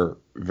care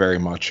very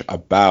much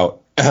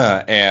about.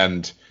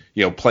 And,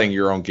 playing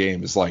your own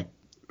game is like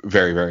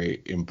very,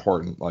 very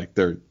important. Like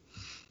they're,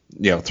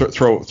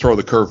 throw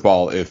the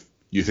curveball if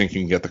you think you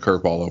can get the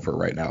curveball over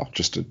right now,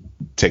 just to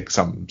take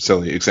some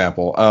silly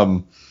example.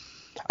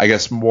 I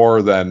guess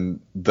more than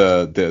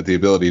the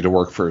ability to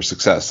work for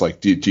success. Like,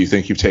 do you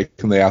think you've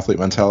taken the athlete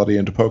mentality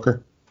into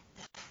poker?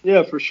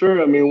 Yeah, for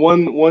sure. I mean,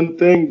 one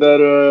thing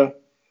that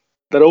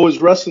always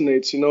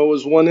resonates,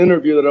 was one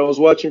interview that I was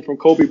watching from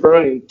Kobe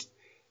Bryant,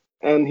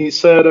 and he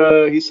said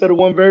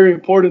one very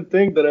important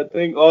thing that I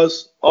think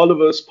all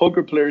of us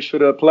poker players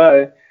should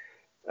apply,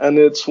 and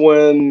it's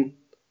when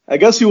I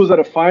guess he was at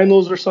a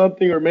finals or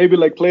something, or maybe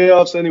like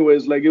playoffs.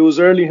 Anyways, like it was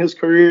early in his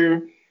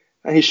career.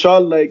 And he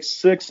shot like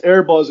 6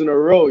 air balls in a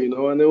row,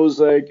 and it was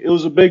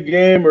a big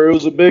game, or it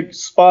was a big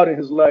spot in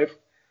his life.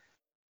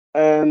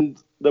 And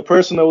the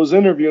person that was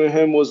interviewing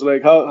him was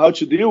like,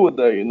 how'd you deal with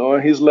that,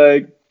 And he's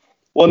like,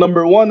 well,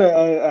 number one,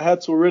 I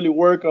had to really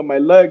work on my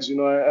legs,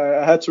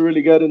 I had to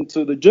really get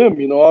into the gym,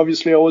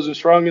 Obviously I wasn't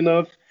strong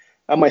enough,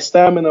 and my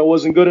stamina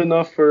wasn't good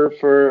enough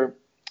for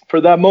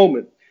that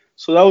moment.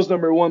 So that was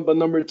number one. But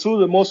number two,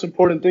 the most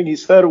important thing he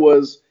said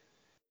was,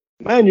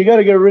 man, you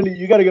gotta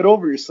get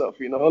over yourself,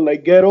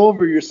 like get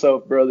over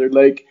yourself, brother.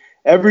 Like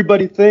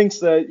everybody thinks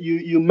that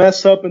you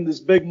mess up in this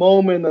big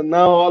moment, and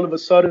now all of a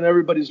sudden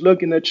everybody's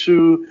looking at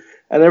you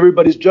and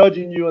everybody's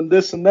judging you and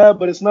this and that,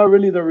 but it's not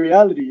really the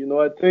reality.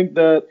 I think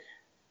that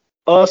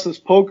us as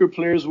poker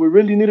players, we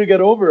really need to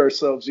get over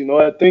ourselves.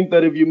 I think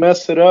that if you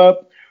mess it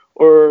up,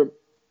 or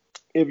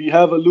if you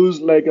have a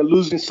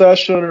losing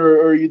session,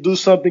 or you do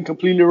something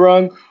completely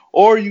wrong,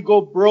 or you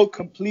go broke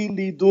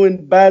completely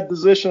doing bad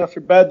decision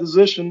after bad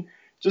decision,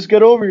 just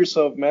get over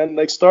yourself, man.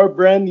 Like start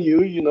brand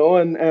new,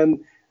 and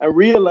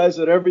realize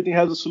that everything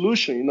has a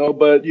solution,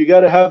 but you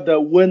got to have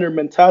that winner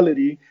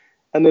mentality,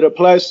 and it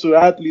applies to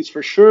athletes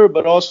for sure,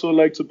 but also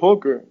like to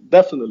poker,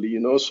 definitely,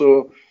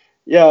 So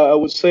yeah, I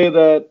would say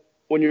that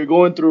when you're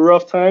going through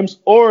rough times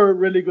or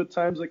really good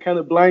times that kind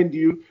of blind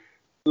you,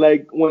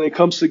 like when it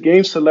comes to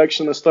game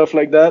selection and stuff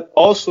like that,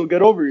 also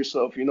get over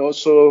yourself,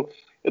 So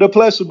it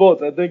applies to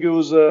both. I think it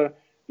was,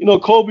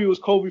 Kobe was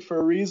Kobe for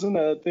a reason.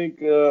 And I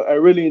think I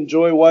really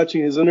enjoy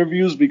watching his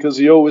interviews because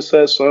he always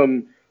says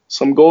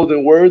some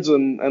golden words,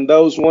 and that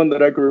was one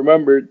that I could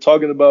remember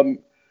talking about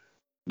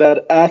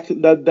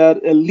that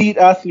elite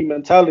athlete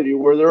mentality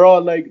where they're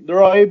all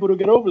able to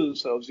get over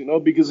themselves,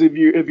 because if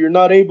you're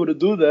not able to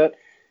do that,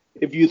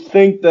 if you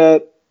think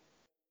that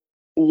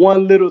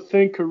one little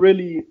thing could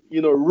really,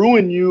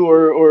 ruin you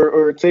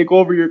or take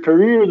over your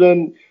career,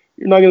 then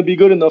you're not going to be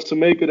good enough to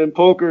make it in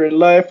poker, in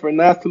life, or an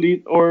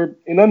athlete, or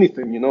in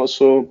anything,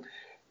 So,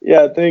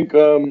 yeah, I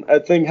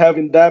think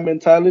having that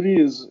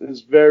mentality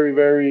is very,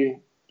 very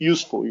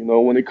useful,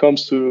 when it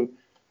comes to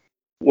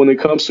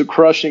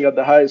crushing at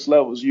the highest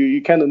levels.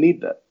 You kind of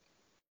need that.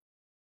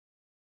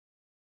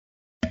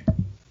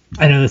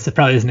 I know this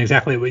probably isn't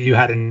exactly what you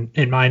had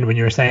in mind when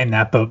you were saying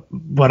that, but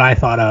what I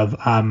thought of,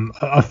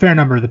 a fair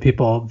number of the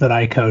people that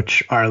I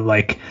coach are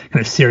like kind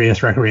of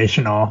serious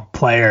recreational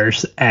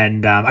players.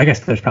 And I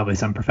guess there's probably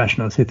some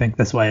professionals who think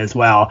this way as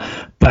well.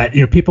 But,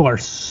 people are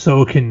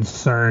so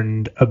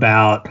concerned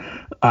about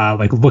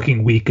like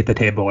looking weak at the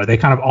table, or they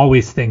kind of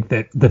always think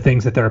that the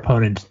things that their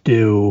opponents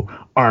do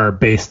are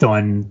based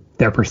on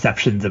their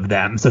perceptions of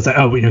them. So it's like,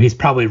 oh, he's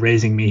probably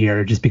raising me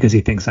here just because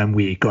he thinks I'm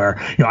weak, or,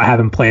 I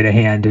haven't played a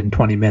hand in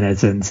 20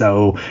 minutes. And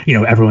so,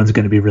 everyone's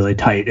going to be really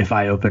tight if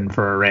I open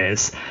for a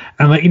raise.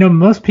 And I'm like,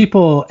 most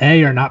people,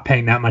 A, are not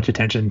paying that much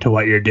attention to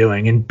what you're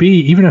doing. And B,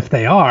 even if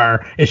they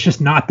are, it's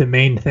just not the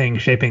main thing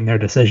shaping their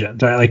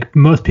decisions, right? Like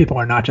most people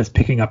are not just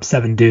picking up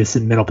 7 deuce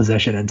in middle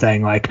position and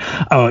saying like,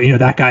 oh,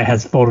 that guy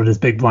has folded his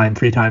big blind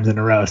 3 times in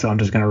a row, so I'm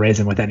just going to raise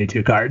him with any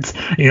 2 cards.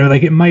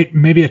 Like it might,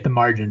 maybe at the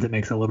margins, it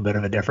makes a little bit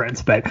of a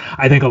difference. But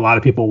I think a lot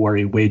of people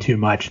worry way too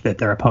much that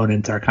their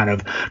opponents are kind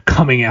of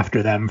coming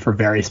after them for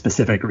very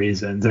specific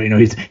reasons. Or,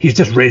 he's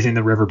just raising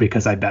the river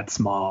because I bet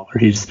small,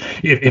 or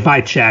if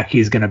I check,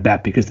 he's going to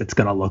bet because it's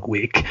going to look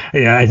weak.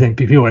 I think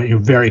people are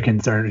very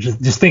concerned,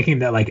 just thinking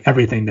that like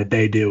everything that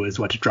they do is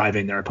what's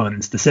driving their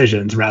opponent's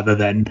decisions, rather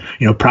than,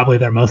 probably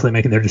they're mostly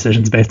making their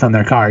decisions based on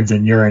their cards,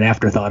 and you're an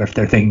afterthought if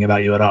they're thinking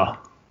about you at all.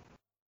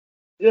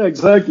 Yeah,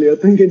 exactly. I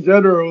think in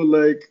general,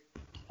 like,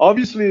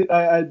 obviously,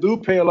 I do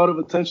pay a lot of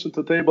attention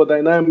to table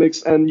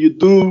dynamics, and you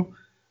do,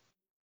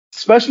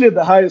 especially at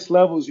the highest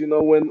levels,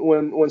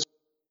 when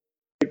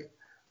like,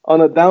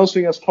 on a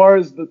downswing, as far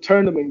as the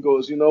tournament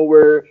goes,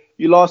 where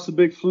you lost a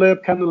big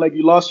flip, kind of like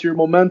you lost your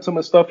momentum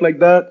and stuff like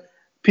that.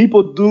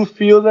 People do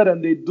feel that,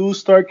 and they do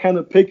start kind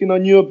of picking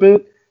on you a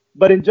bit.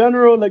 But in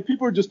general, like,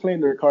 people are just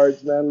playing their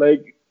cards, man.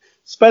 Like,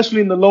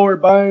 especially in the lower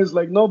binds,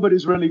 like,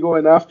 nobody's really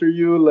going after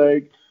you.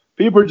 Like,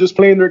 people are just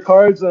playing their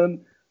cards,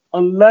 and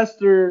unless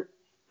they're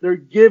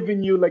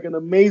giving you like an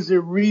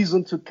amazing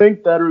reason to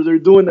think that, or they're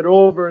doing it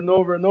over and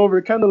over and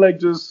over, kind of like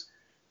just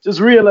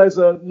realize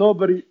that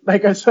nobody,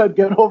 like I said,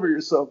 get over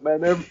yourself,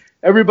 man.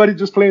 Everybody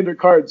just playing their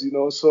cards,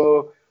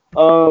 So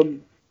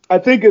I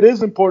think it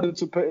is important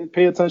to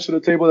pay attention to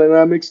table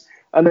dynamics,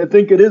 and I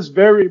think it is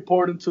very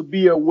important to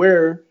be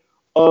aware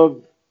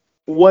of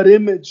what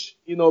image,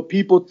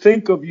 people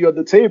think of you at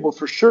the table,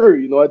 for sure.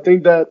 I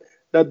think that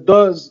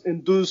does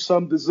induce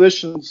some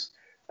decisions,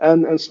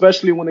 and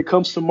especially when it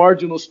comes to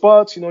marginal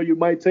spots, you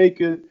might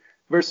take it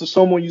versus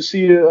someone you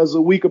see as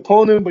a weak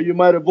opponent, but you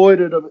might avoid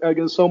it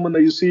against someone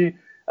that you see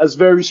as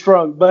very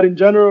strong. But in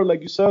general,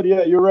 like you said,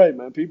 yeah, you're right,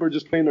 man. People are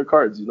just playing their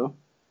cards, Well,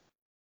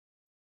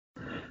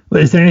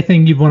 is there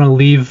anything you want to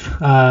leave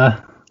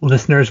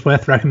listeners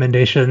with?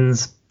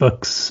 Recommendations,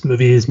 books,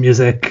 movies,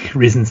 music,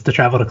 reasons to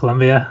travel to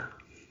Colombia?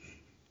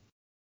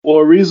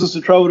 Well, reasons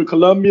to travel to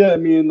Colombia. I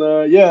mean,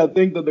 I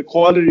think that the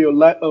quality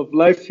of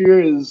life here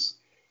is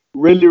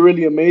really,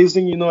 really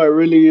amazing. I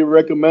really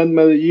recommend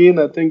Medellin.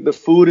 I think the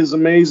food is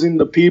amazing.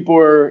 The people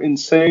are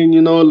insane,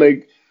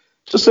 like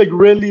just like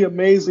really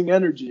amazing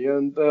energy.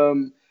 And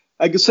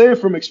I can say it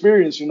from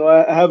experience.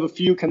 I have a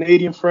few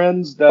Canadian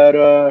friends that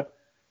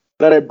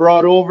I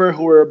brought over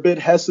who are a bit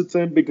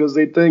hesitant because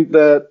they think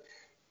that,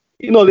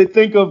 they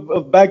think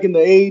of back in the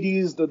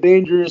 80s, the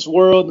dangerous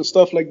world and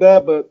stuff like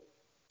that. But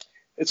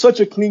it's such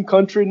a clean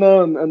country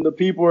now, and the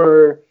people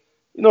are,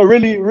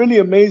 really, really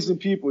amazing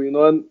people,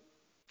 and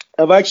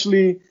I've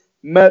actually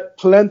met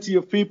plenty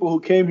of people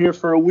who came here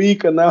for a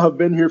week and now have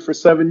been here for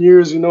 7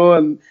 years,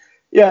 and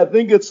yeah, I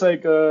think it's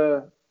like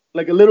a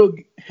little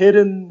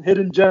hidden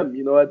gem,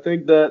 I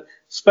think that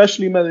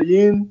especially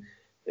Medellin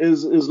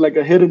is like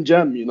a hidden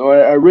gem,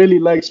 I really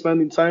like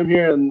spending time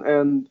here,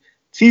 and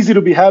it's easy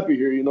to be happy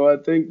here, I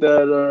think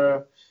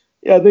that,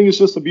 I think it's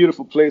just a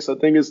beautiful place. I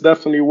think it's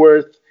definitely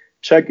worth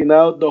checking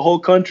out. The whole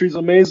country is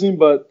amazing,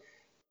 but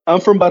I'm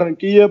from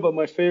Barranquilla, but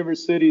my favorite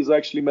city is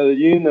actually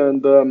Medellin,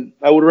 and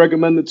I would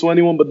recommend it to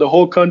anyone, but the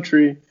whole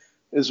country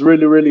is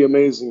really, really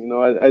amazing.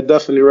 I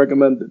definitely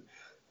recommend it.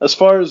 As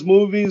far as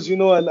movies,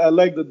 I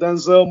like the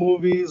Denzel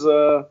movies.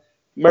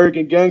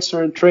 American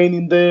Gangster and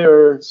Training Day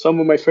are some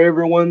of my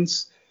favorite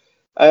ones.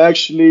 I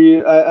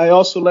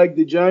also like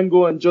the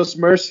Django and Just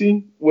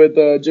Mercy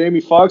with Jamie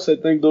Foxx. I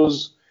think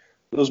those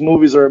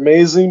movies are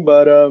amazing,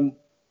 but I'm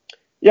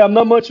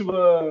not much of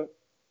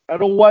I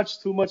don't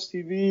watch too much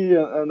TV,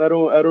 and I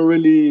don't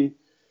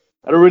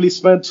really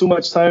spend too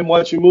much time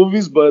watching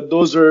movies, but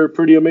those are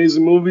pretty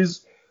amazing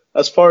movies.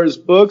 As far as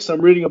books,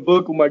 I'm reading a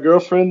book with my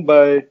girlfriend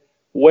by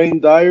Wayne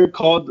Dyer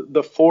called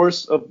The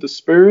Force of the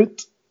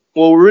Spirit.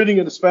 Well, we're reading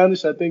it in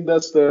Spanish. I think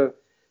that's the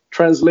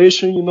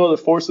translation, The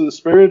Force of the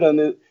Spirit, and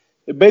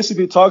it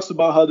basically talks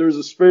about how there's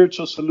a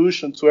spiritual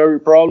solution to every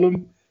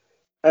problem.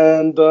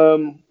 And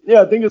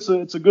I think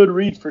it's a good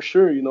read for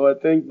sure. I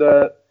think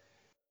that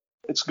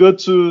it's good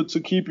to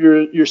keep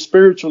your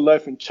spiritual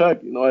life in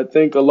check. I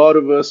think a lot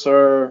of us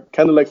are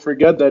kind of like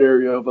forget that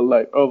area of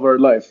our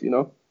life.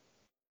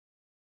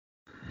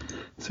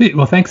 Sweet.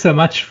 Well, thanks so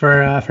much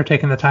for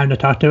taking the time to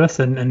talk to us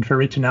and for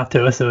reaching out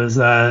to us. It was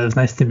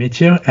nice to meet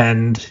you,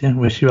 and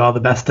wish you all the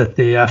best at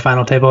the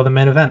final table of the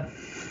main event.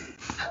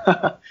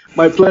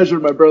 My pleasure,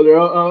 my brother.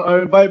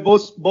 I'll invite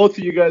both of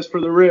you guys for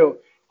the real.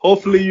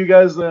 Hopefully, you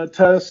guys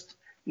test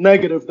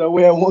negative. That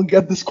way, I won't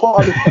get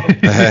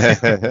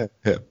disqualified.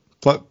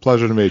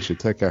 Pleasure to meet you.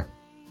 Take care.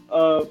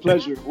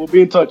 Pleasure. We'll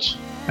be in touch.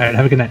 All right.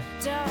 Have a good night.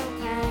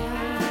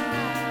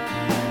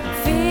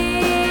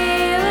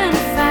 Feeling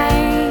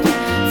ashamed,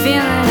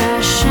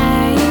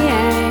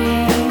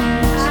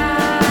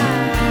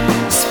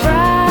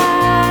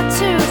 spread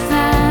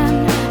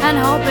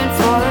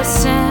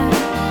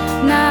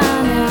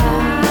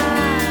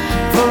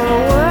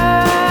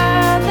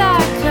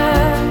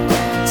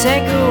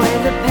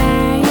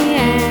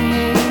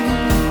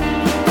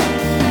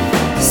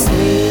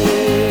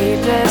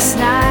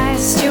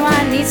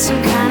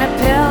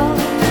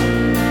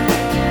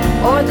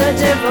or the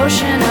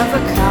devotion of a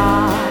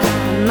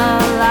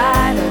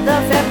Carmelite, or the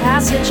fair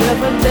passage of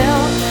a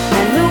bill,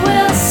 and who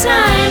will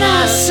sign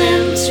us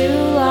into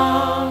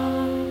law?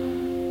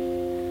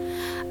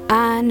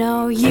 I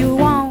know you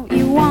won't.